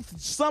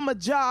youth summer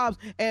jobs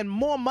and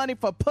more money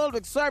for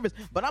public service.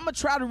 But I'm going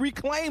to try to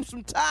reclaim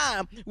some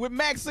time with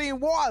Maxine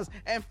Waters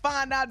and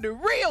find out the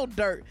real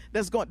dirt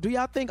that's going. Do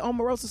y'all think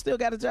Omarosa still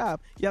got a job?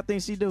 Y'all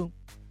think she do?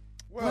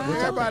 Well,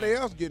 everybody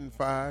else getting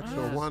fired,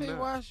 so why not?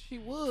 Why she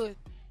would.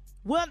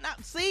 Well, now,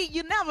 see,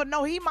 you never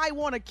know. He might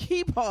want to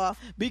keep her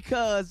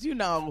because, you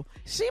know,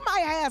 she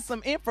might have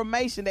some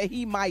information that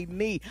he might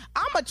need.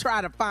 I'm going to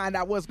try to find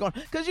out what's going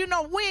on. Because, you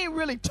know, we ain't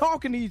really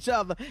talking to each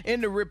other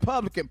in the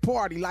Republican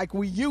Party like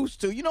we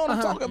used to. You know what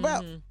I'm talking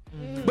about?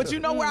 But you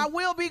know where I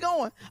will be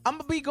going? I'm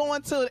going to be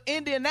going to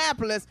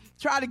Indianapolis,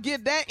 try to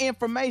get that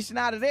information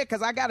out of there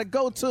because I got to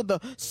go to the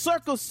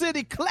Circle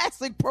City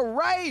Classic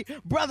Parade,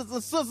 brothers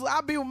and sisters.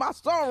 I'll be with my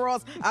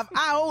sorors of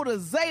Iota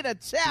Zeta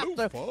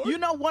chapter. You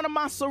know, one of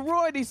my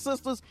sorority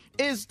sisters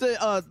is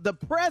the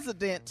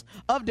president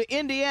of the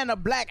Indiana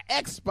Black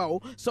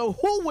Expo. So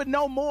who would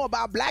know more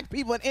about black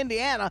people in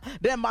Indiana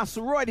than my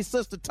sorority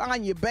sister,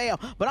 Tanya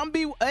Bell? But I'm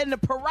going to be in the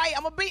parade.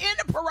 I'm going to be in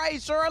the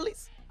parade,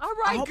 Shirley's. All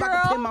right, I hope girl.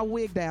 I can pin my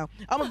wig down.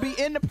 I'm going to be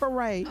in the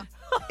parade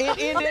in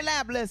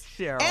Indianapolis.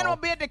 Cheryl. And I'm going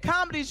to be at the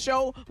comedy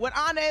show with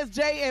Inez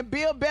J. and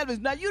Bill Beverly.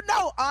 Now, you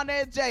know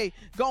Inez J.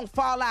 going to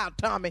fall out,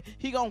 Tommy.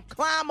 He going to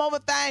climb over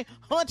thing,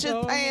 hunch his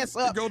pants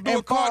up, Go do and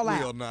a fall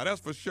cartwheel out. now.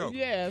 That's for sure.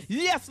 Yes.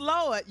 Yes,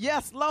 Lord.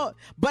 Yes, Lord.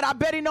 But I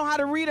bet he know how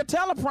to read a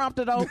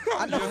teleprompter, though.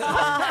 I know.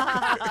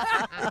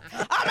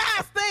 I'm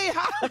out, Steve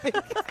Harvey.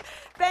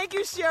 Thank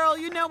you, Cheryl.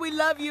 You know we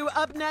love you.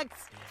 Up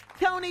next,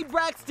 Tony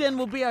Braxton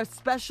will be our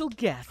special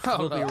guest.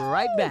 We'll be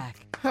right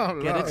back.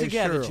 Get it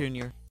together,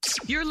 Junior.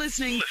 You're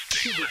listening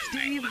to the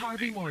Steve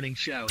Harvey Morning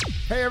Show.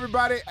 Hey,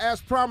 everybody.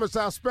 As promised,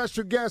 our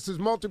special guest is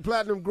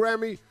multi-platinum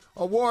Grammy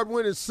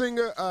award-winning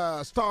singer,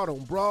 starred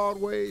on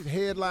Broadway,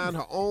 headlined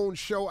her own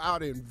show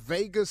out in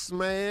Vegas,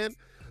 man.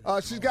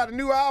 She's got a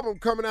new album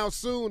coming out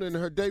soon, and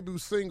her debut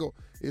single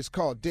is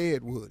called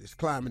Deadwood. It's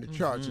climbing the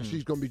charts, and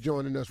she's going to be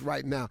joining us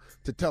right now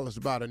to tell us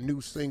about a new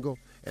single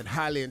and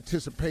highly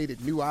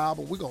anticipated new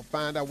album. We're going to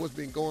find out what's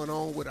been going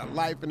on with her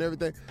life and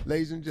everything.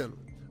 Ladies and gentlemen,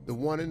 the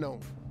one and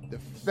only, the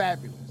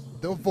fabulous,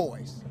 the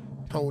voice,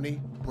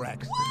 Tony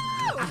Braxton.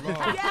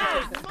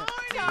 Yes.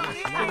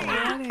 Good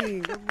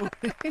morning.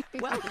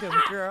 Welcome,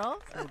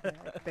 girl.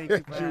 Thank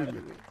you for having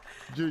me.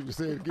 Junior,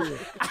 say it again.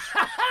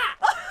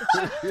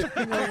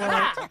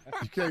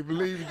 You can't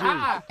believe it,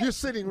 Junior. You're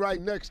sitting right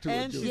next to her,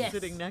 And she's Junior.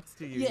 sitting next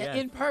to you. Yeah,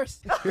 in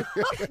person.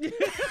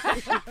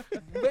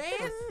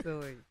 Man.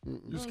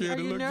 You scared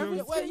to look,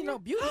 Junior? Well, you know,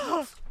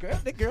 beautiful. Girl,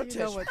 the girl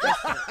touched me.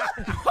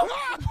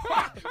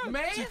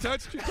 Man. She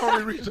touched you?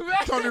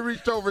 Tony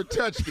reached over and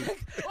touched him.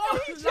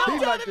 He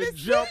like to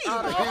jump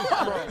out of his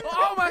throat.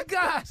 Oh, my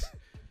gosh.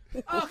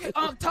 Okay,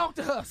 talk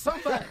to her,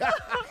 somebody.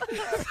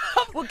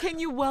 Well, can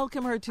you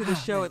welcome her to the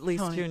show at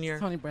least, Tony, Junior?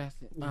 Tony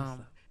Braxton,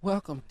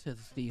 welcome to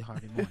the Steve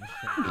Harvey Morning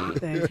Show.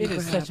 Thank you It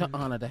is for such an having me.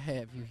 honor to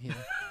have you here.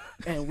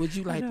 And would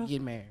you like to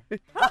get married?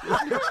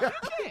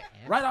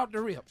 Right off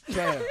the rip.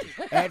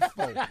 At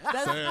 4.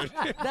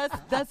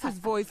 That's his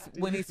voice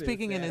when he's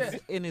speaking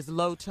in his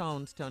low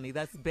tones, Tony.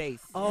 That's bass.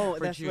 Oh, for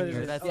that's what it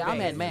Junior. is. That's Yeah, I'm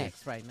bass. at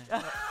max right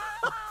now.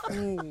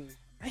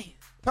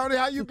 Tony,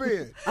 how you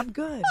been? I'm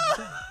good.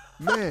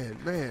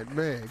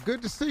 Man.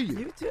 Good to see you.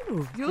 You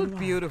too. You look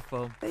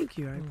beautiful. Thank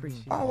you. I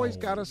appreciate it. Always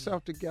got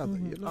herself together.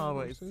 You know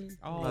Always. What I'm saying?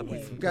 Love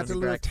you. Got the Tony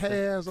little Braxton.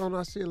 tabs on.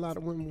 I see a lot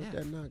of women with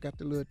that now. Got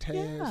the little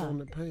tabs on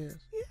the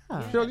pants.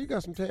 Yeah. Shirley, you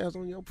got some tabs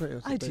on your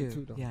pants. I today, do.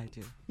 Too, though. Yeah, I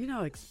do. You know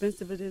how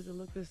expensive it is to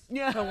look this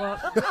Yeah. show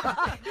up?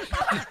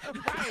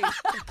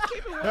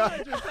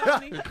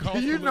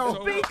 You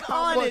know Speak how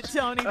on it, much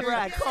Tony it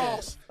Braxton.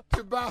 costs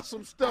to buy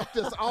some stuff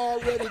that's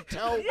already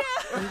told.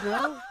 You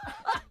know?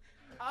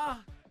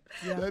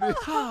 That is,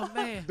 Oh,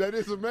 man. that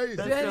is amazing.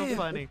 That's so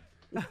funny.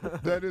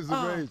 That is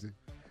amazing.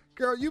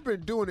 Girl, you've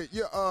been doing it.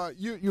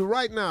 You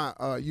right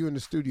now, you in the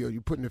studio, you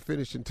putting the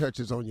finishing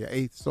touches on your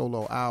 8th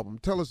solo album.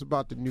 Tell us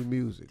about the new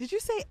music. Did you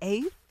say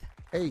 8th?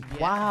 8th.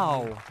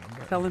 Wow.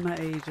 Telling my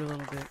age a little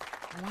bit.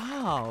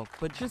 Wow.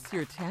 But just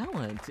your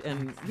talent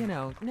and,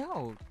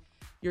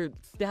 your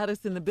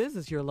status in the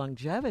business, your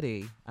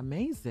longevity.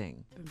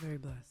 Amazing. I'm very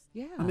blessed.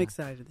 Yeah. I'm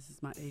excited. This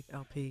is my 8th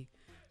LP.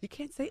 You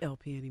can't say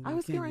LP anymore. I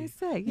was can going you? to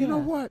say, You know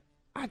what?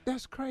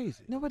 That's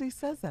crazy. Nobody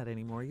says that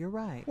anymore. You're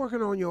right.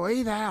 Working on your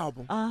 8th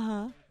album.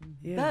 Uh-huh.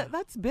 Yeah.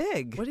 That's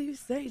big. What do you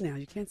say now?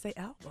 You can't say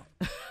album.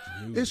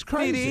 It's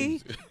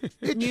crazy.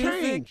 It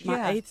changed. My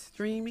Yeah. 8th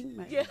streaming.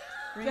 My 8th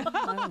streaming.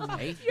 I don't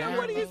know. Yeah,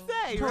 what do you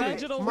say? Tony,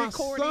 Digital my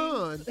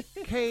recording. son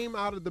came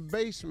out of the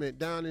basement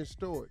down in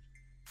storage.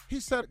 He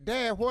said,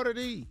 Dad, what are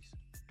these?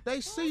 They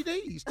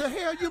CDs. The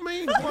hell you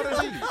mean? What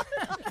are these?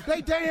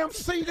 They damn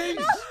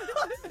CDs.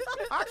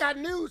 I got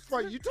news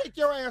for you. You take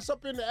your ass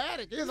up in the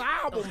attic. There's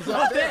albums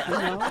up there.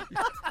 No.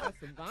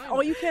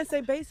 Oh, you can't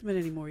say basement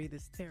anymore either.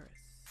 It's terrace.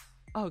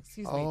 Oh,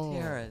 excuse me,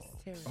 terrace.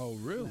 Terrace. Oh,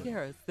 really?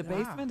 Terrace. The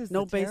basement is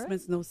no the terrace?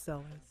 basements, no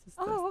cellars. It's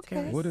Oh, just okay.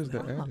 terrace. What is the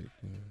attic?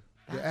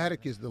 The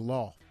attic is the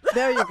loft.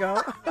 There you go.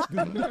 I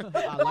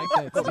like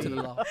that. Go to the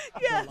law.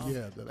 Yes.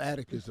 Yeah, the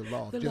attic is the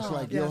loft, The just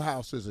loft, like your yes.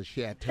 house is a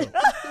chateau.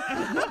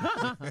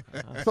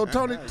 So,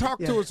 Tony, talk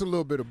to us a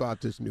little bit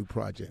about this new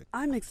project.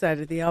 I'm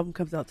excited. The album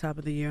comes out top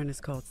of the year and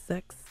it's called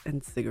Sex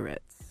and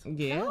Cigarettes.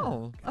 Yeah.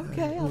 Oh,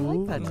 okay. I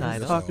like that It's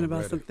title. talking about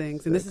Already. some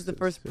things. And this is the Sex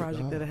first and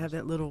project that I have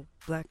cigars. that little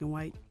black and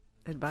white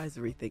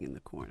advisory thing in the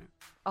corner.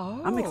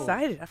 Oh. I'm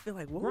excited. I feel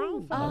like,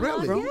 whoa.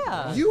 Really?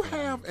 Yeah. You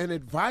have an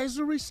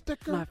advisory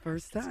sticker? My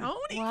first time.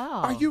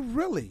 Wow. Are you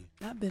really?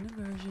 I've been a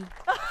virgin.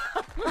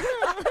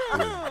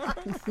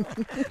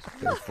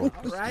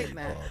 Right,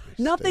 man.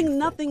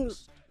 Nothing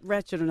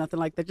wretched or nothing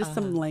like that. Just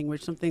some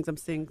language. Some things I'm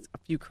saying a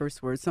few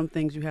curse words. Some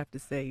things you have to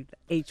say the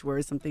H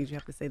word. Some things you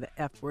have to say the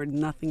F word.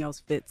 Nothing else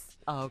fits.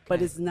 Oh, okay.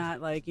 But it's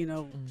not like,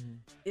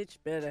 Itch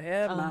better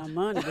have my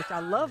money, which I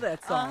love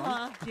that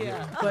song.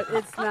 Yeah. But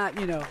it's not,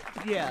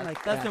 Yeah.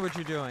 like That's that. not what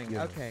you're doing.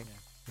 Yeah. Okay.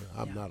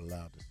 I'm not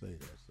allowed to say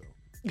that, so.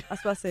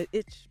 That's why I said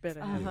itch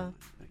better have my money.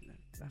 Like that.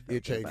 I felt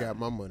Itch good ain't about got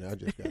my money. I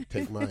just got to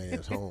take my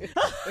ass home.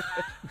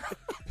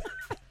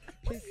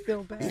 He's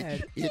still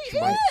bad. Itch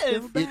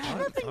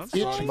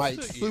Nothing's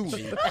might sue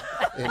me,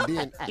 and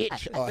then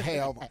Itch will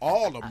have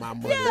all of my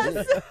money.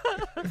 Yes.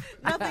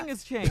 Nothing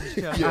has changed,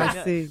 Tony.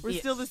 I see. We're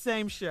still the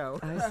same show.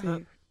 I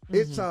see.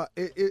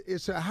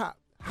 It's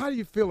how do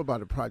you feel about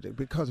the project?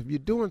 Because if you're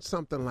doing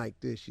something like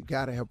this, you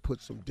got to have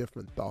put some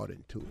different thought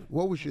into it.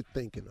 What was your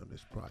thinking on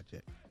this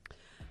project?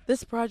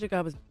 This project,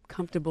 I was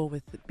comfortable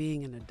with it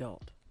being an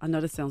adult. I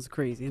know this sounds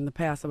crazy. In the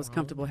past, I was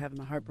comfortable having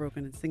my heart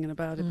broken and singing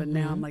about it, but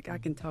now I'm like, I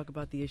can talk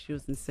about the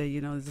issues and say,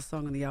 there's a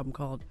song on the album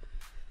called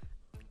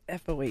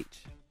FOH.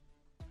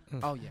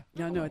 Oh, yeah.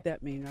 Y'all know what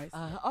that means, right?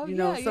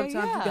 yeah, sometimes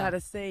yeah. you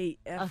gotta say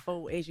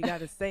FOH, you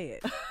gotta say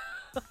it.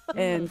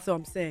 And so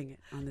I'm saying it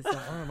on this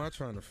album. Why am I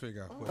trying to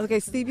figure out what? Okay,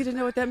 Steve, you didn't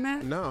know what that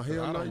meant? No,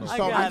 hell I no. don't You know.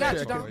 saw I me got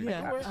checking. you.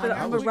 Yeah. But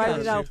I'm gonna write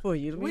it out for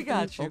you. We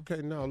got you.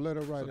 Okay, no, let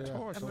her write it out.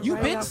 Taurus, I'm You've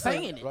gonna been write it out for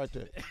you. saying it. Right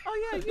there.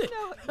 Oh, yeah. You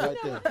know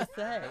what to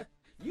say.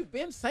 You've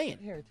been saying it.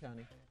 Here,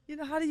 Tony.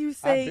 How do you I've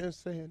say, been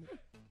saying it.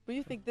 what do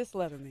you think this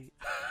letter means?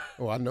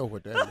 Oh, I know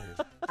what that means.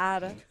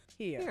 Out of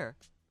here. Here.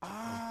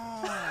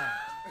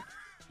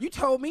 You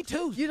told me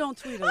too. You don't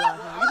tweet a lot,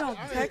 huh? You don't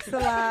text a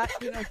lot.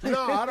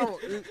 No, I don't.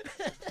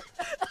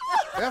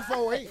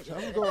 FOH.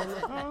 I'm going.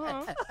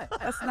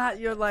 That's not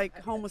your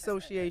home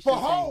association. For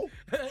hoe.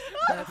 For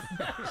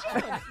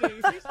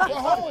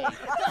hoe.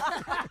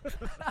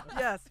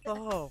 Yes, for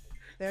hoe.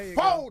 There you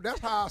go. Foe. That's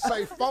how I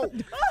say foe.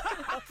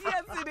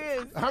 Yes, it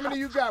is. How many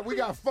you got? We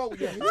got 4.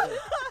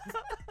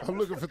 I'm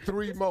looking for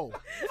 3 more.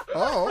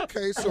 Oh,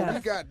 okay. So we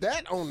got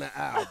that on the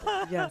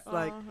album. Yes,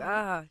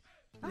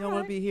 you don't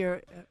want to be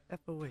here at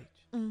FOH.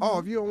 Oh,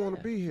 if you don't want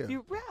to be here.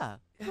 Yeah.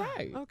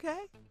 Right. Okay.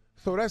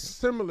 So that's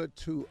similar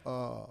to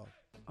God.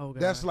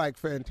 that's like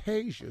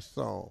Fantasia's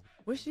song.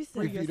 What she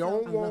said? If you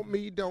don't want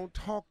me, don't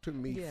talk to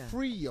me. Yeah.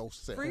 Free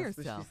yourself. Free That's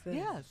what she yourself. said.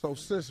 Yes. So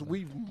since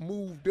we've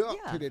moved up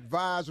Yeah. to the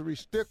advisory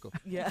sticker,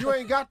 Yeah. you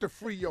ain't got to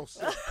free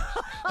yourself.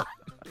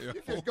 You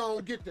just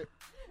gonna get the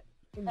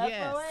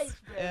Yes.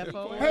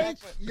 hate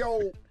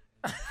your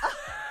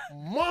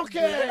monkey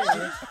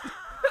ass.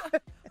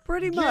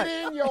 Pretty Get much.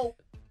 in your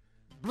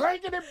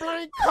blankety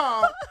blank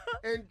car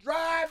and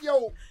drive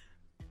your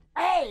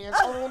ass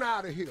on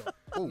out of here.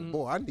 Oh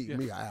boy, I need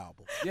me an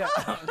album. Yeah.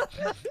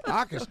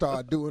 I can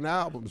start doing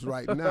albums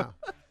right now.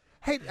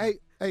 Hey,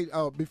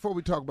 before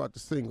we talk about the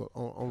single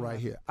on right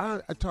here,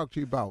 I talked to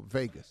you about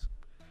Vegas.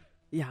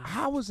 Yeah.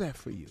 How was that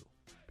for you?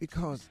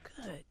 Because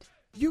Good.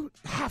 you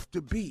have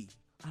to be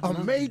a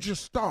major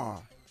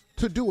star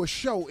to do a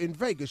show in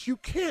Vegas. You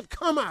can't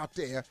come out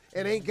there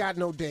and ain't got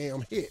no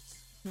damn hits.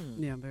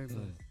 Yeah, very much.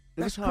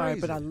 It That's was hard,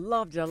 but crazy. I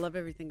loved it. I love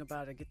everything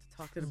about it. I get to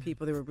talk to the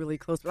people. They were really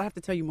close. But I have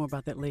to tell you more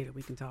about that later.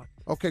 We can talk.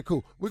 Okay,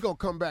 cool. We're going to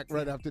come back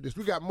right after this.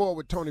 We got more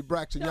with Toni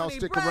Braxton. Y'all Toni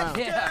stick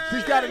Braxton. around. Yeah.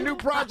 She's got a new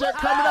project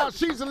coming out.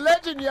 She's a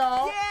legend,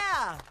 y'all.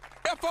 Yeah.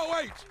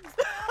 FOH.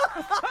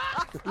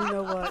 You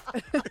know what?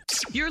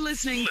 You're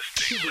listening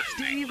to the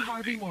Steve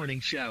Harvey Morning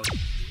Show.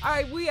 All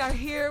right, we are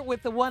here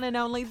with the one and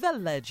only, the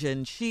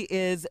legend. She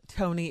is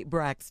Toni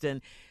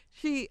Braxton.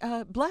 She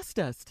blessed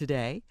us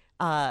today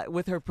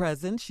with her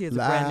presence. She is a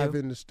brand Live new.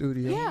 in the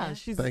studio. Yeah,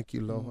 she's. Thank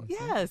you, Lord.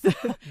 Yes,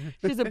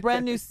 she's a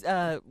brand new.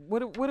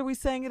 What are we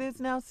saying it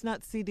is now? It's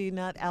not CD,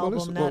 not album,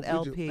 listen, not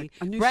well, we LP.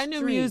 A new brand new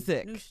stream.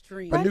 music. New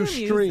stream. Brand A new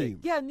music. stream.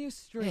 Yeah, new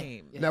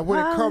stream. Now, when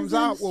it comes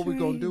out, Thousand what we're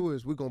going to do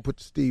is we're going to put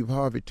the Steve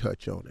Harvey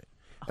touch on it.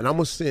 And I'm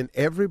going to send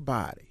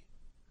everybody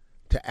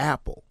to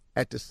Apple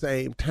at the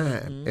same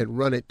time and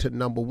run it to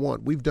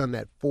 #1. We've done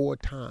that 4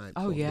 times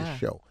on this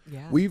show.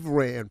 Yeah. We've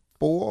ran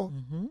 4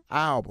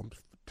 albums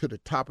to the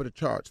top of the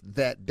charts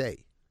that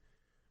day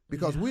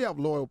because we have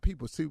loyal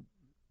people. See,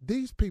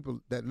 these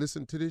people that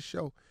listen to this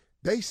show,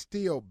 they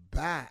still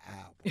buy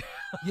albums.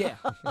 Yeah.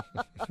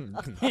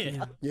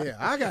 Yeah,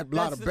 I got a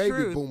lot of the baby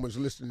truth. boomers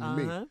listening to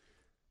me.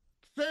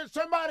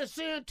 Somebody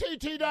send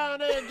TT down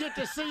there and get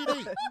the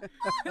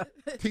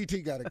CD.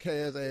 TT got to carry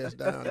his ass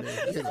down there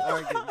and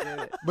get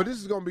it. But this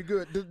is going to be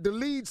good. The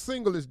lead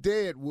single is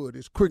Deadwood.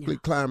 It's quickly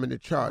climbing the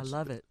charts. I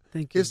love it.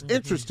 Thank you. It's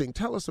interesting.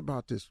 Tell us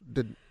about this.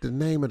 The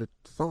name of the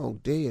song,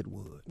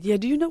 Deadwood. Yeah,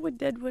 do you know what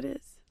Deadwood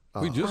is?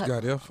 We just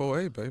got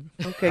F4A, baby.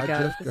 Okay,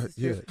 guys.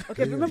 Yeah.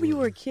 Okay, remember you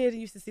were a kid and you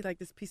used to see like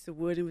this piece of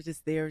wood and it was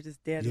just there,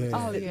 just dead. Yeah. It was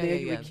Oh, sitting yeah, there, yeah,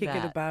 you yeah, would kick it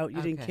that. about.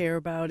 You didn't Okay. care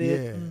about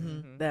it.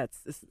 Yeah. That's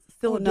it's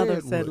still Oh,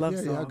 another sad Deadwood. love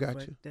Yeah, song. I got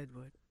but you.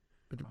 Deadwood.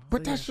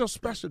 But that's your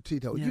specialty,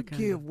 though. Yeah, You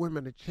kinda. give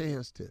women a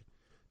chance to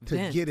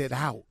Vent. get it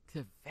out.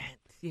 To vent.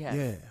 Yes.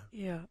 Yeah.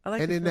 Yeah, I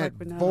like And to in feel that like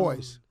we're not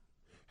voice.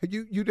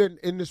 You didn't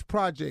in this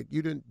project.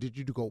 Did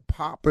you go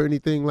pop or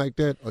anything like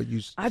that, or you?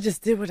 I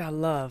just did what I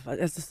love.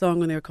 That's the song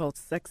when they were called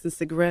Sex and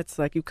Cigarettes.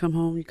 Like you come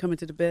home, you come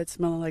into the bed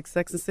smelling like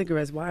sex and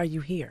cigarettes. Why are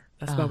you here?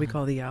 That's why we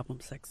call the album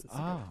Sex and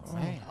Cigarettes.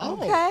 Man.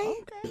 Okay.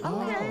 Okay. All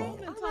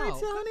right,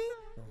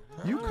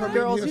 Tony. You come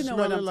Girls, in here you know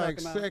what smelling I'm like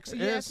talking about. sex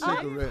Yes, and I-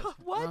 cigarettes,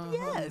 What?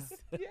 Yes.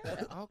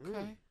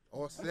 Okay.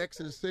 or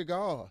sex and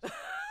cigars.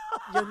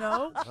 You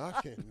know,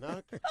 I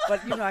cannot.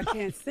 but you know I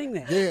can't sing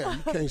that. Yeah,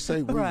 you can't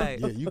say weed. Right.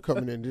 Yeah, you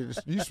coming in this.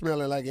 You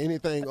smelling like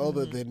anything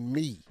other than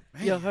me.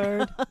 You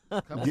heard?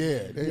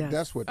 Yeah, Yes.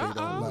 that's what they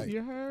don't like.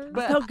 You heard?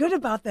 I felt good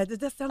about that.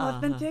 Did that sound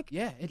authentic?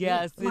 Yeah. It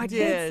Yes, did. it My did.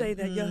 kids say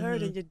that. You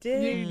heard and you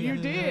did. You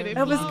did. It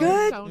That was flowed,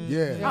 good? Tony.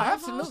 Yeah, Oh,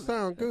 absolutely.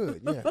 Sound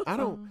good. Yeah, I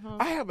don't.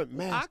 I haven't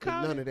mastered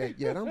caught none it. of that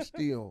yet. I'm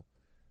still.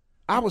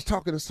 I was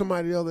talking to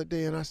somebody the other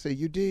day, and I said,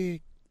 "You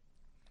dig?"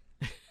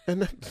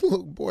 And that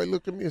little boy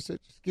looked at me and said,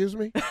 "Excuse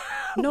me."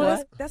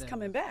 No, that's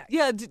coming back.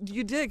 Yeah,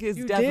 you dig is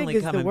You definitely dig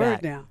is the coming word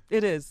back. now.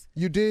 It is.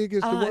 You dig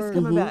is the word. It's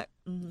coming back.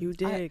 You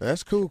dig.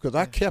 That's cool because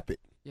I kept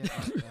it. Yeah.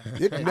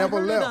 It I never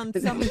heard left.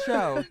 it on some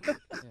show.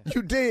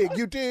 You dig.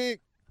 You dig.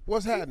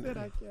 What's happening?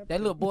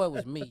 That little boy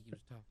was me. You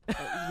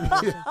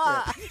was talking.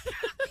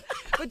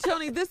 But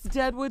Tony, this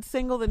Deadwood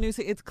single, the new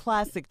it's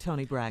classic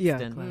Tony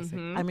Braxton. classic.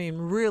 I mean,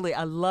 really,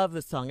 I love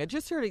the song. I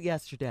just heard it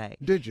yesterday.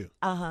 Did you?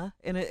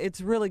 And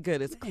it's really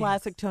good. It's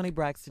classic Tony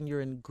Braxton.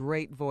 You're in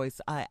great voice.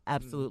 I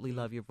absolutely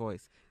love your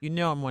voice. You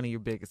know I'm one of your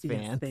biggest Yes,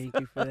 fans. thank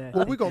you for that.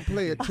 Well, we're going to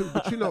play it too,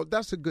 but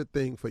that's a good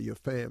thing for your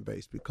fan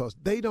base because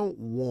they don't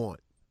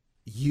want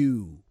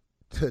you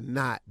to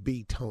not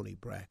be Tony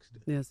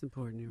Braxton. Yeah, it's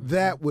important. You're right.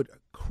 That would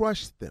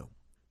crush them,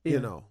 Yeah. you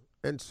know.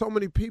 And so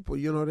many people,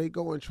 they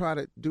go and try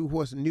to do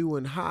what's new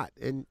and hot,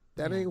 and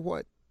that ain't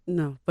what.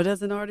 No, but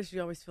as an artist,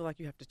 you always feel like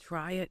you have to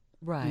try it.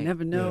 Right. You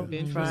never know. Yeah.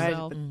 You try it,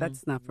 yourself. but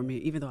that's not for me,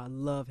 even though I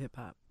love hip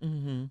hop.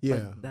 Mm-hmm. Yeah.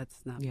 But that's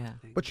not Yeah. my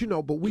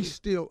thing. But we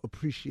still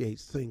appreciate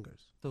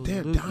singers. They're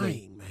Absolutely.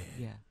 dying, man.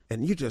 Yeah.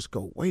 And you just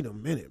go, wait a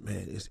minute,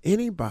 man. Is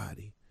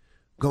anybody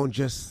going to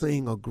just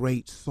sing a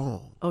great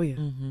song? Oh, yeah.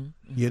 Mm-hmm.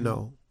 You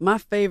know? My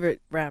favorite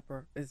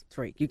rapper is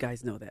Drake. You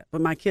guys know that.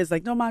 But my kids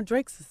like, no, my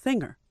Drake's a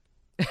singer.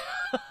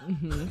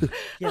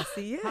 Yes,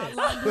 he is.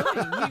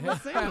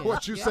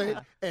 What you say?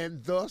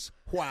 And thus,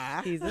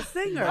 why? He's a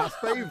singer. My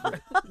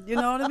favorite. You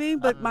know what I mean?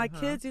 But my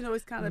kids,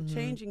 it's kind of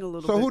changing a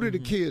little So bit. who do the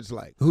kids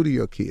like? Who do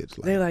your kids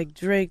like? They like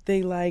Drake.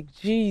 They like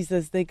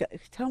Jesus.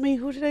 Tell me,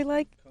 who do they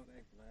like?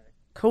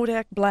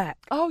 Kodak Black.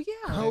 Oh,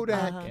 yeah.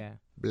 Kodak Yeah.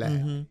 Black.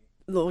 Mm-hmm.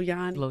 Lil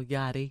Yachty. Lil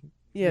Yachty.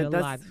 Yeah, Lil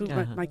that's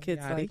Yachty. who my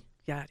kids Yachty. like.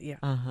 Yachty, yeah.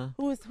 Uh-huh.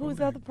 Who's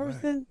the other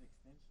person?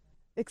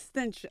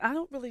 Extension. I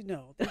don't really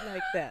know. They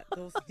like that.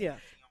 Those, yeah.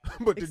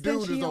 But the dude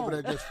is Extension. over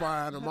there just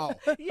firing them off.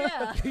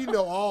 Yeah. He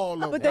know all of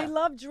them. But they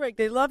love Drake.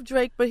 They love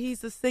Drake, but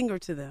he's a singer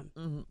to them.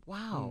 Mm-hmm.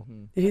 Wow.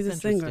 He's That's a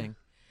singer. interesting.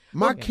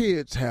 My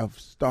kids have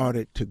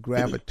started to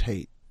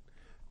gravitate,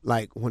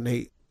 like when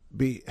they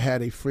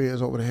had their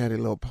friends over, they had their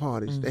little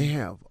parties. They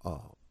have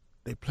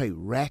they play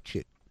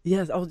ratchet.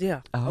 Yes. Oh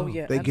yeah. Oh,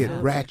 yeah. They get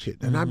absolutely.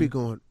 ratchet, and I be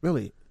going,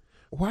 really?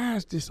 Why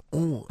is this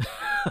on?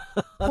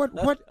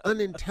 What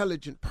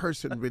unintelligent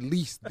person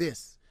released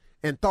this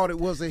and thought it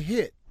was a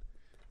hit?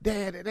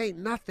 Dad, it ain't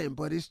nothing,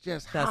 but it's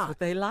just That's hot. what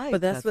they like.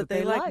 But that's what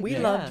they like. We yeah.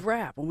 loved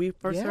rap. When we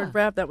first Yeah. heard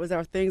rap, that was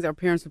our things. Our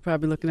parents were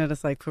probably looking at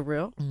us like, for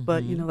real?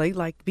 But, they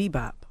like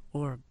bebop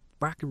or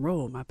rock and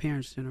roll, my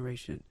parents'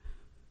 generation.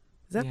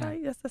 Is that Yeah.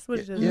 right? Yes, that's what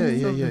it is.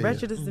 Yeah, so yeah.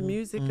 Ratchet is the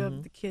music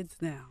of the kids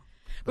now.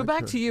 But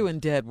back to you in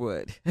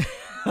Deadwood.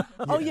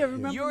 Oh, yeah,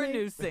 remember Your me?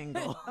 new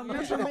single.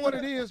 But you know what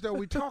it is, though?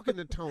 We talking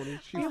to Tony.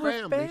 She's We were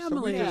family, so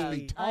we just family.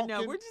 be talking. I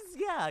know. We're just,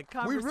 we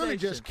conversation. really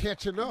just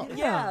catching up.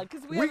 Yeah,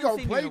 because we haven't gonna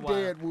seen you play in a while.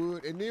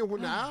 Deadwood, and then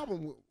when the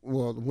album,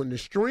 when the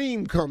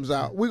stream comes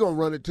out, we're gonna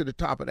run it to the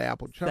top of the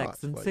Apple charts.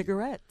 Sex and for you.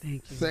 Cigarettes.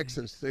 Thank you. Sex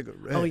and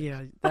Cigarettes. Oh,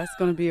 yeah. That's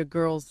going to be a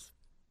girl's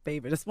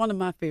favorite. It's one of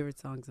my favorite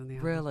songs on the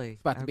album. Really?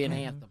 It's about to be an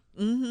anthem.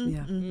 Mm-hmm. Yeah.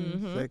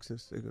 Mm-hmm. Sex and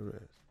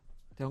Cigarettes.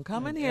 Don't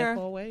come in here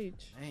FOH.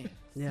 Man.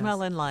 Yes.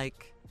 smelling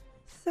like.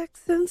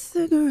 Sex and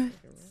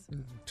cigarettes.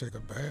 Take a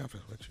bath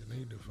is what you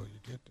need before you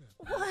get there.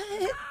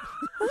 What?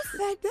 Who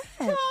said that?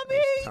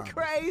 Tommy,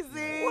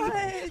 crazy.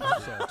 What?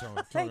 sorry,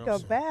 Tony. Take a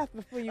bath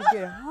before you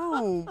get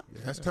home.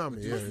 Yeah, that's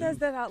Tommy. Who yeah. says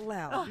that out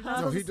loud? You're not No,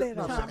 supposed he to say did. it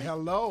out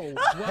No,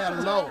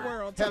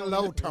 loud.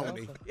 hello,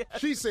 Tony.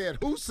 She said,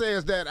 "Who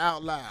says that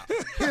out loud?"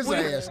 His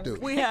ass do.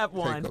 We have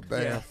one. Take a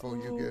bath Yeah. before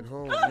you get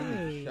home. You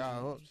need to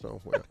shower up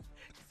somewhere.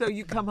 So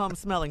you come home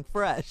smelling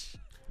fresh.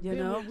 You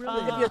know, if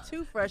you're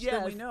too fresh,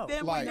 then we know.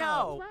 Then Like- we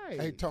know.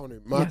 Hey Tony,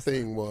 my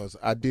thing was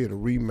I did a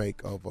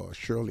remake of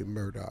Shirley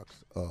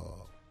Murdoch's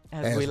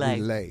As We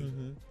Lay.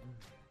 Mm-hmm.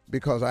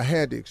 Because I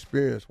had the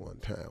experience one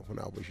time when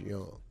I was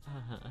young.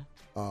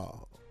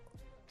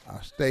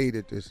 I stayed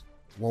at this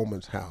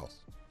woman's house,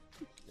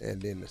 and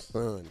then the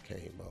sun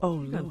came up.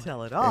 Oh, you can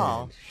tell it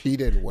all. And she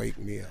didn't wake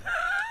me up.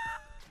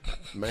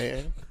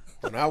 Man,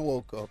 when I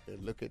woke up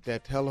and looked at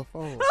that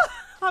telephone,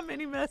 How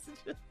many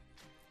messages?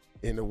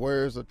 in the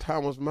words of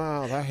Thomas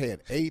Miles, I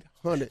had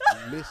 800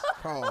 missed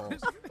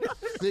calls,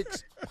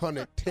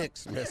 600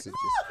 text messages.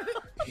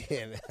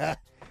 And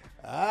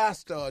I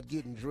started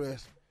getting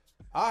dressed.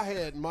 I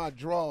had my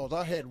drawers.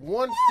 I had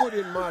one foot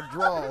in my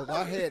drawers.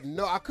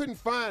 I couldn't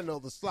find no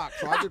other socks,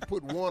 so I just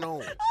put one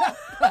on.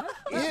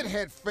 It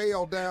had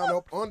fell down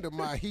up under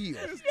my heel.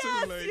 It's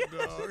too late,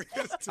 dog.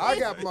 I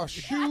got my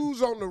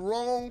shoes on the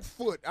wrong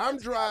foot. I'm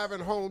driving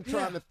home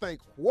trying to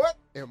think, what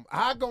am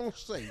I going to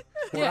say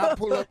when I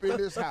pull up in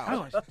this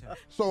house?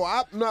 So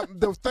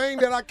the thing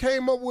that I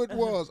came up with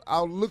was, I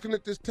was looking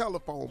at this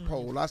telephone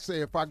pole. I said,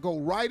 if I go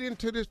right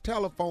into this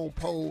telephone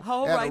pole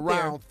at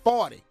around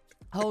 40.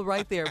 Hold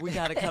right there. We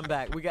got to come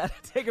back. We got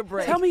to take a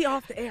break. Tell me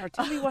off the air.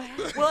 Tell me what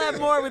happened. We'll have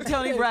more with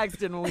Tony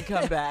Braxton when we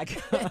come back.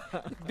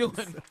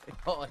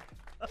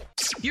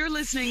 You're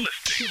listening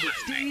to the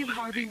Steve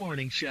Harvey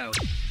Morning Show.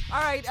 All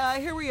right,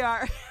 here we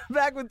are,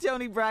 back with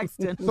Tony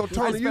Braxton. So,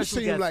 Tony, you our special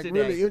seem guest like today.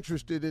 really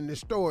interested in this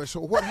story. So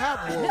what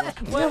happened was...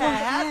 What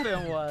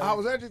happened was... I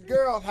was at this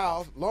girl's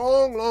house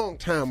long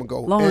time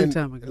ago. Long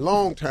time ago.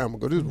 Long time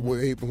ago. This was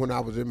way when I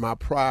was in my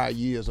prior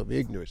years of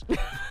ignorance.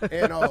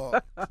 And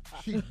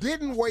she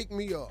didn't wake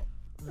me up.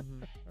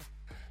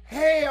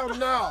 Hell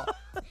no.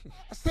 I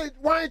said,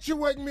 why didn't you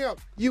wake me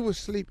up? You was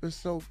sleeping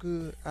so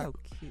good. So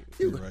cute.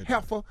 You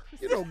heifer.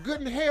 You know,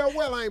 good and hell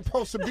well I ain't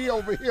supposed to be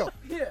over here.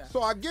 Yeah.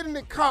 So I get in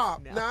the car.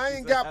 Now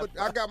I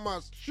got my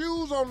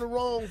shoes on the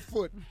wrong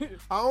foot.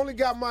 I only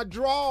got my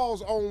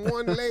drawers on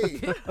one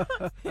leg.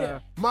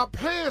 My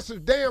pants is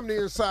damn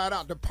near inside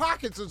out. The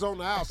pockets is on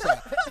the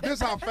outside.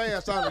 This how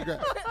fast I was going.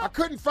 I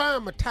couldn't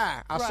find my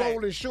tie. I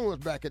sold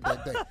insurance back at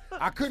that day.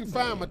 I couldn't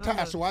find my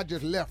tie, so I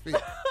just left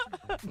it.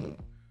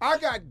 I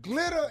got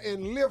glitter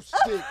and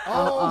lipstick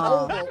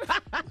all over.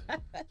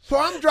 So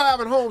I'm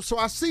driving home, so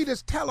I see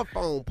this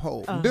telephone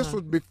pole. This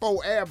was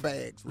before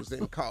airbags was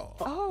in cars.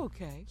 Oh,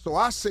 okay. So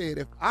I said,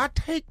 if I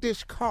take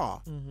this car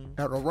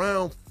at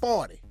around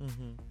 40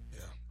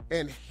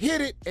 and hit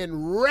it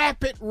and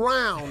wrap it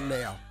round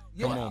now,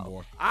 Come on,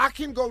 boy. I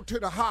can go to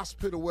the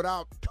hospital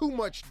without too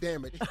much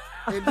damage,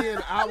 and then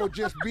I would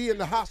just be in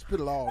the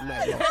hospital all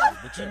night long.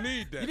 But you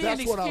need that.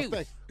 That's what I was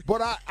thinking.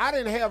 But I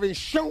didn't have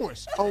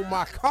insurance on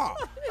my car,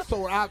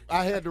 so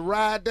I had to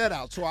ride that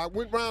out. So I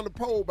went around the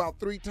pole about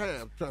 3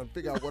 times trying to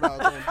figure out what I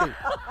was going to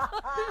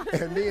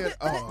do. And then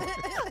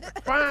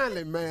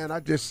finally, man,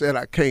 I just said,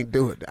 I can't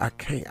do it. I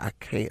can't. I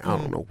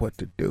don't know what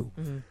to do.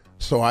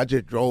 So I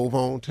just drove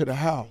on to the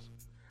house.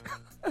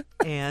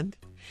 And?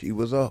 She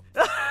was up.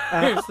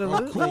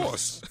 Absolutely. Of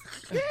course.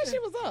 Yeah, she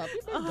was up.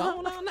 You been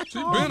going on now. She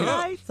been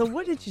up. So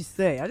what did you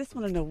say? I just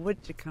want to know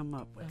what you come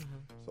up with.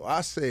 So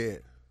I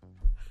said,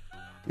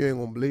 you ain't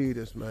gonna believe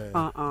this, man.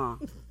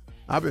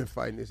 I've been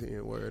fighting this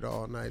N-word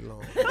all night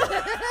long.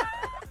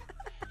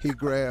 He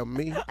grabbed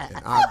me,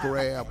 and I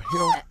grabbed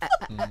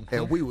him,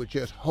 and we were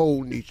just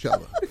holding each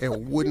other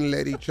and wouldn't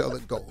let each other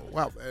go.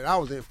 Wow, and I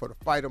was in for the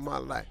fight of my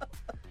life.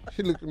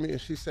 She looked at me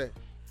and she said,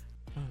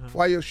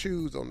 why your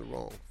shoes on the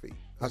wrong feet?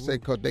 I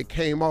said, because they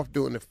came off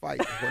during the fight.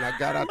 When I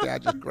got out there, I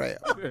just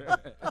grabbed them.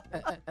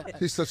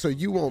 She said, so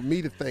you want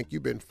me to think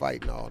you've been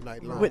fighting all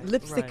night long? With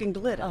lipstick and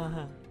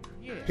glitter.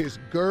 His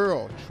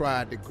girl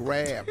tried to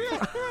grab me.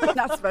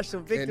 Not special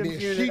And victims then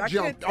unit. she I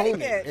jumped couldn't on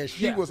take it, and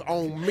she was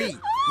on me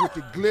with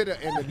the glitter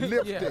and the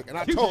lipstick. And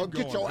I told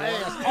her, get your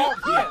ass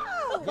off here.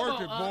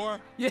 Work it, boy.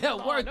 Yeah,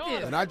 work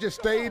it. And I just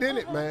stayed in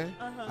it, man.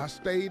 I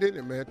stayed in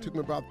it, man. It took me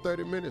about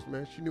 30 minutes,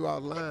 man. She knew I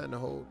was lying the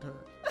whole time.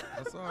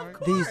 That's all right.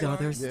 These are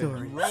their You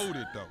stories. rode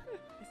it, though.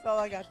 That's all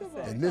I got to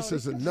say. And this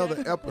is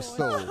another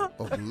episode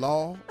of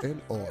Law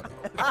and Order.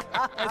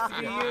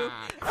 SVU.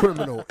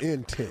 Criminal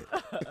Intent.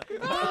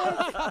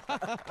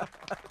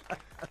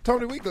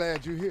 Tony, we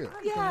glad you're here.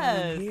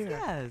 Yes, I'm here.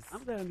 yes.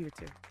 I'm glad I'm here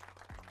too.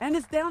 And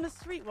it's down the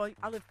street. Well,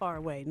 I live far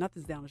away.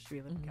 Nothing's down the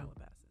street. I live in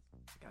Calabasas.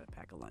 Got to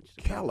pack a lunch.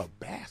 To go.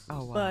 Calabasas?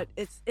 Oh, wow. But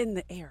it's in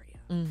the area.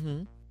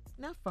 Mm-hmm.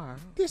 Not far.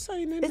 This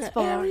ain't in It's the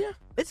far. area?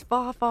 It's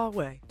far, far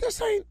away.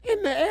 This ain't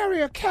in the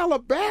area of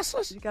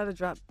Calabasas? You got to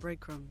drop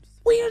breadcrumbs.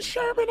 We in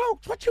Sherman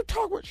Oaks. What you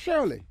talking with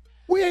Shirley?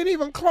 We ain't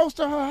even close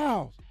to her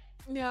house.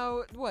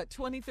 No, what,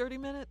 20, 30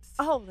 minutes?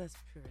 Oh, that's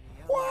pretty.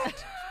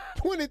 What?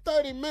 20,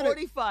 30 minutes?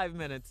 45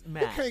 minutes You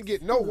max. can't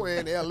get nowhere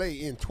in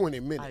L.A. in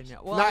 20 minutes. I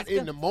know. Well, Not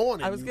in the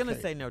morning. I was you going to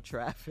can't. say no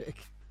traffic.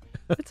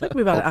 It took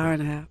me about an hour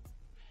and a half.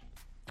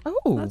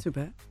 Oh. Not too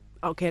bad.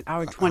 Okay, an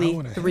hour and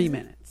 23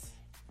 minutes.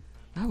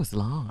 That was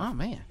long. Oh,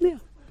 man. Yeah.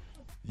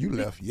 You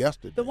left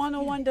yesterday. The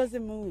 101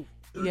 doesn't move.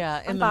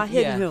 Yeah. I'm by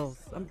Hidden Hills.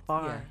 I'm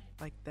far.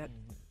 Like that.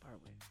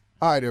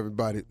 All right,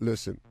 everybody,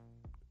 listen.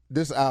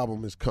 This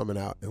album is coming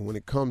out, and when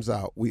it comes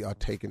out, we are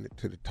taking it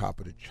to the top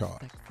of the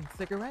chart. Some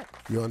cigarettes.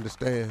 You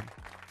understand?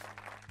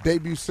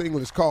 Debut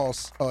single is called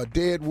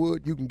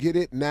Deadwood. You can get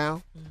it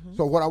now.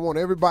 So what I want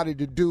everybody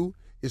to do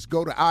is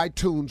go to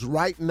iTunes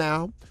right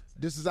now.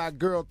 This is our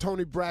girl,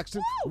 Toni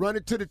Braxton. Run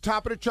it to the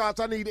top of the charts.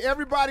 I need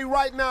everybody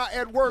right now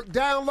at work.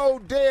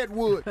 Download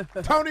Deadwood.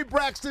 Toni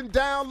Braxton,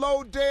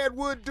 download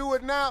Deadwood. Do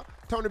it now.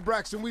 Toni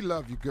Braxton, we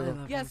love you, girl.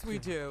 Yes, we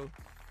do.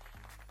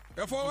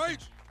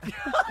 FOH.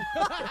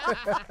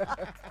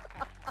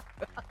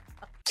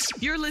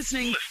 You're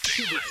listening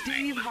to the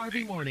Steve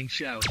Harvey Morning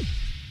Show.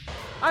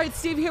 All right,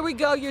 Steve, here we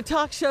go. Your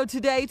talk show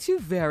today. Two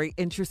very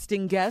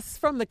interesting guests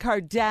from the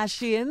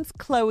Kardashians,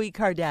 Khloe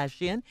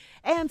Kardashian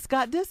and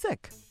Scott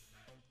Disick.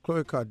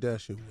 Khloe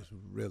Kardashian was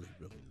really,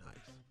 really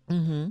nice.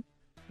 Mm-hmm.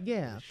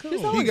 Yeah,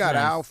 cool. He got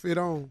an outfit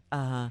on.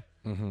 Uh-huh.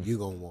 You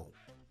gonna want.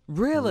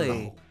 Really?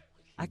 No.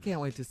 I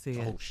can't wait to see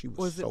it. Oh, she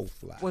was so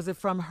fly. Was it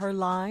from her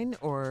line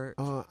or?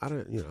 I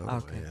don't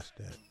ask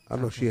that. I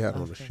know she had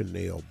on a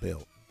Chanel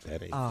belt.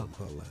 That ain't from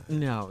her line.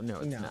 No,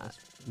 it's not.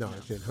 No,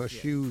 it's in her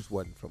shoes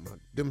wasn't from her.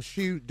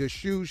 The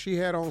shoes she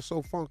had on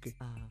so funky.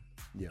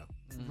 Yeah.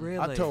 Really?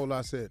 I told her,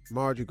 I said,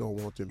 Marjorie gonna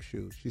want them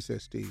shoes. She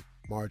said, Steve,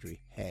 Marjorie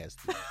has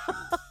them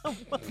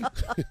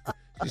shoes.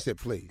 She said,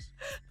 please.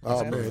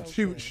 Oh, man,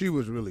 she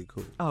was really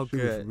cool. Oh, she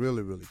good. was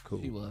really, really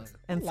cool. She was.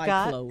 And like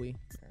Scott? Khloe.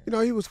 You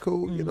know, he was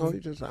cool. You know, he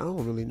just, I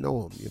don't really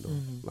know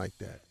him, like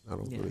that. I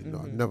don't Yeah. really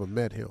know. I never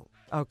met him.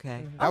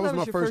 Okay. That was Oh,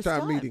 my your first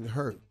time meeting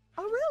her.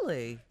 Oh,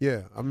 really?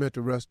 Yeah, I met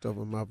the rest of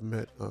them. I've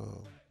met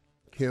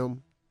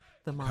Kim,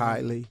 The mom.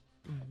 Kylie.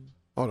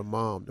 Oh, the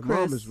mom. The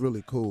mom Chris. is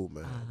really cool,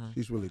 man.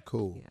 She's really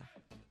cool.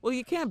 Well,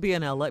 you can't be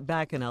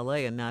back in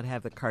LA and not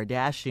have the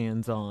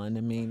Kardashians on.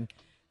 I mean,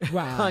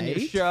 on your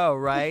Right. show,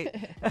 right?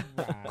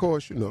 Of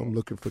course, I'm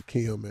looking for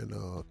Kim and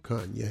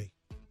Kanye.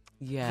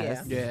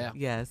 Yes. Yeah.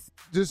 Yes.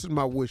 This is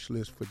my wish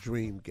list for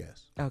dream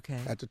guests. Okay.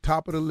 At the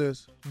top of the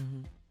list,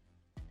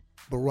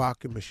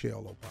 Barack and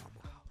Michelle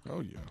Obama. Oh,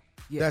 yeah.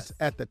 Yes. That's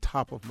at the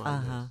top of my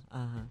list.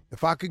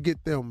 If I could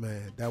get them,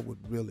 man, that would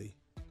really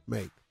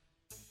make.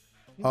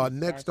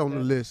 Next on the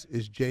list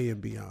is Jay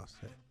and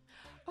Beyonce.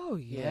 Oh,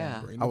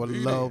 yeah. I would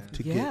love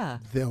to Yeah.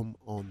 get them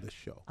on the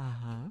show.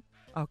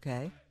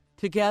 Okay.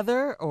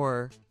 Together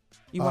or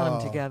you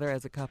want them together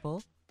as a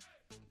couple?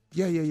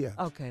 Yeah.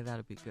 Okay,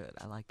 that'd be good.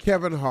 I like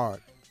Kevin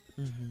Hart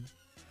Mm-hmm.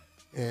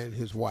 and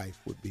his wife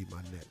would be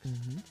my next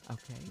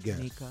Okay.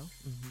 guest. Nico.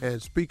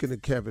 And speaking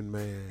of Kevin,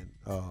 man,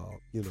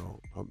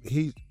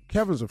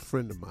 Kevin's a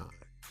friend of mine.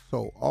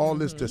 So all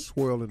this that's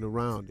swirling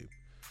around him,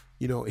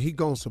 he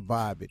gonna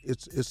survive it.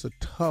 It's a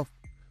tough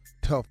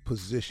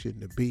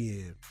position to be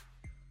in.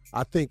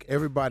 I think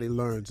everybody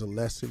learns a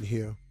lesson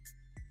here.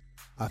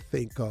 I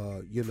think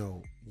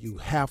you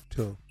have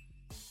to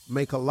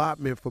make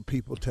allotment for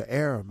people to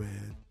err,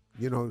 man.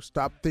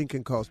 Stop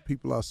thinking because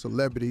people are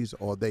celebrities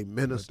or they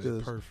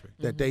ministers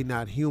that they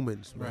not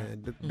humans,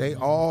 man. They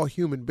all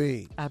human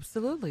beings.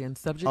 Absolutely, and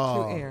subject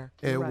to error.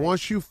 You're And right.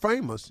 once you're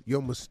famous,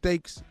 your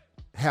mistakes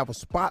have a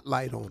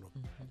spotlight on them.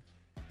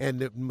 And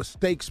the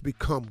mistakes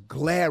become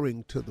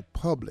glaring to the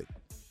public.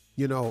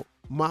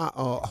 My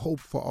hope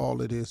for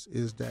all of this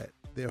is that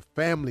their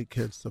family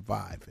can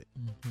survive it.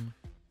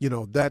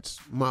 That's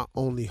my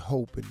only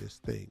hope in this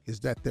thing, is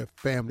that their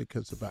family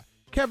can survive.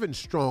 Kevin's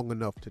strong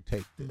enough to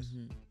take this.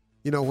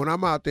 When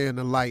I'm out there in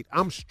the light,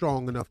 I'm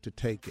strong enough to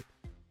take it.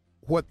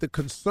 What the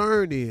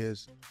concern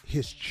is,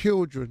 his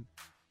children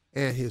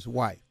and his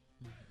wife.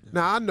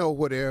 Now, I know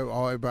what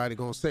everybody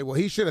going to say. Well,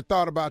 he should have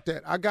thought about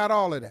that. I got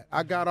all of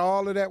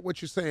that.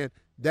 What you're saying,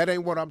 that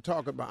ain't what I'm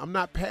talking about. I'm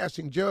not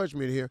passing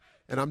judgment here,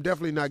 and I'm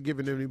definitely not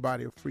giving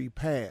anybody a free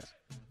pass.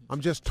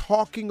 I'm just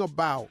talking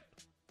about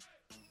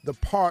the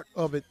part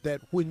of it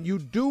that when you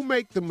do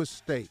make the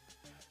mistake,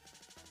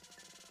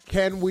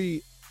 can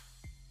we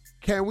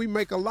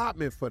make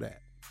allotment for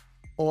that?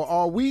 Or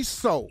are we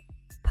so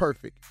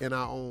perfect in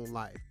our own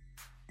life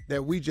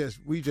that we just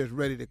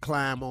ready to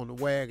climb on the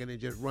wagon and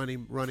just run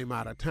him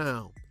out of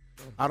town?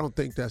 I don't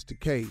think that's the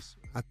case.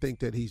 I think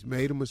that he's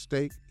made a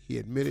mistake. He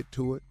admitted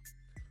to it.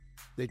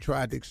 They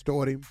tried to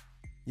extort him.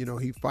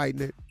 He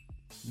fighting it.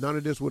 None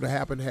of this would have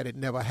happened had it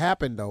never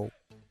happened, though.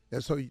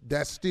 And so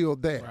that's still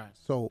there. Right.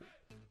 So,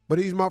 but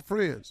he's my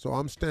friend, so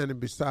I'm standing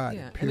beside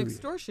him, and period.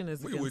 extortion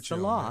is We against with the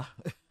you on law.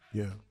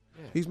 Yeah.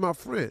 He's my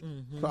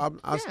friend. So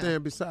I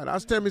stand beside. I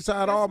stand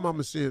beside all my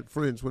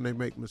friends when they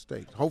make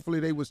mistakes.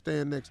 Hopefully they would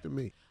stand next to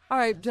me. All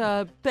right.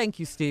 Thank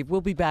you, Steve. We'll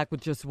be back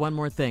with just one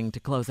more thing to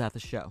close out the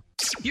show.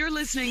 You're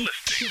listening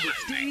to the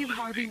Steve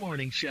Harvey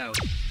Morning Show.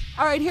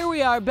 All right, here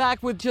we are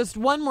back with just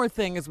one more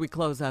thing as we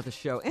close out the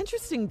show.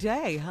 Interesting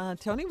day, huh?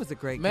 Tony was a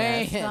great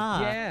Man, guest. Huh?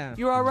 yeah.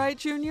 You all right,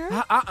 Junior?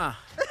 Nah,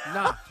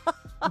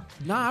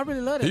 I really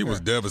love it. He was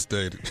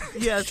devastated.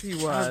 Yes, he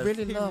was. I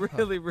really he love her.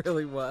 really,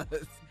 really was.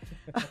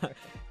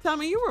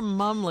 Tommy, you were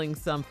mumbling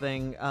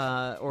something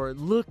or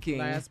looking.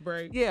 Last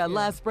break? Yeah,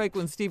 last break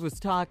when Steve was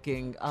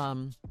talking.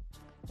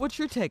 What's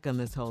your take on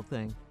this whole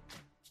thing?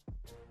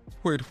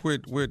 With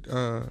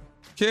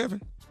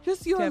Kevin?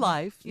 Just your Kevin.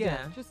 life.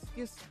 Yeah.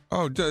 Just.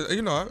 Oh,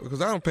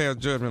 because I don't pass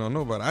judgment on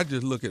nobody. I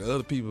just look at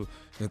other people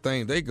and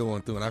things they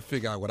going through, and I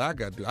figure out what I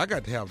got to do. I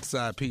got to have a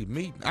side piece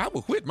meeting. I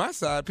will quit my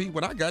side piece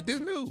when I got this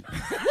news.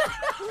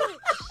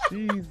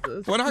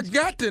 Jesus. When I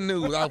got the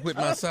news, I quit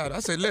my side. I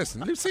said,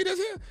 listen, you see this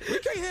here? We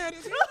can't have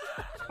this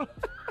here.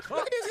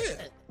 Look at this here.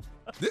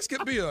 This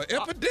could be an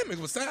epidemic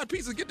with side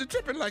pieces get to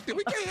tripping like that.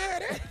 We can't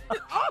have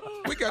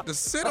that. We got to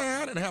sit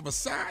down and have a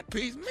side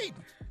piece meeting.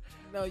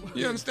 No,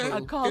 you understand?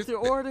 A call to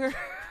order.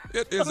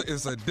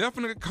 It's a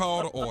definite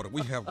call to order.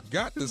 We have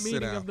got to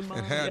sit down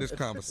and have this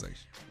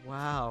conversation.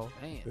 Wow.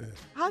 Man.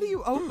 How do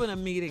you open a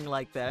meeting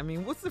like that? I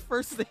mean, what's the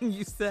first thing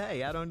you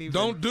say? I don't even.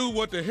 Don't do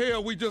what the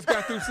hell we just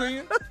got through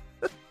seeing.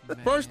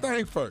 First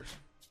thing first.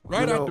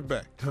 Right out the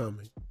back.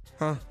 Tommy.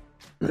 Huh?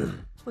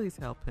 Please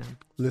help him.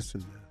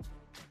 Listen, man.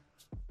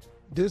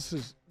 This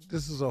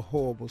is a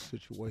horrible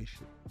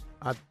situation.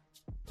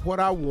 What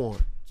I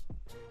want,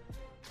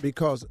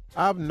 because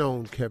I've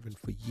known Kevin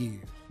for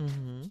years.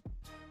 Mm-hmm.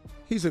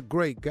 He's a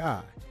great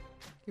guy.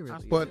 He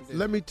really But is.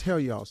 let me tell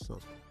y'all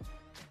something.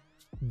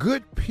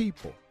 Good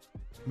people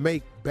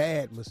make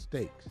bad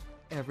mistakes.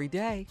 Every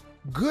day.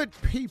 Good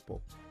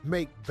people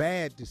make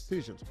bad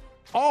decisions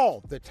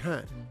all the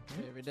time.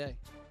 Every day.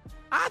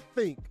 I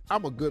think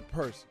I'm a good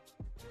person.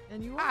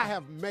 And you are. I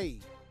have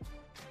made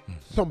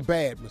some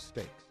bad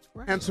mistakes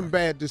Right. and some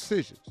bad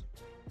decisions.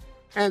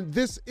 And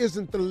this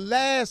isn't the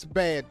last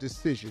bad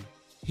decision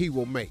he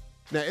will make.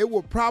 Now, it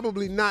will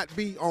probably not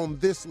be on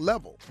this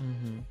level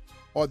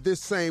or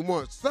this same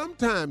one.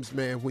 Sometimes,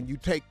 man, when you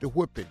take the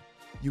whipping,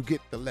 you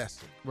get the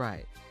lesson.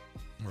 Right.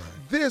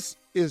 This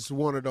is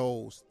one of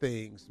those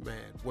things,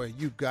 man, where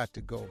you got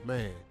to go,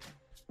 man,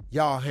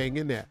 y'all hang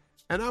in there.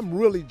 And I'm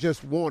really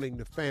just wanting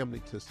the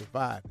family to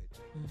survive it.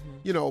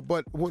 You know,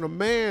 but when a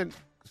man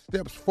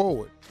steps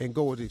forward and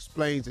goes and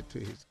explains it to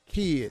his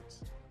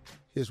kids,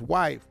 his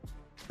wife,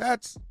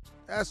 that's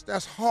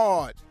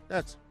hard.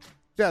 That's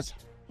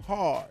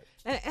hard.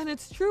 And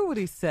it's true what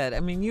he said.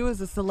 I mean, you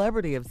as a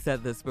celebrity have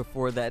said this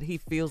before, that he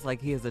feels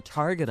like he has a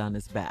target on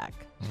his back.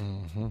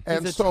 And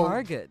He's a so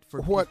target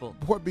for what, people.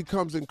 What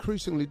becomes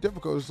increasingly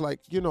difficult is like,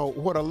 you know,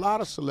 what a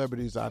lot of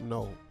celebrities I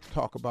know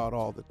talk about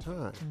all the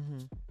time.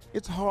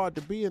 It's hard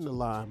to be in the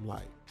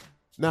limelight.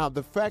 Now,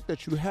 the fact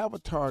that you have a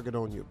target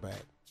on your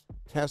back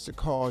has to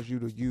cause you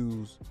to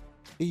use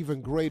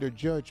even greater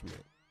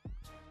judgment.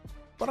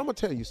 But I'm going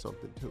to tell you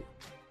something, too.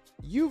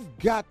 You've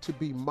got to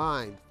be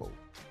mindful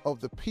of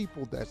the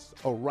people that's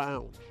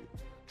around you.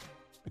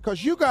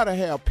 Because you got to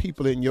have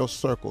people in your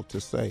circle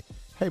to say,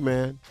 hey,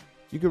 man,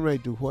 you getting ready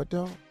to do what,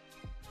 dog?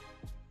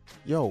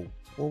 Yo,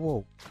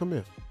 whoa, come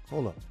here.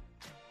 Hold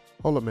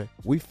up, man.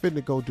 We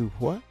finna go do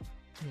what?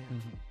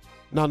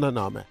 No,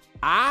 man.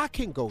 I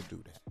can go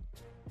do that.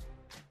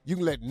 You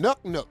can let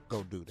Nuck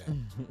go do that.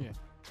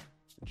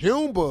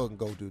 Junebug can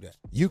go do that.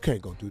 You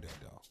can't go do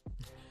that, dog.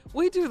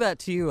 We do that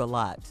to you a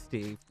lot,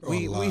 Steve.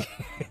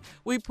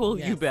 We pull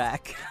you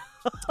back.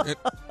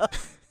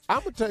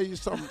 I'm going to tell you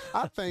something.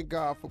 I thank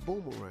God for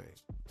Boomerang.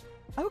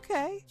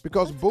 Okay.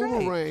 Because that's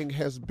Boomerang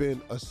has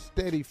been a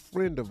steady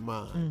friend of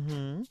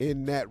mine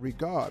in that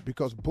regard.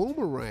 Because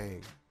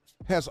Boomerang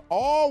has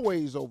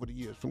always, over the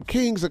years, from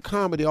Kings of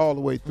Comedy all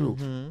the way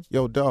through,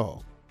 yo,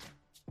 dog,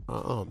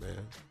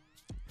 man.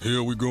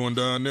 Hell, we going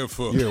down there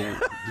for? No.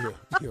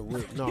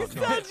 You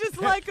sound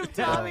just like him,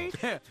 Tommy.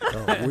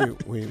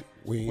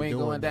 We ain't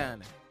going down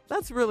there.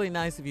 That's really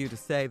nice of you to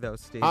say, though,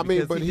 Steve. I mean,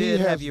 because but he he did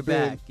has have your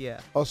been back. Yeah.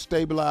 a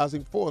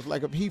stabilizing force.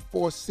 Like if he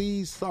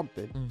foresees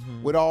something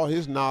with all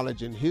his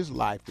knowledge and his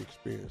life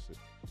experiences,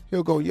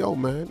 he'll go, yo,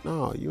 man,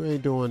 no, you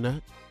ain't doing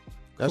that.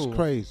 That's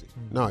crazy.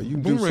 No, you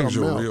can do Boomerang's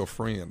something your else. real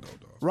friend,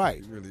 though, dog.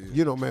 Right. He really is.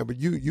 You know, man, but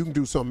you can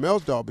do something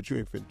else, dog, but you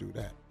ain't finna do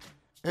that.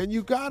 And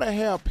you got to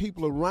have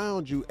people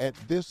around you at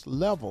this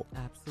level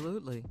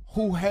Absolutely.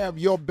 who have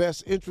your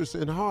best interests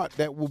in heart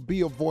that will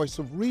be a voice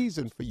of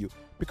reason for you.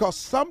 Because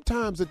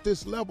sometimes at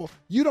this level,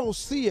 you don't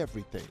see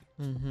everything.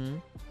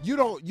 You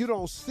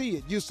don't see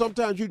it.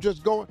 Sometimes you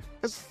just go,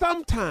 and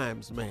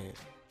sometimes, man,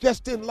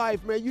 just in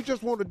life, man, you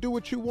just want to do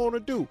what you want to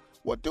do.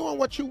 Well, doing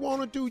what you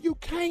want to do, you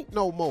can't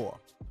no more.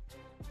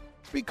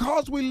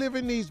 Because we live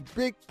in these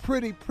big,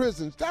 pretty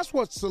prisons, that's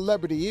what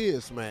celebrity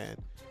is, man.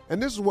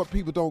 And this is what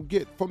people don't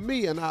get. For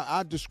me, and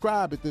I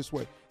describe it this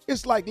way,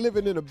 it's like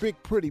living in a big,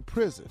 pretty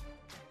prison.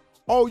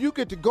 Oh, you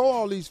get to go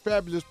all these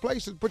fabulous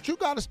places, but you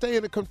got to stay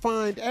in a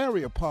confined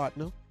area,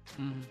 partner.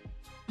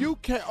 You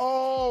can't,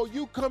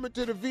 you coming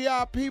to the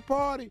VIP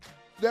party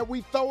that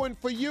we throwing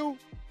for you,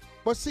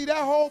 but see,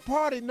 that whole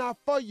party not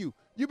for you.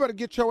 You better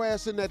get your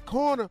ass in that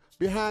corner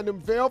behind them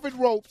velvet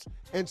ropes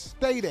and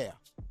stay there.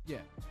 Yeah.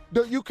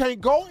 You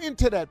can't go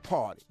into that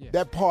party. Yeah.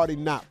 That party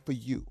not for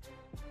you.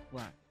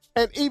 Right.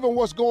 And even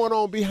what's going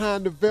on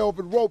behind the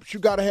velvet ropes, you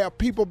got to have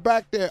people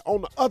back there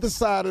on the other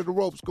side of the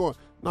ropes going,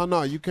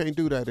 no, you can't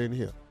do that in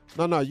here.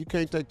 No, you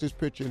can't take this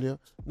picture in here.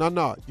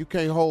 No, you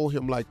can't hold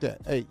him like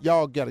that. Hey,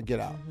 y'all got to get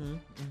out.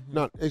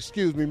 No,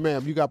 excuse me,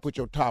 ma'am, you got to put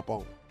your top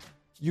on.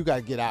 You got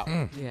to get out.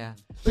 Yeah.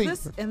 See,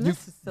 this you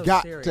is so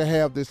got serious. to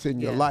have this in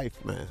your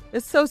life, man.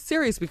 It's so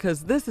serious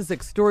because this is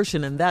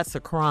extortion and that's a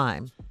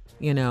crime,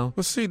 you know.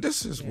 Well, see,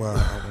 this is why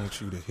I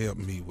want you to help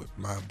me with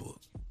my book.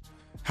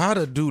 How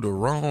to do the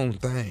wrong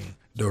thing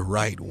the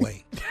right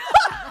way.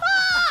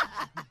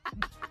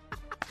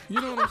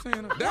 You know what I'm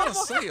saying? That'll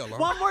sell.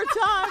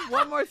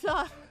 One more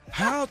time.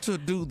 How to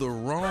do the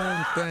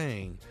wrong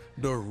thing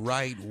the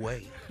right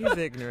way. He's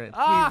ignorant.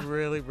 He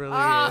really,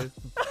 really is.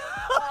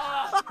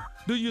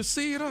 Do you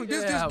see it?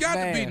 This Yeah, got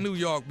to be man. New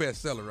York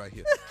bestseller right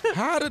here.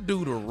 How to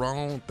do the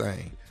wrong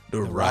thing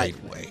the right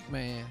way.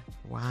 Man.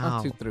 Wow.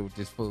 I'm too through with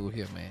this food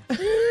here, man.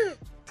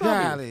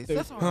 Golly.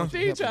 That's all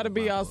She try to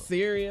be all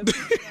serious.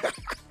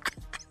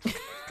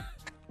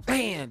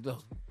 Man, though.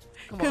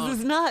 Because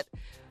it's not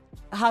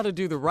how to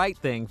do the right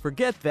thing.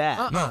 Forget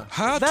that. No,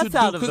 That's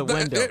out of the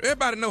window.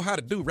 Everybody know how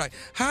to do right.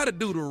 How to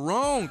do the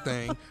wrong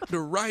thing the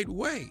right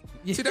way.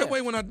 See, that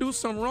way when I do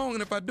something wrong,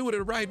 and if I do it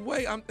the right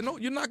way,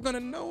 you're not going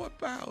to know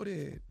about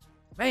it.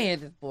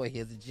 Man, this boy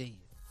here's a genius.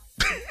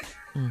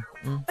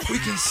 We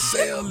can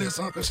sell this,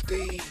 Uncle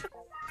Steve.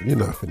 You're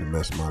not finna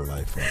mess my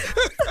life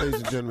up.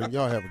 Ladies and gentlemen,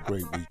 y'all have a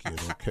great weekend,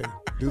 okay?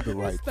 Do the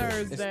right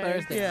thing. It's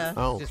Thursday. Yeah.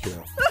 I don't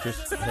care.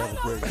 Just have a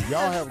great weekend.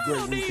 Y'all have a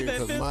great weekend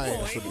because my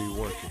ass will be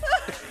working.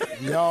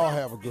 Y'all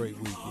have a great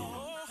weekend.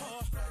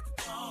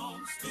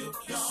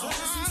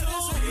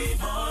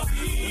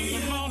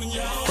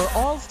 For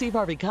all Steve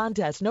Harvey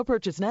contests, no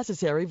purchase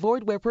necessary,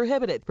 void where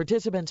prohibited.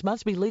 Participants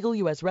must be legal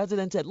U.S.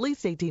 residents at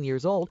least 18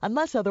 years old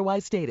unless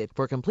otherwise stated.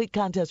 For complete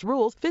contest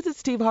rules, visit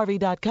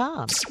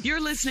steveharvey.com.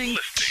 You're listening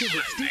to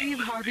the Steve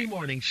Harvey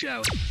Morning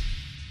Show.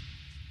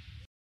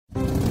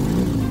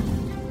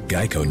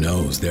 Geico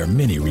knows there are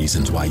many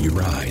reasons why you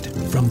ride.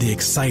 From the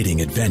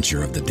exciting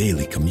adventure of the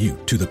daily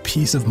commute to the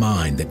peace of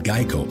mind that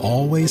Geico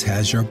always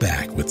has your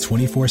back with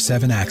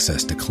 24/7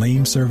 access to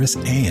claim service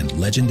and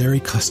legendary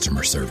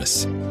customer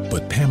service.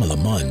 But Pamela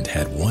Mund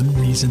had one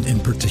reason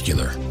in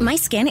particular. My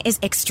skin is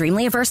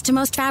extremely averse to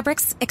most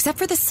fabrics, except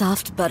for the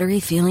soft, buttery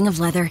feeling of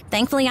leather.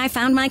 Thankfully, I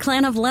found my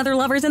clan of leather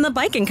lovers in the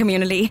biking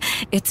community.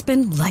 It's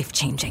been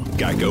life-changing.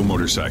 Geico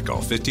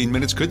Motorcycle. 15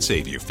 minutes could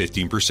save you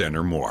 15%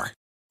 or more.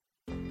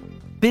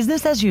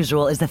 Business as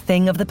usual is a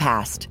thing of the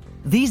past.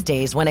 These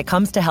days, when it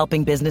comes to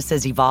helping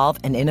businesses evolve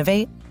and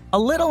innovate, a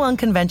little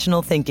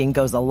unconventional thinking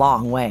goes a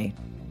long way.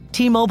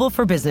 T-Mobile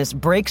for Business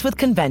breaks with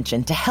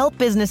convention to help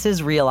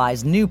businesses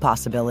realize new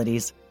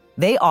possibilities.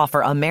 They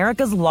offer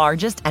America's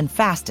largest and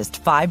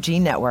fastest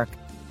 5G network,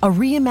 a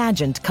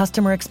reimagined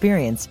customer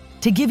experience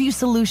to give you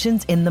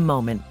solutions in the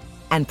moment,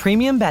 and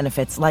premium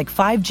benefits like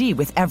 5G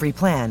with every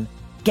plan.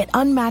 Get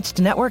unmatched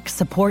network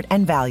support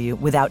and value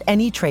without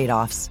any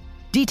trade-offs.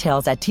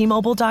 Details at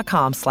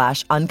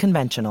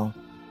T-Mobile.com/unconventional.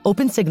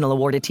 Open Signal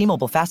awarded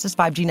T-Mobile fastest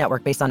 5G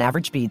network based on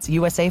average speeds.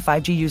 USA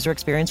 5G user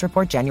experience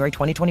report January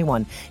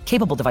 2021.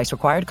 Capable device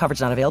required.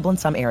 Coverage not available in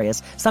some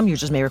areas. Some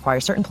users may require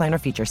certain plan or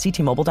features. See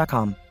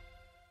T-Mobile.com.